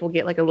stuff, but if we'll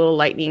get like a little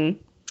lightning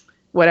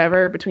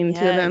whatever between the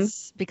two of them.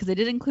 Because they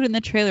did include in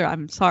the trailer.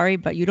 I'm sorry,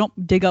 but you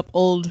don't dig up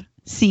old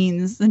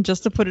scenes and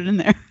just to put it in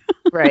there.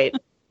 Right.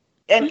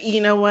 And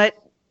you know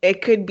what?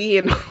 It could be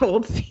an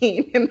old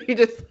scene and they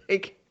just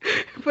like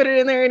put it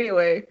in there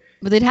anyway.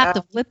 But they'd have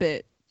to flip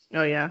it.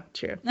 Oh yeah,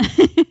 true.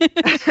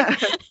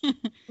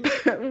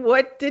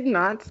 What did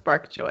not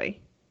spark joy?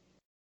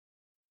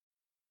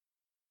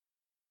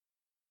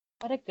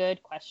 What a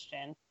good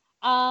question.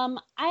 I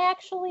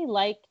actually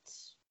liked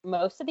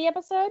most of the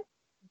episode,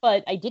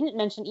 but I didn't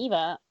mention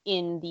Eva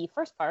in the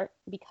first part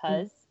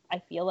because I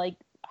feel like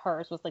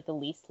hers was like the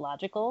least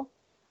logical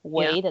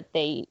way that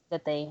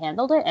they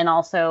handled it, and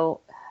also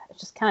it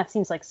just kind of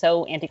seems like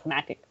so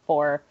anticlimactic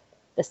for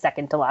the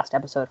second to last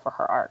episode for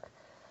her arc.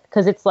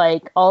 Because it's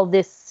like all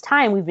this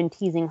time we've been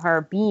teasing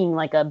her being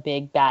like a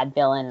big bad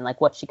villain and like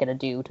what's she gonna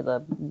do to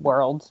the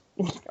world,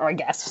 or I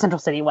guess Central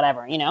City,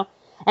 whatever, you know?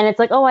 And it's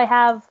like, oh, I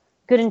have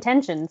good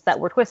intentions that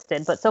were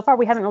twisted, but so far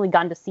we haven't really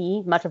gotten to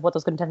see much of what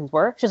those good intentions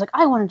were. She's like,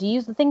 I wanted to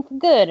use the thing for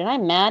good, and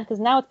I'm mad because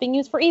now it's being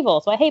used for evil,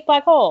 so I hate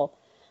Black Hole.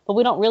 But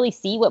we don't really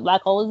see what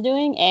Black Hole is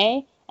doing,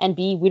 A, and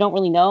B, we don't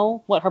really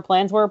know what her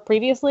plans were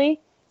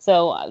previously,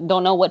 so I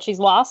don't know what she's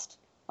lost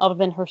other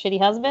than her shitty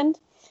husband.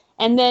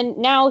 And then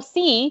now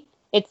C,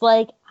 it's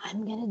like,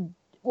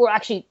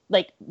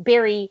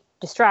 Barry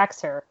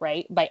distracts her,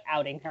 right, by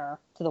outing her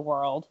to the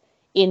world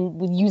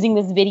with using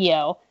this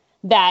video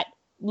that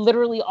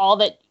literally all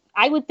that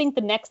I would think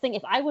the next thing,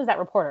 if I was that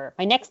reporter,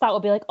 my next thought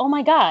would be like, oh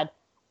my God,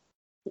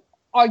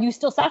 are you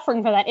still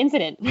suffering from that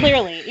incident?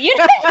 Clearly. You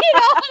know what I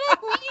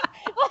mean?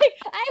 Like,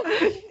 I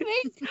would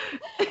think,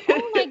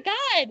 oh my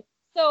God.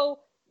 So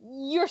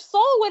your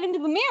soul went into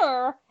the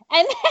mirror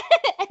and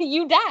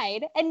you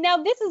died, and now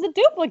this is a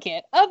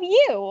duplicate of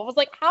you. I was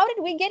like, how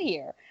did we get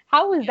here?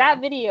 How was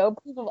that video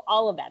proof of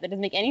all of that? That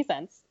doesn't make any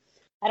sense.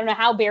 I don't know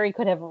how Barry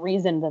could have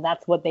reasoned that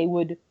that's what they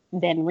would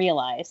then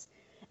realize.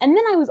 And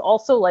then I was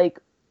also like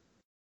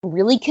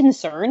really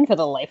concerned for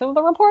the life of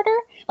the reporter.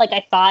 Like,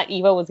 I thought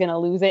Eva was going to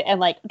lose it and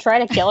like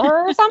try to kill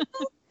her or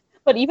something.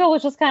 But Eva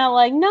was just kind of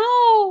like, no,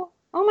 oh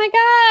my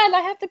God,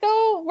 I have to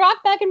go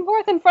rock back and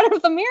forth in front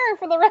of the mirror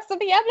for the rest of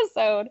the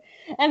episode.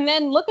 And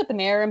then look at the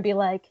mirror and be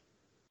like,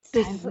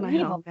 this is my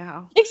home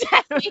now.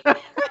 Exactly.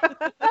 That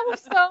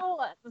was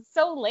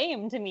so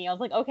lame to me. I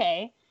was like,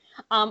 okay.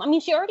 I mean,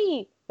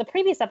 the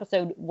previous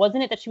episode,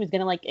 wasn't it that she was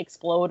going to like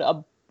explode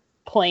a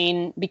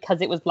plane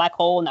because it was Black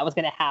Hole and that was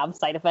going to have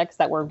side effects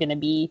that were going to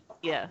be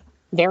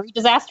very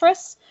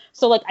disastrous?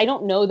 So like, I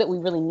don't know that we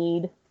really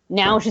need,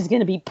 now she's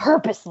going to be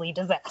purposely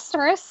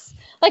disastrous.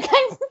 Like,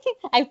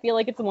 I feel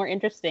like it's more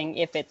interesting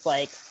if it's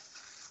like,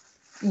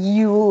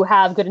 you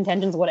have good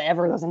intentions,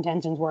 whatever those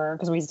intentions were,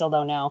 because we still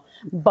don't know,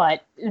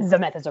 but the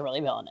methods are really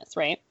villainous,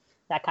 right?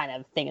 That kind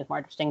of thing is more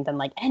interesting than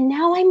like, and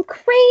now I'm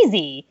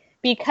crazy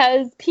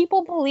because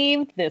people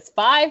believed this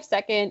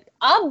 5-second,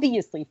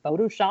 obviously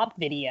photoshopped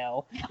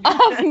video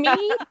of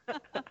me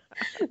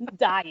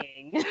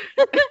dying.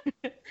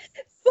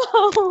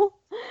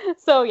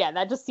 So yeah,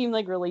 that just seemed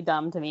like really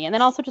dumb to me. And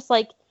then also just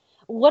like,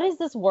 what is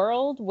this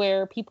world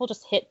where people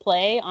just hit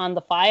play on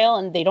the file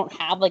and they don't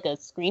have like a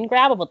screen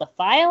grab of what the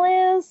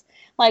file is?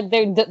 Like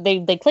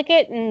they click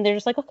it and they're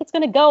just like, okay, it's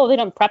gonna go. They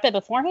don't prep it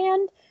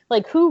beforehand.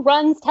 Like, who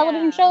runs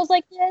television shows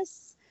like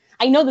this?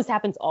 I know this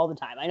happens all the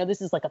time. I know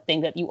this is like a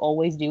thing that you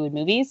always do in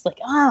movies. Like,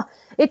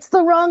 it's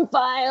the wrong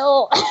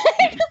file.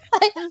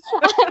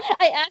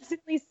 I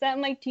accidentally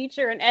sent my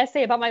teacher an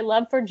essay about my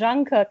love for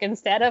Jungkook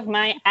instead of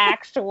my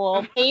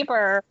actual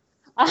paper.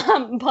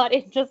 But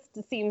it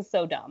just seems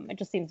so dumb. It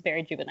just seems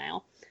very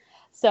juvenile.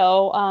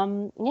 So,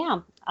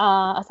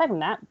 aside from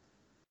that,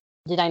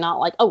 did I not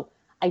like,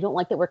 I don't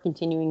like that we're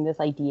continuing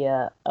this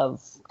idea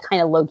of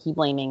kind of low-key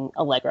blaming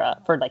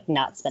Allegra for like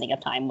not spending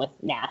enough time with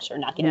Nash or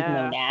not getting to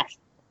know Nash.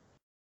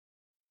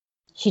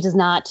 She does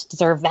not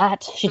deserve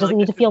that. She doesn't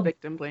need to feel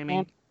victim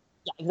blaming.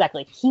 Yeah,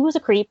 exactly. He was a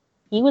creep.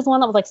 He was the one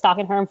that was like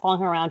stalking her and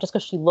following her around just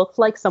because she looked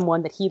like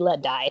someone that he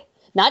let die.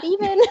 Not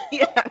even.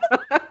 Yeah.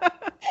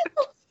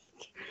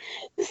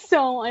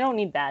 So I don't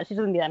need that. She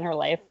doesn't need that in her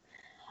life.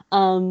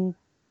 I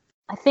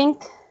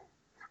think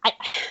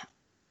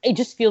it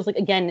just feels like,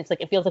 again, it's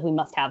like, it feels like we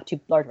must have too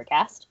large of a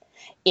cast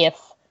in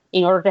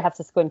order to have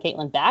Cisco and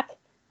Caitlin back.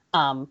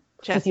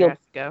 Chester has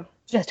to go.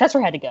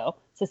 Chester had to go.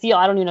 Cecile,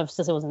 I don't even know if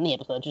Cecile was in the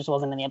episode. She just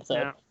wasn't in the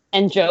episode. No.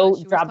 And Joe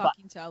she dropped was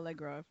talking to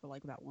Allegra for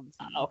like that one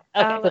scene.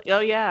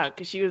 Okay. Yeah,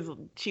 because she was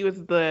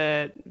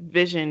the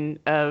vision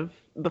of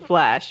the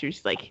Flash. She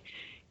was like,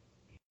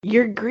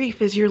 your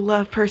grief is your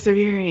love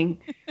persevering.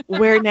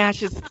 Wear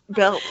Nash's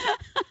belt.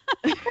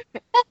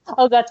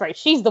 Oh, that's right.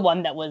 She's the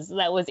one that was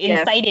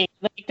inciting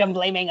the victim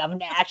blaming of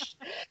Nash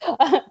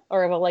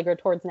or of Allegra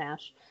towards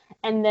Nash.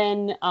 And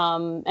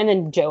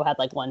then Joe had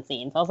like one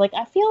scene. So I was like,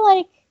 I feel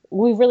like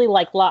we really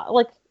like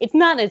it's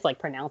not as like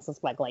pronounced as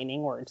Black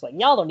Lightning where it's like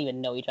y'all don't even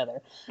know each other,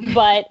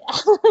 but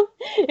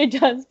it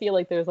does feel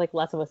like there's like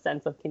less of a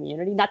sense of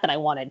community. Not that I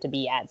wanted to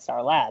be at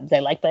Star Labs. I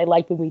liked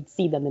when we'd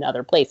see them in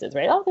other places,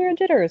 right? Oh, they're at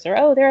Jitters, or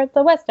oh, they're at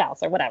the West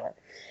House, or whatever.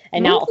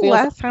 And when now was the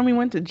last time we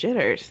went to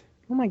Jitters?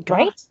 Oh my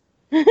god!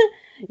 Right?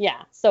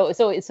 Yeah. So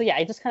yeah,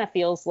 it just kind of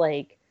feels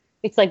like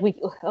it's like we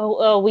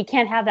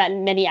can't have that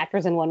many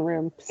actors in one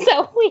room,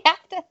 so we have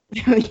to.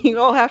 You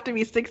all have to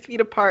be 6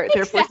 feet apart.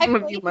 Exactly. Therefore, some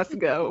of you must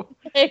go.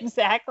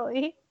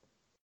 Exactly.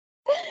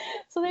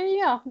 So there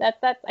you go. That's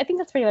I think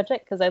that's pretty much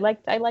it because I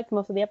liked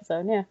most of the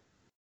episode. Yeah.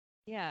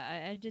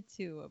 Yeah, I did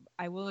too.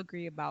 I will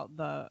agree about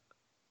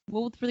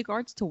with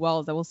regards to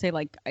Wells, I will say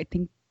like I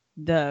think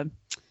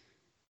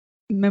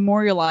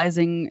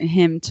memorializing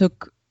him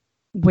took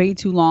way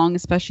too long,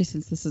 especially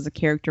since this is a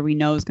character we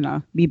know is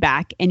gonna be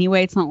back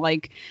anyway. It's not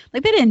like they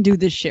didn't do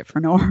this shit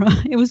for Nora.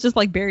 It was just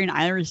like Barry and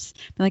Iris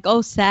being like,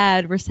 oh,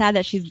 sad, we're sad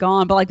that she's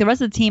gone, but like the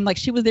rest of the team, like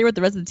she was there with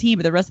the rest of the team,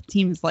 but the rest of the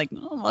team is like,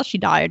 oh well, she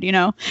died, you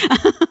know.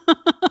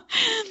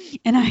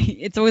 And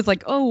it's always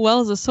like, oh,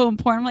 Wells is so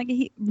important. I'm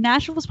like,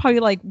 Nashville was probably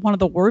like one of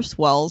the worst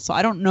Wells, so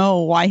I don't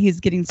know why he's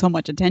getting so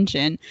much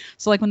attention.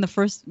 So like when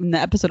the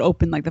episode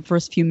opened, like the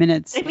first few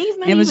minutes, and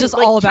it was just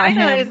like, all about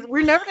him.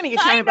 We're never gonna get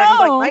China back in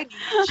Black Lightning.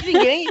 She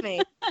didn't get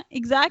anything.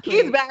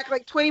 Exactly. He's back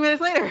like 20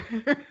 minutes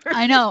later.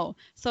 I know.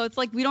 So it's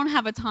like we don't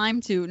have a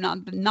time to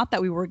not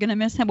that we were gonna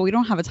miss him, but we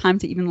don't have a time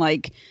to even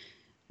like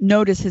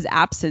notice his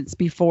absence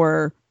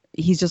before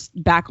he's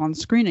just back on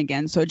screen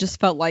again. So it just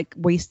felt like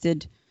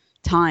wasted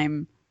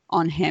time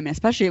on him,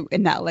 especially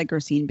in that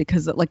Allegra scene,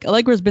 because like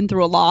Allegra's been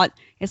through a lot.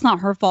 It's not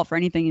her fault for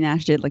anything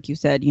Nash did, like you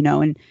said, you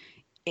know, and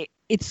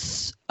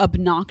it's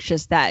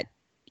obnoxious that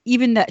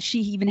she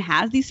even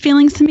has these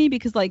feelings to me,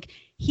 because like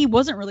he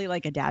wasn't really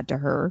like a dad to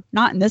her,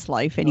 not in this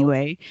life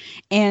anyway.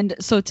 And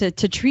so to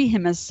treat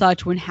him as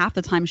such when half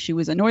the time she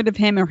was annoyed of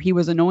him, or he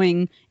was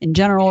annoying in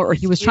general, or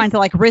he was trying to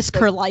like risk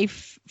her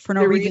life for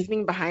no reason. The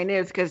reasoning behind it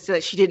is because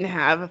she didn't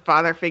have a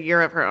father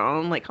figure of her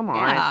own. Like, come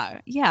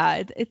on.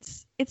 Yeah,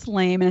 it's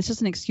lame, and it's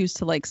just an excuse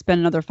to like spend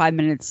another 5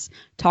 minutes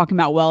talking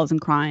about Wells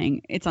and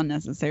crying. It's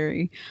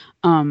unnecessary.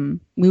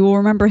 We will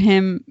remember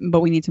him,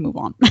 but we need to move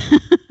on.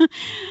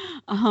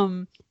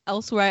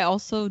 Elsewhere, I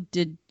also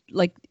did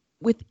like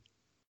with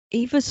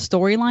Ava's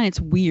storyline.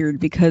 It's weird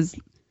because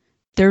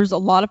there's a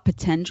lot of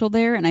potential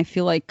there, and I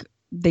feel like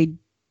they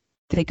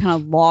kind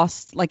of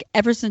lost, like,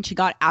 ever since she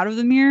got out of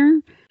the mirror,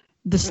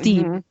 the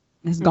steam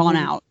has gone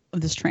out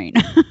of this train.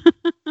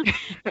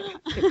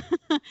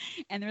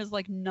 And there's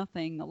like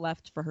nothing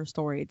left for her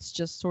story. It's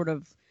just sort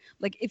of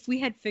like if we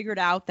had figured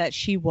out that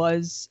she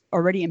was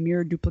already a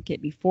mirror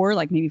duplicate before,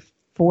 like maybe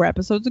 4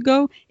 episodes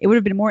ago, it would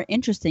have been more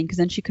interesting, because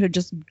then she could have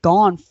just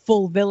gone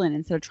full villain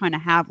instead of trying to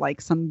have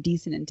like some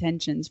decent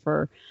intentions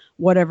for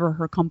whatever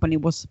her company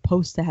was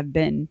supposed to have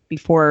been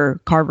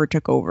before Carver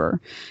took over.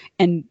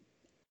 And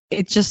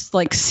it just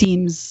like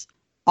seems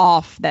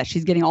off that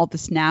she's getting all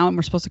this now, and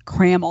we're supposed to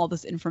cram all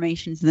this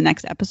information into the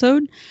next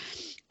episode.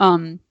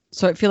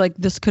 So I feel like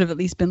this could have at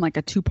least been like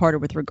a 2-parter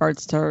with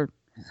regards to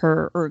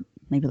her, or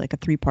maybe like a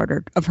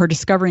 3-parter of her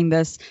discovering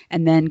this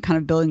and then kind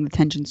of building the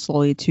tension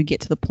slowly to get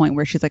to the point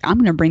where she's like, I'm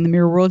going to bring the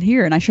mirror world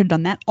here, and I should have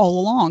done that all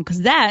along,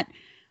 because that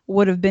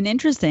would have been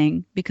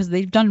interesting, because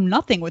they've done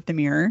nothing with the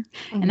mirror.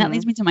 And that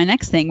leads me to my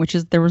next thing, which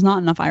is there was not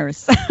enough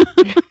Iris.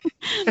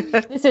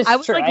 This is I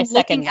was true. like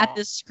looking at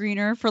this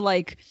screener for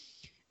like,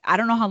 I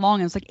don't know how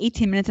long. It was like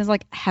 18 minutes. I was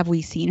like, have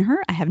we seen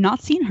her? I have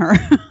not seen her.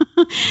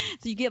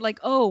 So you get like,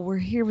 oh, we're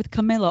here with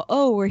Camilla.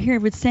 Oh, we're here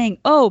with Sang.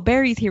 Oh,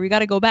 Barry's here. We got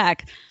to go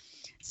back.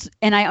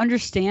 And I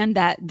understand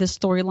that the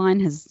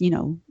storyline has, you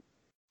know,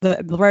 the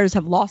writers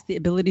have lost the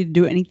ability to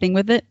do anything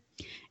with it.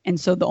 And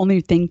so the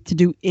only thing to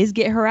do is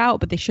get her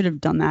out, but they should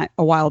have done that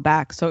a while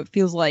back. So it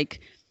feels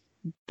like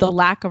the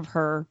lack of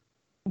her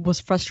was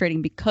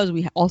frustrating, because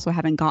we also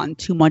haven't gotten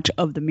too much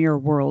of the mirror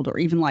world, or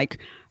even like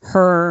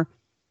her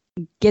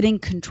getting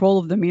control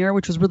of the mirror,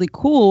 which was really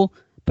cool.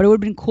 But it would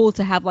have been cool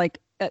to have like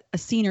a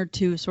scene or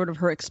two, sort of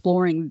her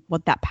exploring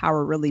what that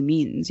power really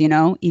means, you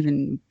know,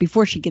 even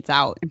before she gets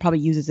out and probably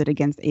uses it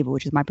against Ava,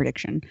 which is my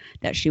prediction,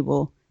 that she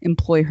will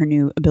employ her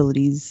new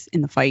abilities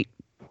in the fight.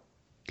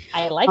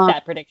 I like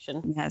that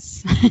prediction.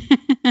 Yes.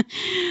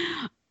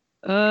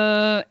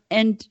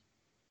 And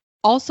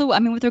also, I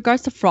mean, with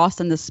regards to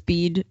Frost and the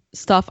speed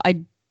stuff,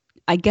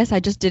 I guess I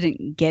just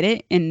didn't get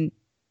it, and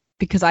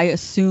because I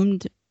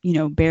assumed, you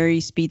know, Barry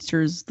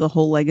speedsters, the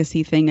whole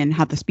legacy thing and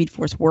how the Speed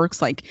Force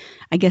works. Like,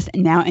 I guess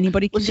now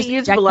anybody can just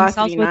use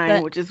Velocity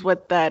 9, which is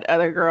what that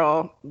other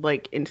girl,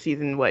 like, in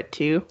season,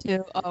 2?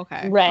 2? Oh,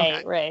 okay.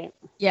 Right.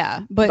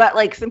 Yeah. But,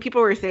 like, some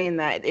people were saying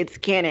that it's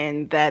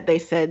canon, that they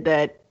said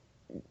that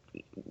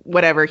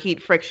whatever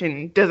heat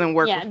friction doesn't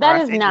work. Yeah,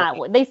 that is not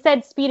what they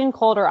said. Speed and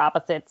cold are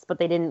opposites, but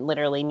they didn't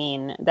literally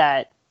mean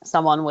that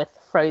someone with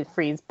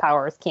freeze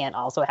powers can't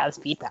also have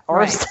speed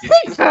powers.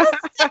 Right.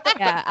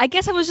 Yeah, I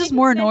guess I was just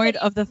more annoyed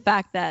of the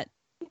fact that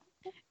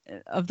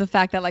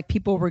like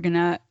people were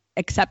gonna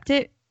accept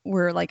it,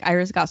 where like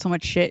Iris got so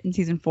much shit in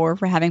season 4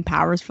 for having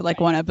powers for like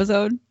 1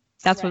 episode.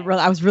 That's what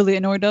I was really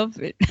annoyed of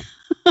it.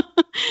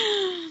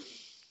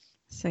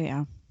 So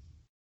yeah.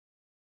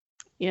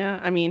 Yeah,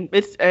 I mean,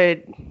 it's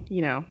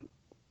you know,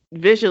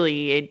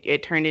 visually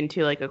it turned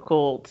into like a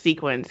cool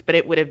sequence, but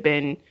it would have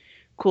been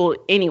cool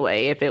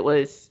anyway if it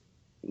was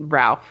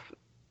Ralph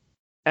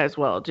as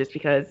well, just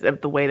because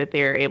of the way that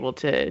they're able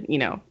to, you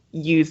know,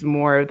 use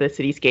more of the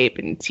cityscape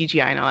and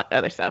CGI and all that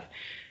other stuff.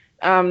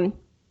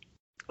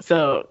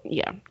 So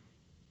yeah,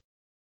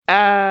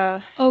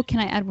 Oh, can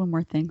I add one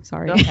more thing?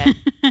 Sorry. Go ahead.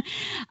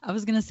 I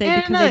was gonna say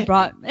because they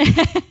brought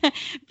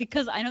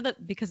because I know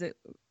that because it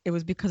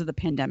was because of the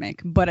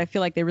pandemic, but I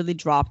feel like they really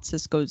dropped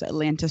Cisco's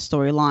Atlanta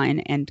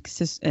storyline and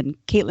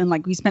Caitlyn,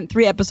 like we spent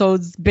 3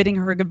 episodes bidding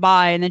her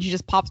goodbye and then she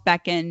just pops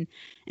back in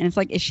and it's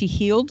like, is she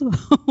healed?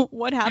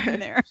 What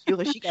happened there?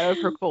 She got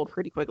over her cold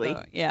pretty quickly.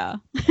 Yeah.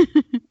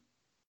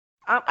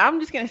 I'm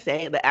just gonna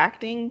say the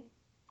acting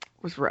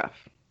was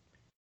rough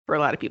for a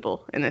lot of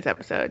people in this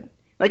episode.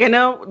 Like I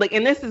know, like,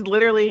 and this is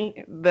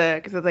literally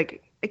because it's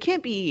like it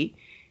can't be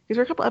because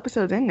we're a couple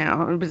episodes in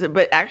now,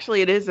 but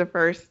actually it is the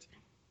first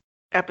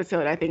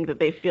episode I think that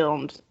they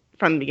filmed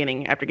from the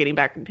beginning after getting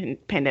back from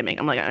pandemic.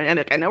 I'm like,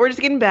 I know we're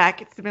just getting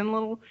back. It's been a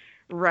little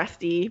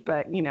rusty,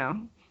 but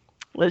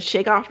let's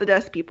shake off the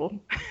dust, people.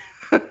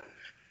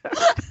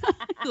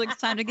 Like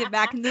it's time to get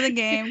back into the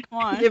game. Come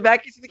on. Get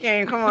back into the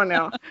game. Come on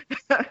now.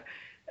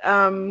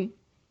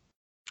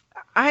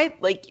 I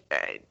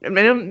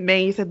know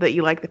May, you said that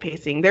you like the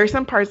pacing. There are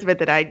some parts of it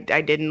that I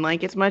didn't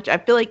like as much. I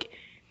feel like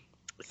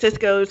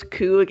Cisco's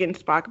coup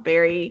against Spock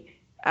Barry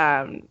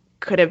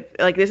could have,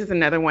 like, this is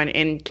another one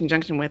in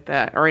conjunction with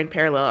or in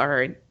parallel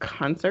or in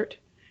concert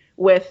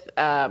with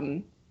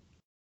Eva's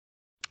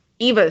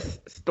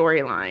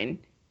storyline.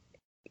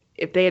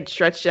 If they had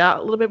stretched out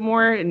a little bit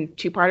more in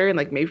 2-parter and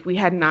like maybe we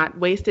had not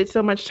wasted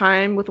so much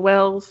time with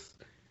Wells,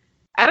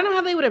 I don't know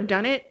how they would have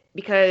done it,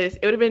 because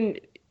it would have been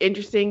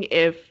interesting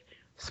if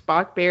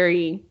Spock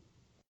Barry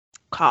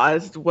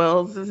caused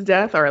Wells'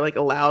 death or like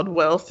allowed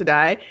Wells to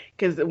die,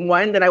 because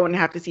one, that I wouldn't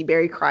have to see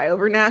Barry cry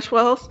over Nash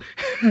Wells,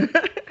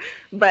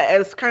 but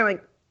it's kind of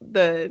like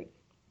the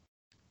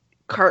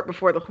cart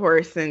before the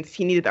horse, since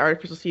he needed the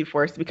artificial speed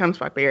force to become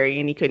Spock Barry,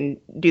 and he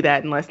couldn't do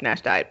that unless Nash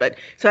died. But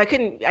so I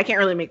can't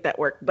really make that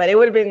work. But it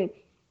would have been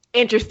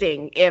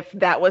interesting if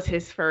that was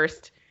his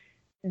first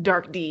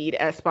dark deed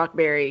as Spock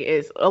Barry,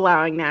 is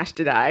allowing Nash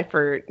to die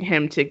for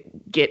him to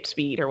get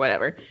speed or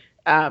whatever.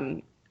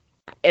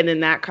 And then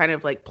that kind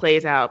of like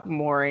plays out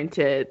more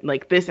into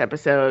like this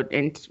episode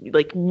and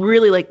like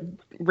really like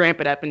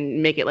ramp it up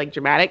and make it like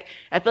dramatic.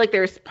 I feel like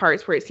there's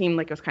parts where it seemed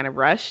like it was kind of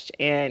rushed,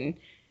 and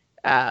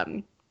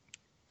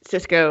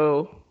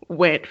Cisco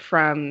went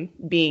from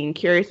being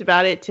curious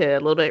about it to a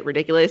little bit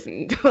ridiculous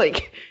and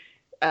like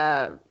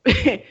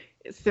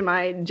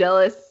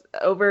semi-jealous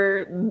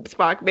over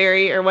Spock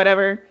Barry or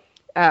whatever.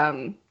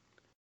 I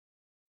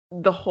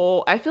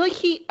feel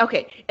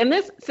like and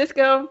this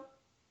Cisco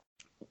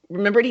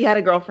remembered he had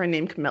a girlfriend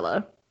named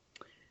Camilla,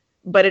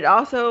 but it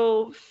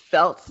also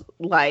felt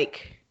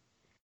like,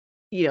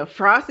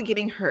 Frost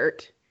getting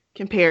hurt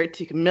compared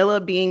to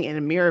Camilla being in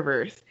a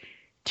Mirrorverse.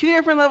 2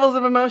 different levels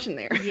of emotion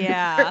there.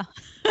 Yeah.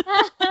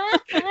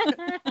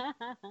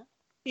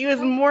 He was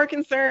more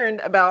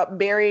concerned about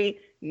Barry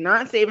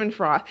not saving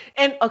Frost.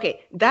 And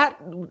okay,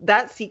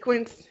 that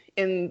sequence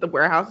in the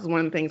warehouse is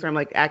one of the things where I'm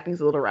like, acting's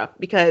a little rough,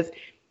 because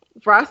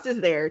Frost is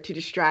there to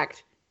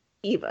distract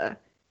Eva,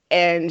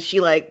 and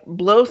she like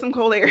blows some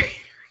cold air in her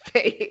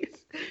face.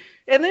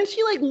 And then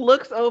she like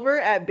looks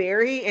over at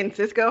Barry and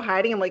Cisco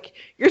hiding. I'm like,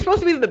 you're supposed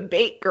to be the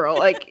bait, girl.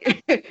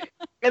 Like, and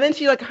then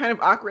she like kind of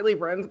awkwardly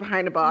runs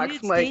behind a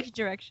box. You like stage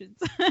directions.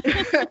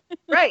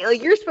 Right.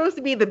 Like, you're supposed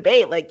to be the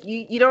bait. Like,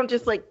 you don't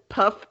just like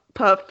puff,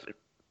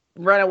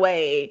 run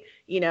away,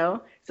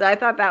 So I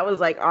thought that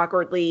was like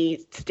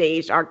awkwardly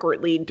staged,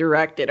 awkwardly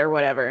directed or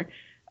whatever.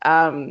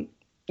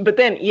 But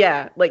then,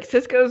 yeah, like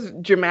Cisco's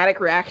dramatic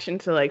reaction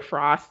to like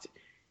Frost,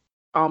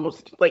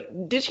 almost like,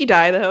 did she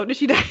die though? Did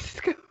she die,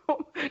 Cisco?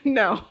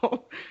 No.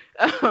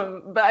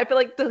 But I feel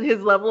like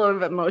his level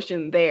of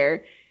emotion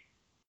there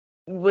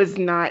was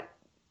not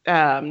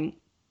the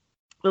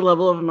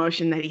level of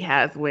emotion that he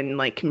has when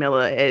like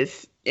Camilla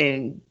is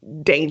in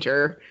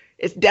danger.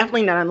 It's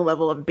definitely not on the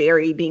level of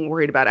Barry being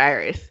worried about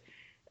Iris.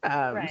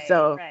 Right.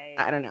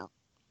 I don't know.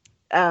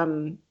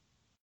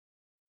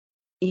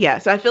 Yeah,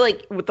 so I feel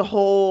like with the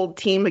whole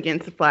team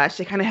against the Flash,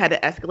 they kind of had to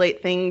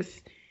escalate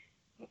things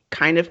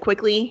kind of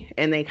quickly,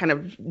 and they kind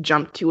of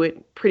jumped to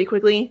it pretty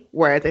quickly.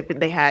 Whereas if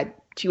they had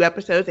 2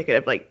 episodes, they could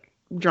have like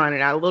drawn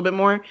it out a little bit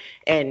more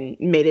and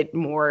made it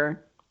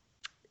more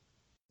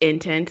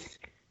intense.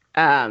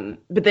 But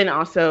then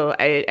also,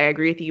 I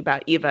agree with you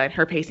about Eva, and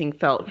her pacing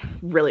felt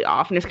really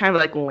off, and it's kind of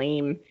like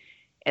lame.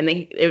 And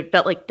it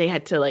felt like they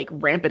had to like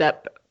ramp it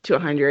up to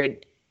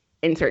 100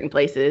 in certain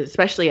places,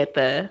 especially at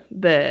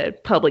the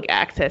public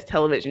access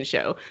television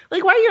show.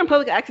 Like, why are you on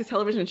public access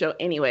television show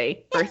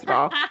anyway, first of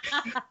all?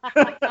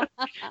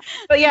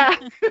 But yeah,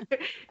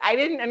 I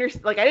didn't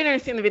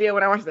understand the video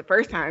when I watched it the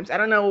first time. So I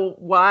don't know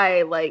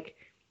why like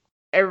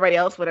everybody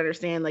else would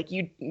understand, like,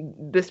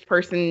 this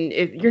person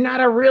you're not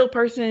a real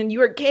person,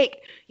 you are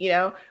cake,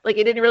 like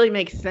it didn't really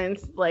make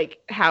sense, like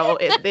how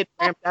it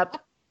ramped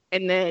up.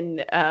 And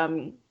then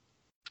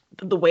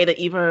the way that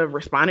Eva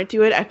responded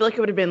to it, I feel like it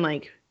would have been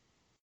like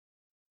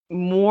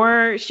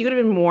she would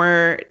have been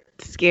more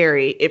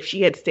scary if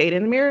she had stayed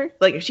in the mirror.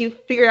 Like, if she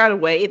figured out a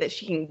way that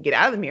she can get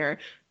out of the mirror,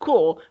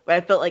 cool. But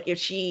I felt like if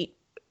she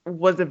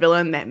was a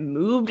villain that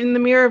moved in the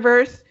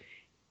Mirrorverse,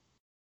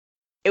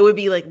 it would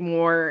be like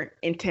more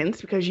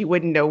intense because you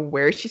wouldn't know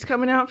where she's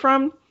coming out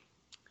from.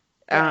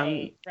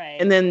 Right.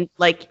 And then,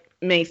 like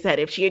May said,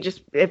 if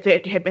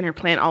it had been her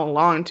plan all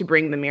along to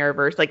bring the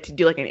Mirrorverse, like to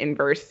do like an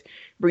inverse,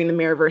 bring the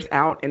Mirrorverse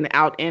out and the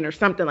out in or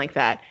something like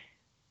that,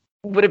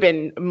 would have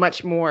been a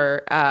much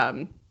more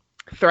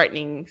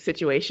threatening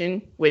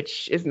situation,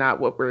 which is not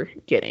what we're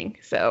getting.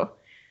 So,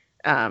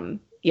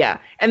 yeah.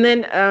 And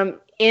then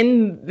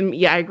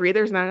I agree.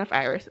 There's not enough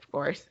Iris, of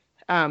course.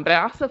 But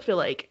I also feel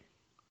like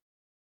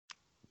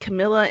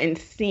Camilla and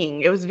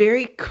Singh, it was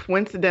very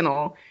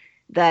coincidental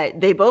that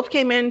they both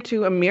came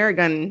into a mirror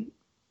gun,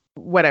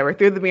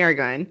 through the mirror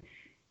gun,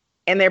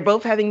 and they're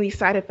both having these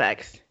side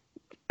effects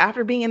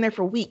after being in there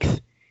for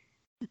weeks.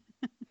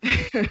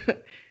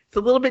 It's a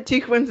little bit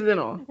too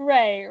coincidental.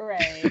 Right.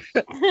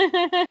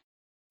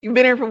 You've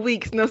been here for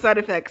weeks, no side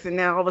effects, and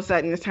now all of a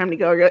sudden it's time to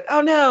go. You're like,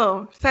 oh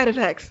no, side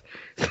effects.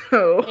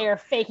 So they're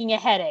faking a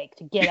headache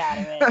to get out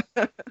of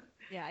it.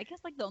 Yeah, I guess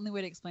like the only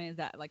way to explain is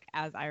that like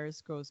as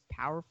Iris grows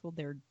powerful,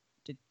 they're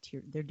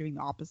doing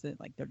the opposite,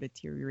 like they're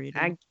deteriorating.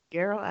 I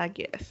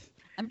guess.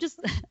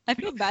 I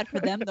feel bad for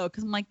them though,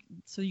 because I'm like,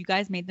 so you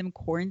guys made them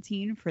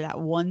quarantine for that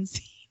one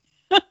scene.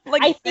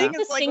 Like I think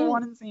it's like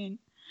one scene.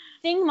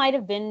 Thing might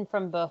have been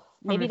from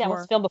maybe that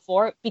was filmed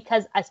before,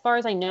 because as far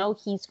as I know,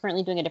 he's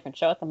currently doing a different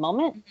show at the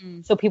moment.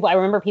 Mm-hmm. So I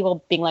remember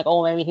people being like,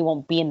 oh, maybe he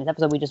won't be in this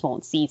episode, we just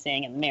won't see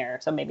Singh in the mirror.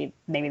 So maybe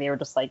they were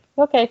just like,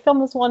 okay, film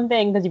this one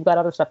thing because you've got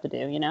other stuff to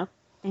do, you know?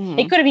 Mm-hmm.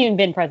 It could have even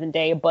been present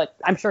day, but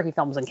I'm sure he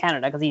films in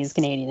Canada because he's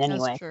Canadian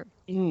anyway. That's true.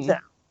 Mm-hmm.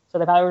 So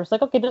they probably were just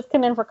like, okay, just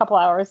come in for a couple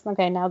hours.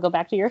 Okay, now go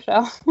back to your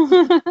show.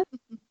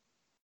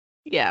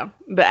 Yeah,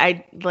 but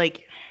I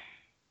like,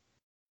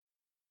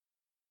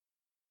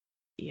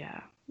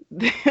 yeah.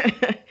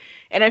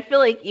 And I feel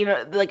like, you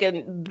know, like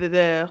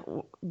the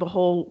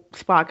whole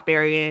Spock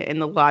variant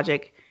and the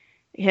logic,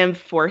 him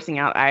forcing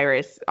out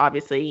Iris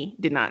obviously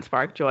did not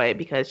spark joy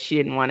because she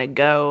didn't want to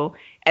go.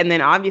 And then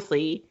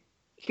obviously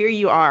here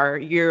you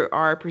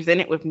are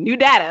presented with new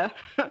data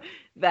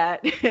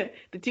that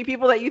the two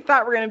people that you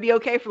thought were going to be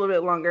okay for a little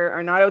bit longer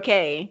are not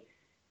okay.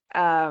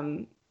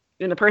 And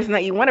the person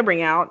that you want to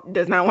bring out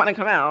does not want to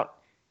come out.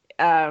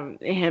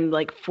 Him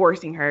like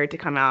forcing her to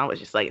come out was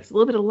just like, it's a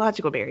little bit of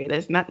logical barrier. That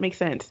does not make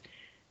sense.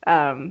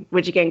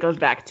 Which again goes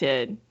back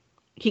to,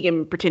 he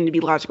can pretend to be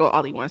logical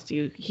all he wants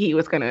to. He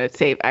was going to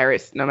save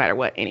Iris no matter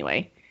what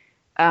anyway.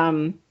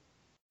 So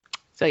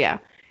yeah,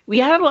 we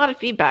had a lot of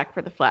feedback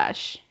for The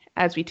Flash,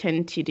 as we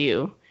tend to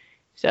do.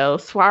 So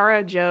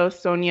Swara, Joe,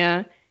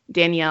 Sonia,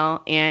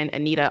 Danielle, and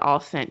Anita all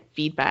sent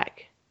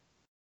feedback.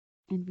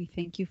 And we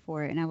thank you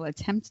for it. And I will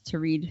attempt to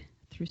read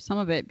through some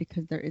of it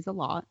because there is a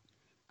lot.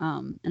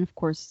 And of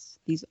course,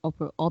 these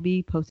all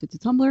be posted to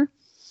Tumblr.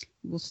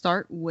 We'll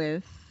start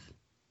with,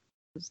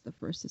 who's the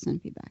first to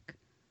send feedback?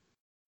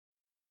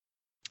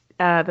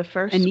 The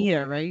first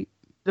Anita, right?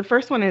 The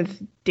first one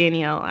is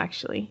Danielle,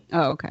 actually.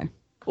 Oh, okay.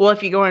 Well,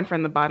 if you go in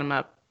from the bottom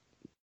up,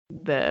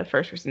 the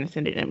first person to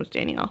send it in was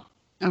Danielle.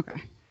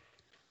 Okay.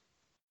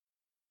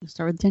 We'll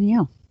start with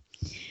Danielle.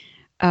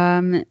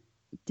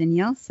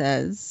 Danielle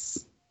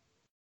says,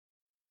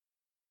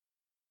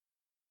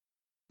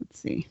 let's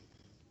see.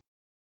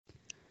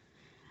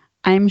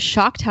 I'm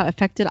shocked how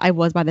affected I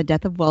was by the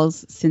death of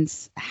Wells,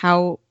 since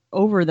how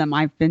over them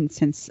I've been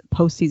since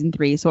post season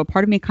 3. So a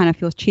part of me kind of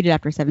feels cheated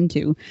after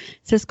 7-2.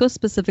 Cisco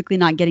specifically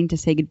not getting to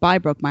say goodbye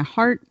broke my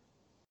heart.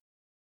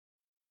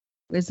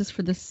 Is this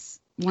for this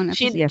one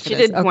episode? She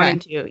did okay. 1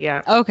 and 2,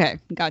 yeah. Okay,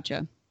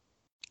 gotcha.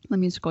 Let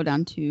me scroll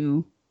down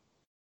to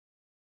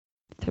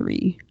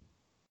 3.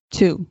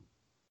 2.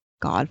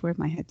 God, where's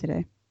my head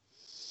today?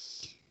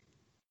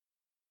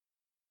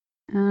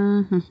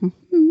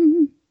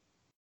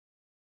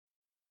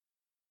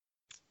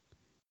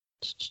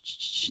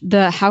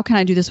 The how can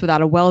I do this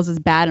without a Wells is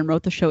bad and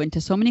wrote the show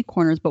into so many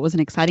corners, but was an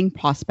exciting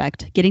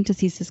prospect. Getting to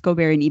see Cisco,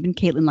 Barry, and even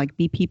Caitlin like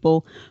be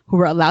people who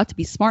were allowed to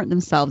be smart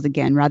themselves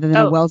again, rather than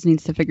a Wells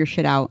needs to figure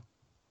shit out.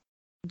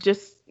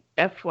 Just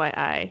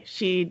FYI,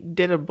 she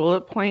did a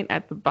bullet point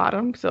at the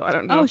bottom, so I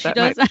don't know if she that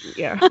does. might,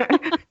 yeah.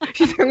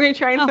 She's going to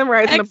try and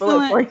summarize in a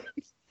bullet point.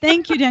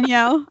 Thank you,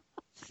 Danielle.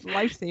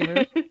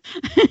 Lifesaver.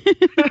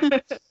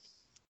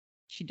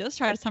 She does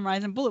try to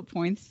summarize in bullet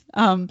points.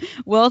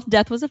 Wells'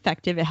 death was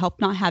effective. It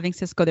helped not having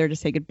Cisco there to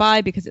say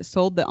goodbye because it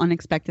sold the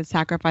unexpected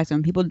sacrifice.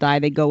 When people die,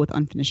 they go with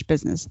unfinished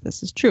business.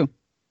 This is true.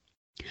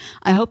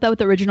 I hope that with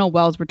the original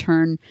Wells'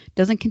 return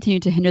doesn't continue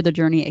to hinder the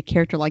journey a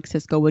character like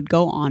Cisco would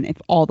go on if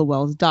all the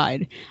Wells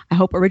died. I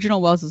hope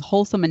original Wells is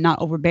wholesome and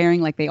not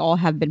overbearing like they all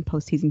have been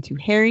post-season 2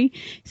 Harry.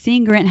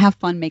 Seeing Grant have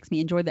fun makes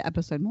me enjoy the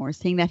episode more.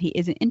 Seeing that he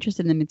isn't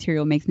interested in the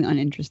material makes me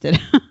uninterested.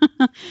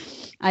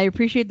 I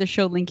appreciate the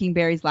show linking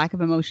Barry's lack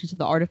of emotion to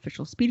the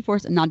artificial Speed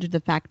Force and not just the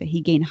fact that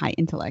he gained high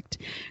intellect.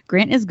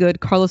 Grant is good.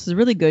 Carlos is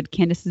really good.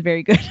 Candace is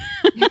very good.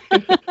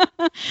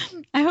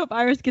 I hope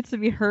Iris gets to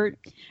be hurt.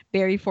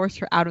 Barry forced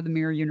her out of the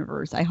mirror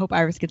universe. I hope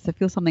Iris gets to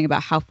feel something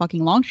about how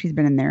fucking long she's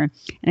been in there. And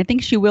I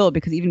think she will,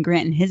 because even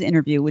Grant in his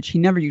interview, which he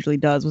never usually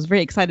does, was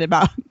very excited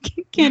about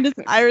Candace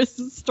and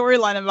Iris'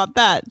 storyline about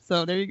that.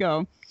 So there you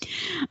go.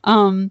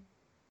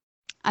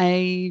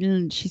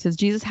 She says,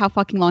 Jesus, how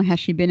fucking long has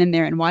she been in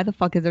there? And why the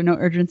fuck is there no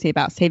urgency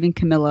about saving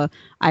Camilla,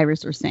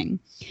 Iris, or Singh?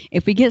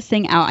 If we get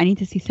Singh out, I need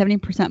to see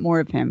 70% more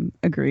of him.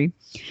 Agree.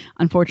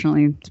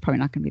 Unfortunately, it's probably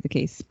not going to be the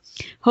case.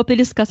 Hope they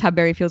discuss how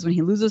Barry feels when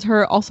he loses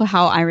her. Also,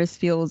 how Iris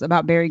feels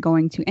about Barry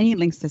going to any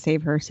lengths to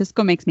save her.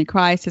 Cisco makes me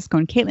cry. Cisco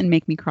and Caitlin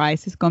make me cry.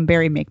 Cisco and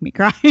Barry make me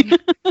cry.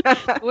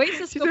 The way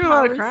Cisco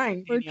powers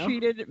crying, were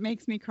treated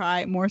makes me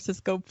cry. More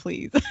Cisco,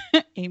 please.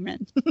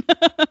 Amen.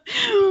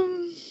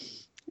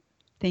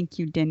 Thank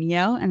you,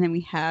 Danielle. And then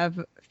we have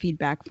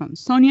feedback from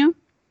Sonia.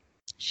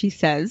 She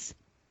says,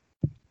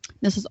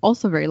 this is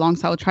also very long,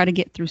 so I'll try to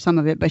get through some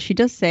of it. But she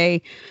does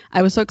say,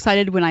 I was so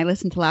excited when I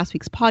listened to last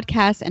week's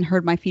podcast and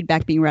heard my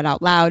feedback being read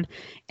out loud.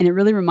 And it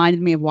really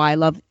reminded me of why I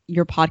love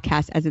your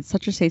podcast, as it's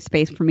such a safe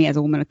space for me as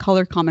a woman of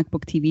color, comic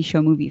book, TV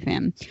show, movie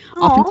fan.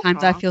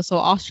 Oftentimes I feel so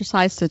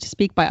ostracized, so to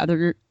speak, by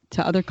other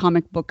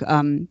comic book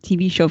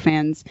TV show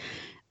fans.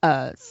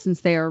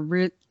 Since they are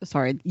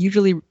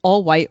usually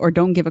all white or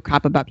don't give a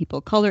crap about people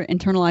of color,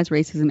 internalize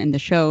racism in the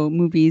show,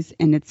 movies,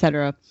 and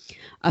etc.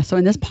 So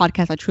in this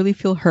podcast, I truly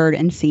feel heard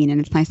and seen, and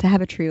it's nice to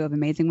have a trio of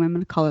amazing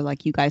women of color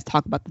like you guys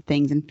talk about the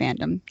things in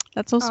fandom.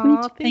 That's so sweet.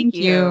 Thank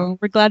you.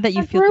 We're glad that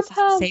you feel this is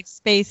a safe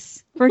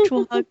space.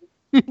 Virtual hug.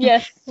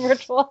 Yes,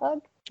 virtual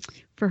hug.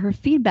 For her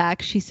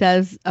feedback, she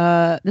says,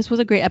 this was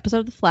a great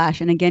episode of The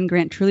Flash, and again,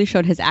 Grant truly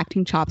showed his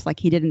acting chops like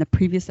he did in the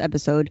previous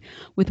episode,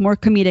 with more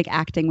comedic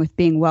acting with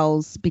being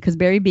Wells, because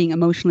Barry being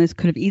emotionless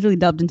could have easily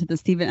dubbed into the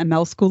Stephen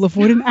Amell School of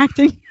Wooden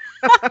Acting.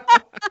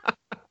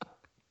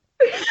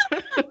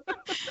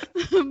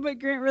 But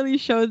Grant really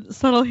showed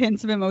subtle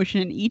hints of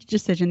emotion in each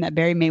decision that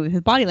Barry made with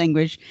his body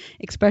language,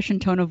 expression,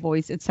 tone of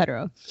voice,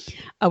 etc.,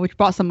 which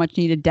brought some much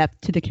needed depth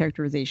to the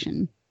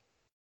characterization.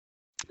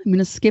 I'm going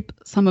to skip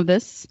some of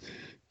this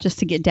just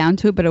to get down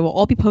to it, but it will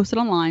all be posted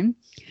online.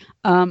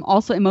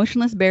 Also,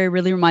 Emotionless Barry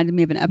really reminded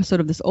me of an episode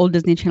of this old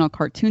Disney Channel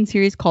cartoon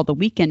series called The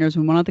Weekenders,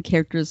 when one of the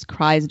characters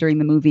cries during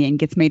the movie and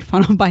gets made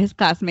fun of by his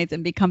classmates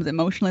and becomes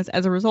emotionless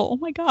as a result. Oh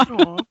my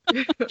God.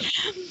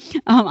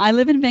 I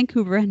live in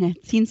Vancouver and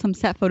had seen some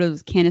set photos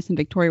of Candace and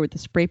Victoria with the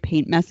spray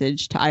paint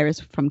message to Iris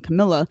from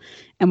Camilla,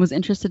 and was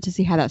interested to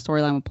see how that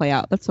storyline would play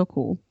out. That's so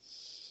cool.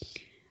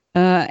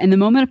 And the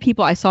moment of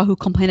people I saw who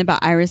complained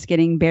about Iris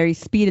getting Barry's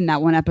speed in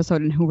that one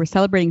episode and who were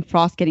celebrating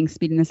Frost getting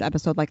speed in this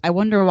episode, like, I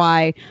wonder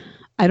why.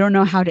 I don't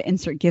know how to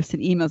insert gifs in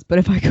emails, but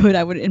if I could,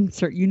 I would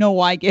insert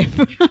gif.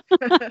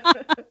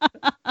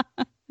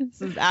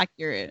 This is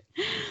accurate.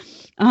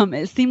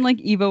 It seemed like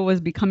Eva was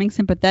becoming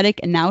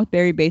sympathetic, and now with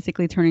Barry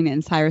basically turning the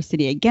entire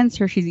city against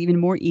her, she's even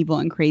more evil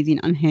and crazy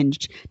and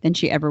unhinged than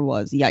she ever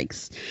was.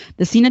 Yikes.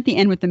 The scene at the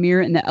end with the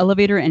mirror in the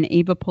elevator and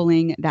Ava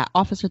pulling that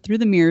officer through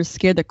the mirrors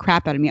scared the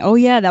crap out of me. Oh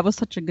yeah, that was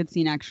such a good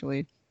scene,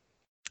 actually.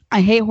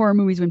 I hate horror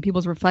movies when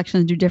people's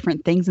reflections do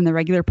different things than the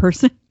regular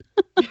person.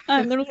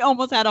 I literally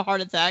almost had a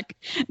heart attack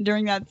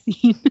during that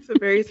scene. It's a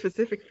very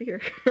specific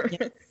fear.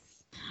 Yes.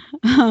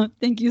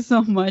 Thank you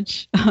so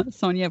much,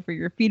 Sonia, for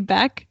your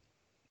feedback.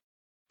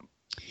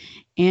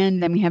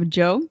 And then we have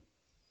Joe,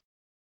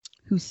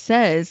 who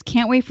says,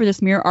 can't wait for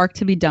this mirror arc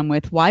to be done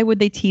with. Why would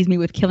they tease me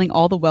with killing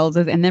all the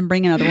Welleses and then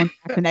bring another one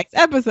back the next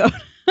episode?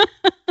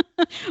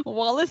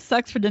 Wallace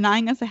sucks for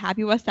denying us a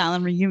happy West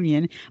Island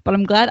reunion, but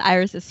I'm glad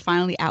Iris is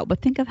finally out.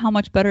 But think of how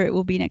much better it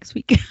will be next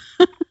week.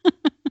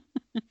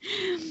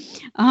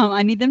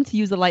 I need them to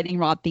use the lightning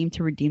rod theme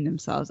to redeem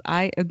themselves.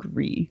 I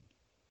agree.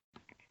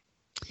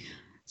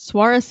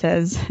 Swara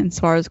says, in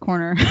Swara's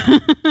Corner,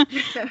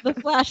 the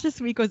Flash this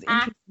week was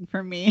interesting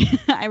for me.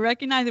 I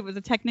recognize it was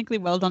a technically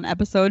well-done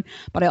episode,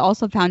 but I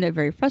also found it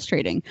very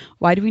frustrating.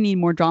 Why do we need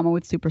more drama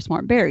with super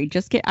smart Barry?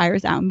 Just get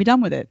Iris out and be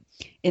done with it.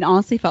 It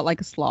honestly felt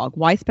like a slog.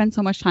 Why spend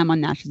so much time on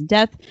Nash's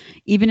death?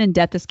 Even in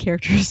death, this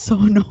character is so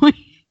annoying.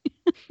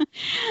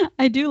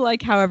 I do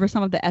like, however,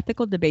 some of the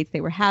ethical debates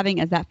they were having,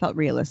 as that felt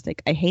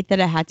realistic. I hate that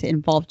it had to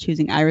involve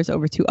choosing Iris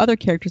over two other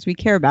characters we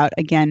care about.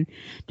 Again,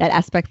 that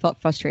aspect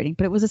felt frustrating,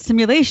 but it was a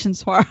simulation,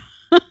 Swara.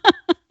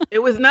 It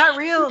was not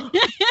real.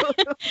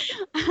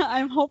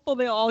 I'm hopeful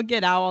they'll all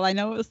get out. While I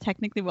know it was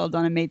technically well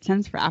done and made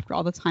sense for after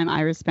all the time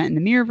Iris spent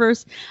in the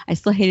Mirrorverse, I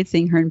still hated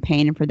seeing her in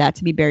pain, and for that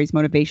to be Barry's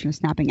motivation of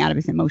snapping out of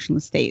his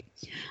emotionless state.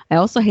 I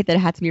also hate that it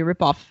had to be a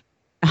ripoff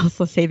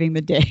Elsa saving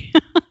the day.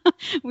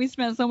 We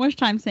spent so much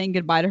time saying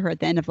goodbye to her at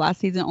the end of last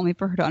season, only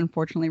for her to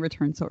unfortunately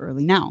return so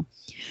early now.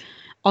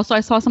 Also,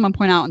 I saw someone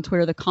point out on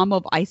Twitter the combo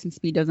of ice and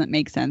speed doesn't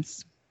make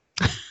sense.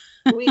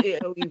 We've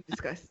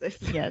discussed this.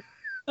 Yes.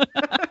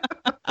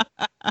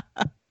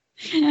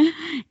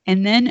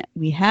 And then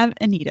we have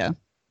Anita.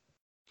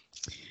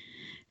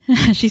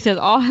 She says,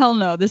 oh, hell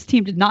no. This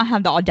team did not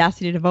have the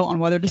audacity to vote on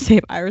whether to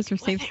save Iris or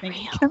save Singh.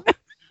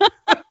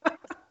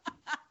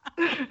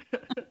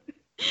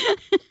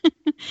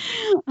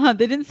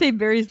 They didn't save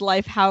Barry's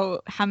life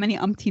how many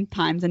umpteenth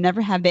times, and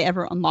never have they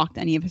ever unlocked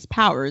any of his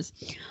powers.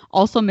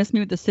 Also missed me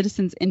with the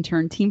Citizens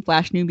intern, Team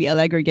Flash newbie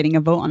Allegra getting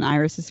a vote on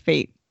Iris's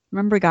fate.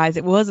 Remember, guys,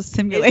 it was a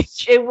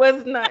simulation. It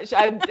was not.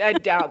 I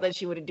doubt that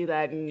she would do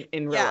that in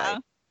real life.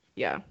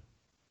 Yeah.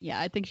 Yeah,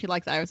 I think she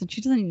likes Iris, and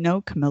she doesn't know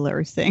Camilla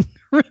or Singh,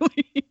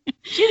 really.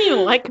 She didn't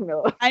even like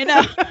Camilla. I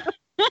know.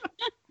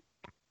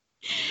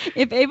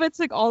 If Ava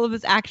took all of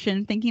this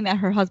action thinking that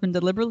her husband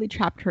deliberately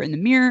trapped her in the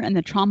mirror and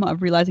the trauma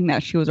of realizing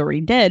that she was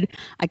already dead,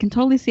 I can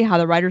totally see how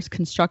the writers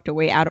construct a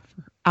way out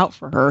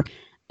for her.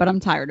 But I'm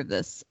tired of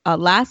this.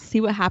 Last, see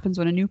what happens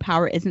when a new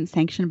power isn't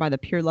sanctioned by the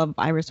pure love of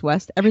Iris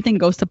West. Everything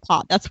goes to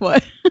pot. That's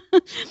what.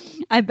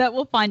 I bet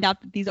we'll find out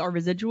that these are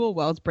residual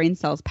Wells brain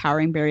cells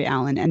powering Barry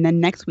Allen. And then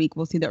next week,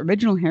 we'll see the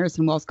original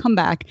Harrison Wells come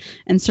back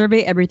and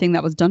survey everything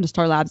that was done to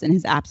Star Labs in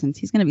his absence.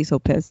 He's going to be so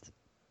pissed.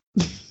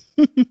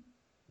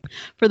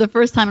 For the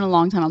first time in a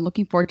long time, I'm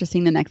looking forward to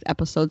seeing the next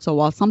episode. So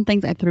while some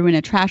things I threw in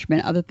a trash bin,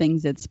 other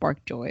things did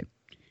spark joy.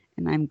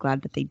 And I'm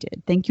glad that they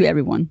did. Thank you,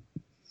 everyone.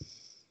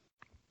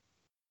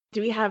 Do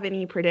we have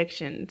any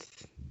predictions?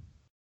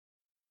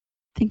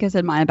 I think I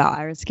said mine about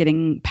Iris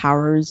getting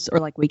powers or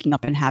like waking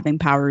up and having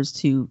powers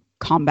to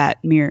combat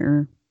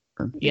Mirror.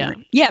 Mirror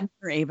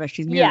Ava.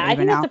 She's Mirror Ava I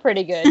think now. that's a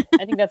pretty good.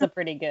 I think that's a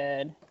pretty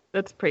good.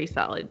 That's pretty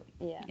solid.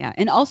 Yeah. Yeah.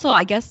 And also,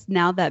 I guess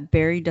now that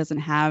Barry doesn't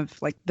have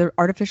like the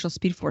artificial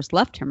speed force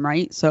left him,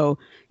 right? So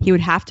he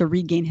would have to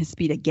regain his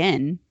speed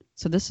again.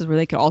 So this is where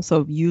they could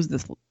also use the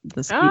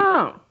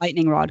speed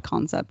lightning rod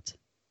concept.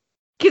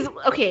 Because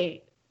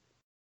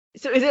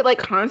so is it like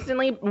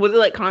constantly? Was it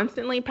like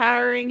constantly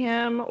powering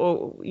him,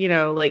 or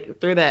like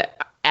through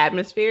that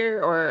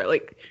atmosphere, or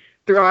like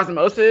through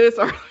osmosis,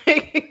 or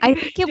like? I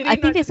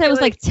think they said it was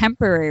like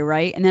temporary,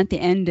 right? And at the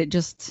end, it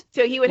just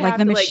so he would like have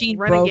the to machine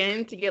run broke.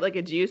 again to get like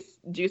a juice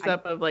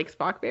up of like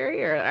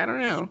Spockberry, or I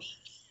don't know.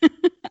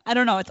 I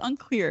don't know. It's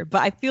unclear,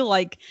 but I feel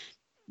like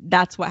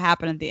that's what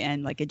happened at the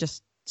end. Like it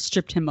just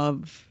stripped him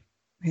of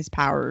his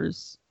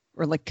powers,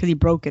 or like because he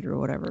broke it or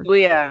whatever. Well,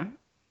 yeah.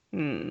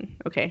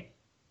 Okay.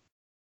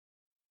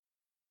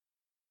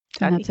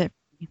 And that's it.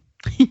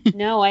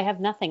 No, I have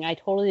nothing. I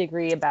totally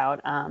agree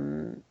about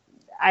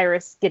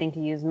Iris getting to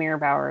use mirror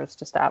powers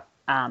to stop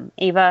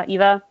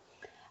Eva.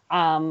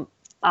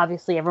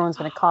 Obviously, everyone's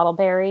going to coddle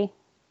Barry.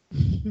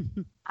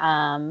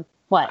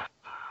 What?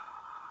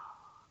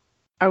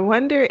 I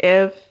wonder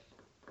if,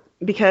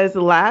 because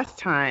the last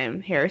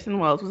time Harrison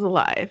Wells was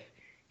alive,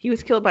 he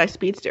was killed by a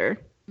speedster.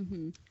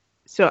 Mm-hmm.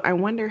 So I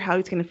wonder how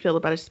he's going to feel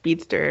about a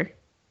speedster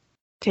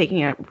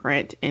taking up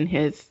Brent in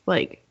his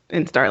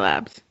in Star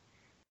Labs.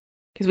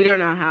 Because we don't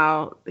know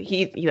how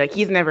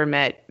he's never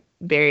met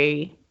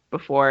Barry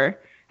before.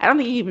 I don't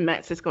think he even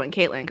met Cisco and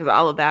Caitlin, because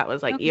all of that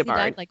was Eobard. He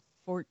died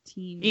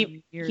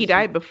 14 years. He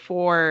died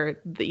before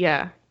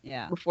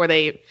before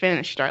they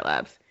finished Star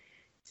Labs.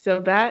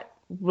 So that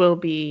will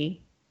be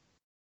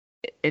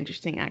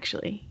interesting,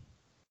 actually,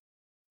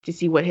 to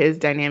see what his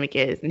dynamic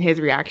is and his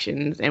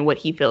reactions and what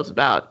he feels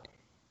about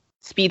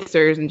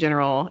speedsters in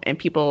general and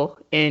people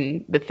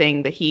in the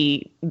thing that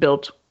he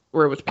built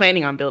or was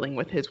planning on building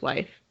with his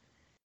wife.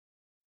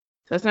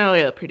 So that's not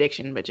really a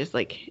prediction, but just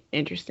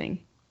interesting.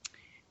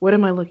 What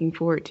am I looking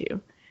forward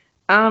to?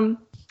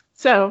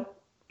 So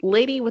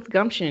Lady with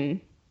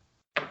Gumption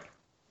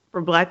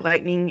for Black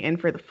Lightning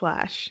and for the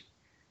Flash.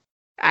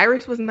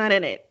 Iris was not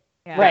in it.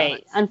 Yeah.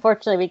 Right.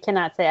 Unfortunately, we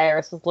cannot say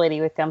Iris was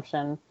Lady with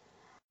Gumption.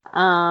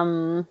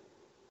 I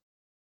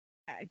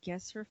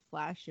guess for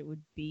Flash, it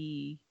would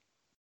be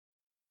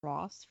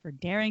Ross for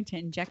daring to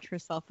inject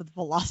herself with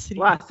Velocity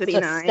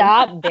 9.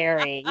 Stop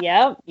Barry.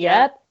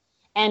 Yep.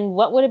 And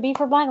what would it be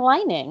for Black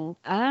Lightning?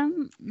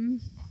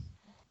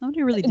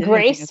 Nobody really did.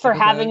 Grace for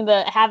having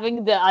the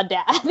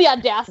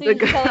audacity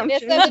to tell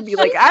this to be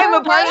like, I'm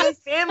a part of this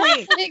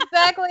family.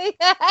 Exactly.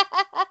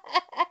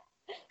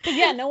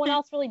 Yeah, no one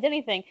else really did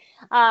anything.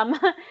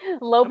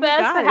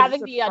 Lopez for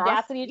having the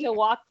audacity to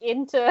walk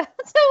into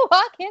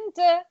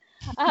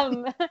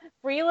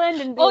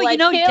Freeland and be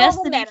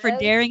Destiny for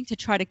daring to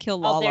try to kill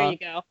Lala. Oh, there you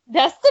go.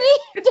 Destiny.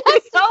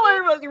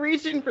 Solar was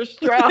reaching for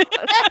straws.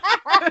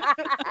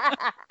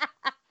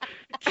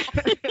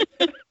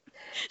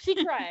 She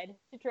tried.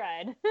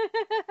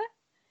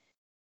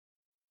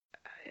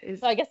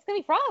 So I guess it's gonna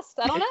be Frost.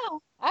 I don't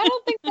know. I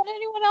don't think that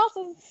anyone else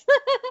is.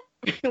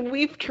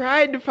 We've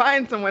tried to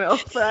find someone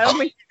else, but I don't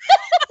think.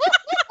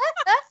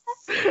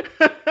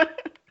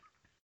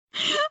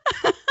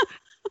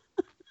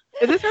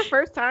 Is this her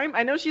first time?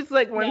 I know she's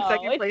second place.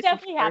 It's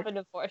definitely happened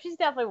before. She's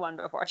definitely won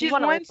before. She's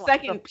won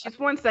second. She's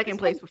won second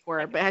place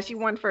before, but has she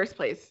won first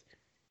place?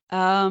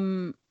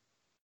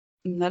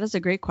 That is a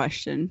great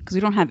question, because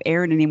we don't have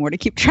Aaron anymore to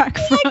keep track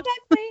of.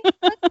 Exactly.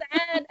 That's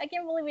sad. I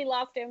can't believe we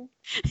lost him.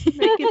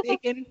 Make it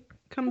bacon.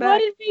 Come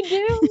back. What did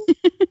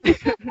we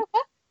do?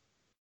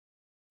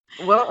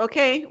 Well,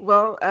 okay.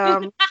 Well,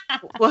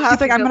 we'll have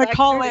to I'm going to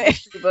call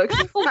it.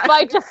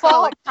 By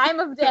default, time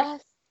of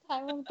death.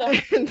 Time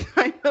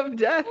of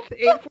death,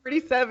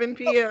 8:47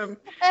 p.m.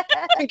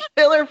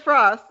 Killer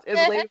Frost is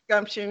Lady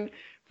Gumption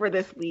for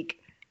this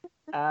week.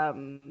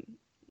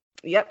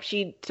 Yep,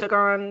 she took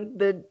on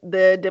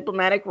the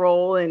diplomatic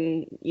role,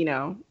 and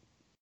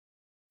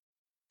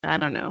I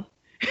don't know.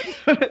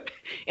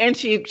 And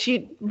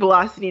she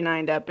Velocity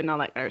 9'd up and all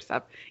that kind of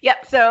stuff.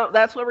 Yep, so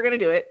that's what we're gonna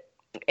do it.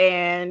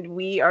 And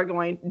we are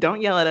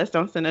don't yell at us,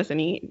 don't send us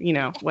any,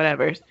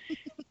 whatever.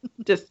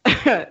 Just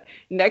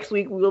next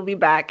week we'll be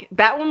back.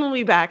 Batwoman will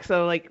be back.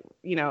 So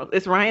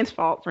it's Ryan's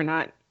fault for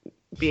not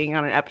being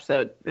on an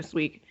episode this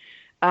week.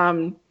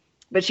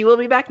 But she will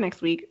be back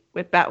next week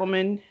with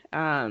Batwoman.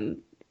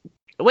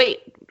 Wait,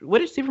 what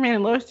did Superman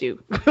and Lois do?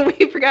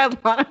 We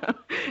forgot Lana.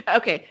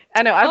 Okay,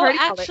 I know. I've already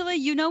actually,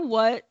 you know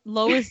what?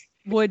 Lois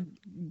would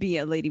be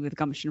a lady with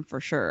gumption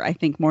for sure. I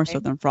think more so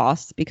than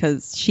Frost,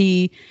 because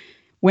she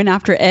went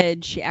after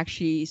Ed. She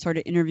actually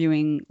started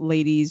interviewing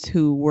ladies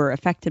who were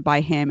affected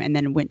by him, and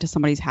then went to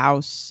somebody's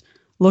house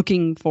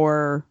looking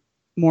for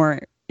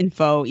more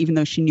info, even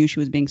though she knew she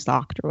was being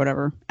stalked or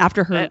whatever.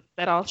 After her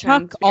that all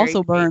truck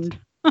also burned.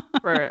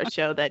 For a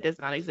show that does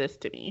not exist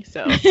to me.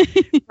 So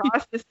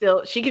Frost is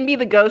still, she can be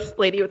the ghost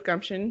lady with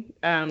gumption,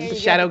 the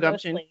shadow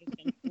gumption,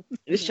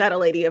 the shadow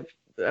lady of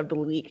the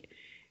week.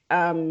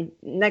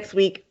 Next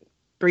week,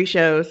 3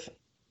 shows.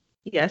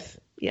 Yes.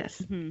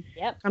 Mm-hmm.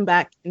 Yep. Come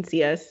back and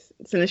see us.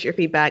 Send us your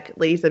feedback,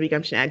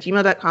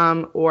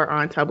 ladieswgumption@gmail.com, or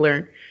on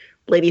Tumblr,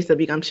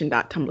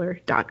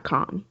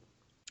 ladieswgumption.tumblr.com.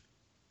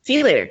 See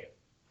you later.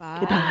 Bye.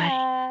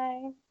 Goodbye.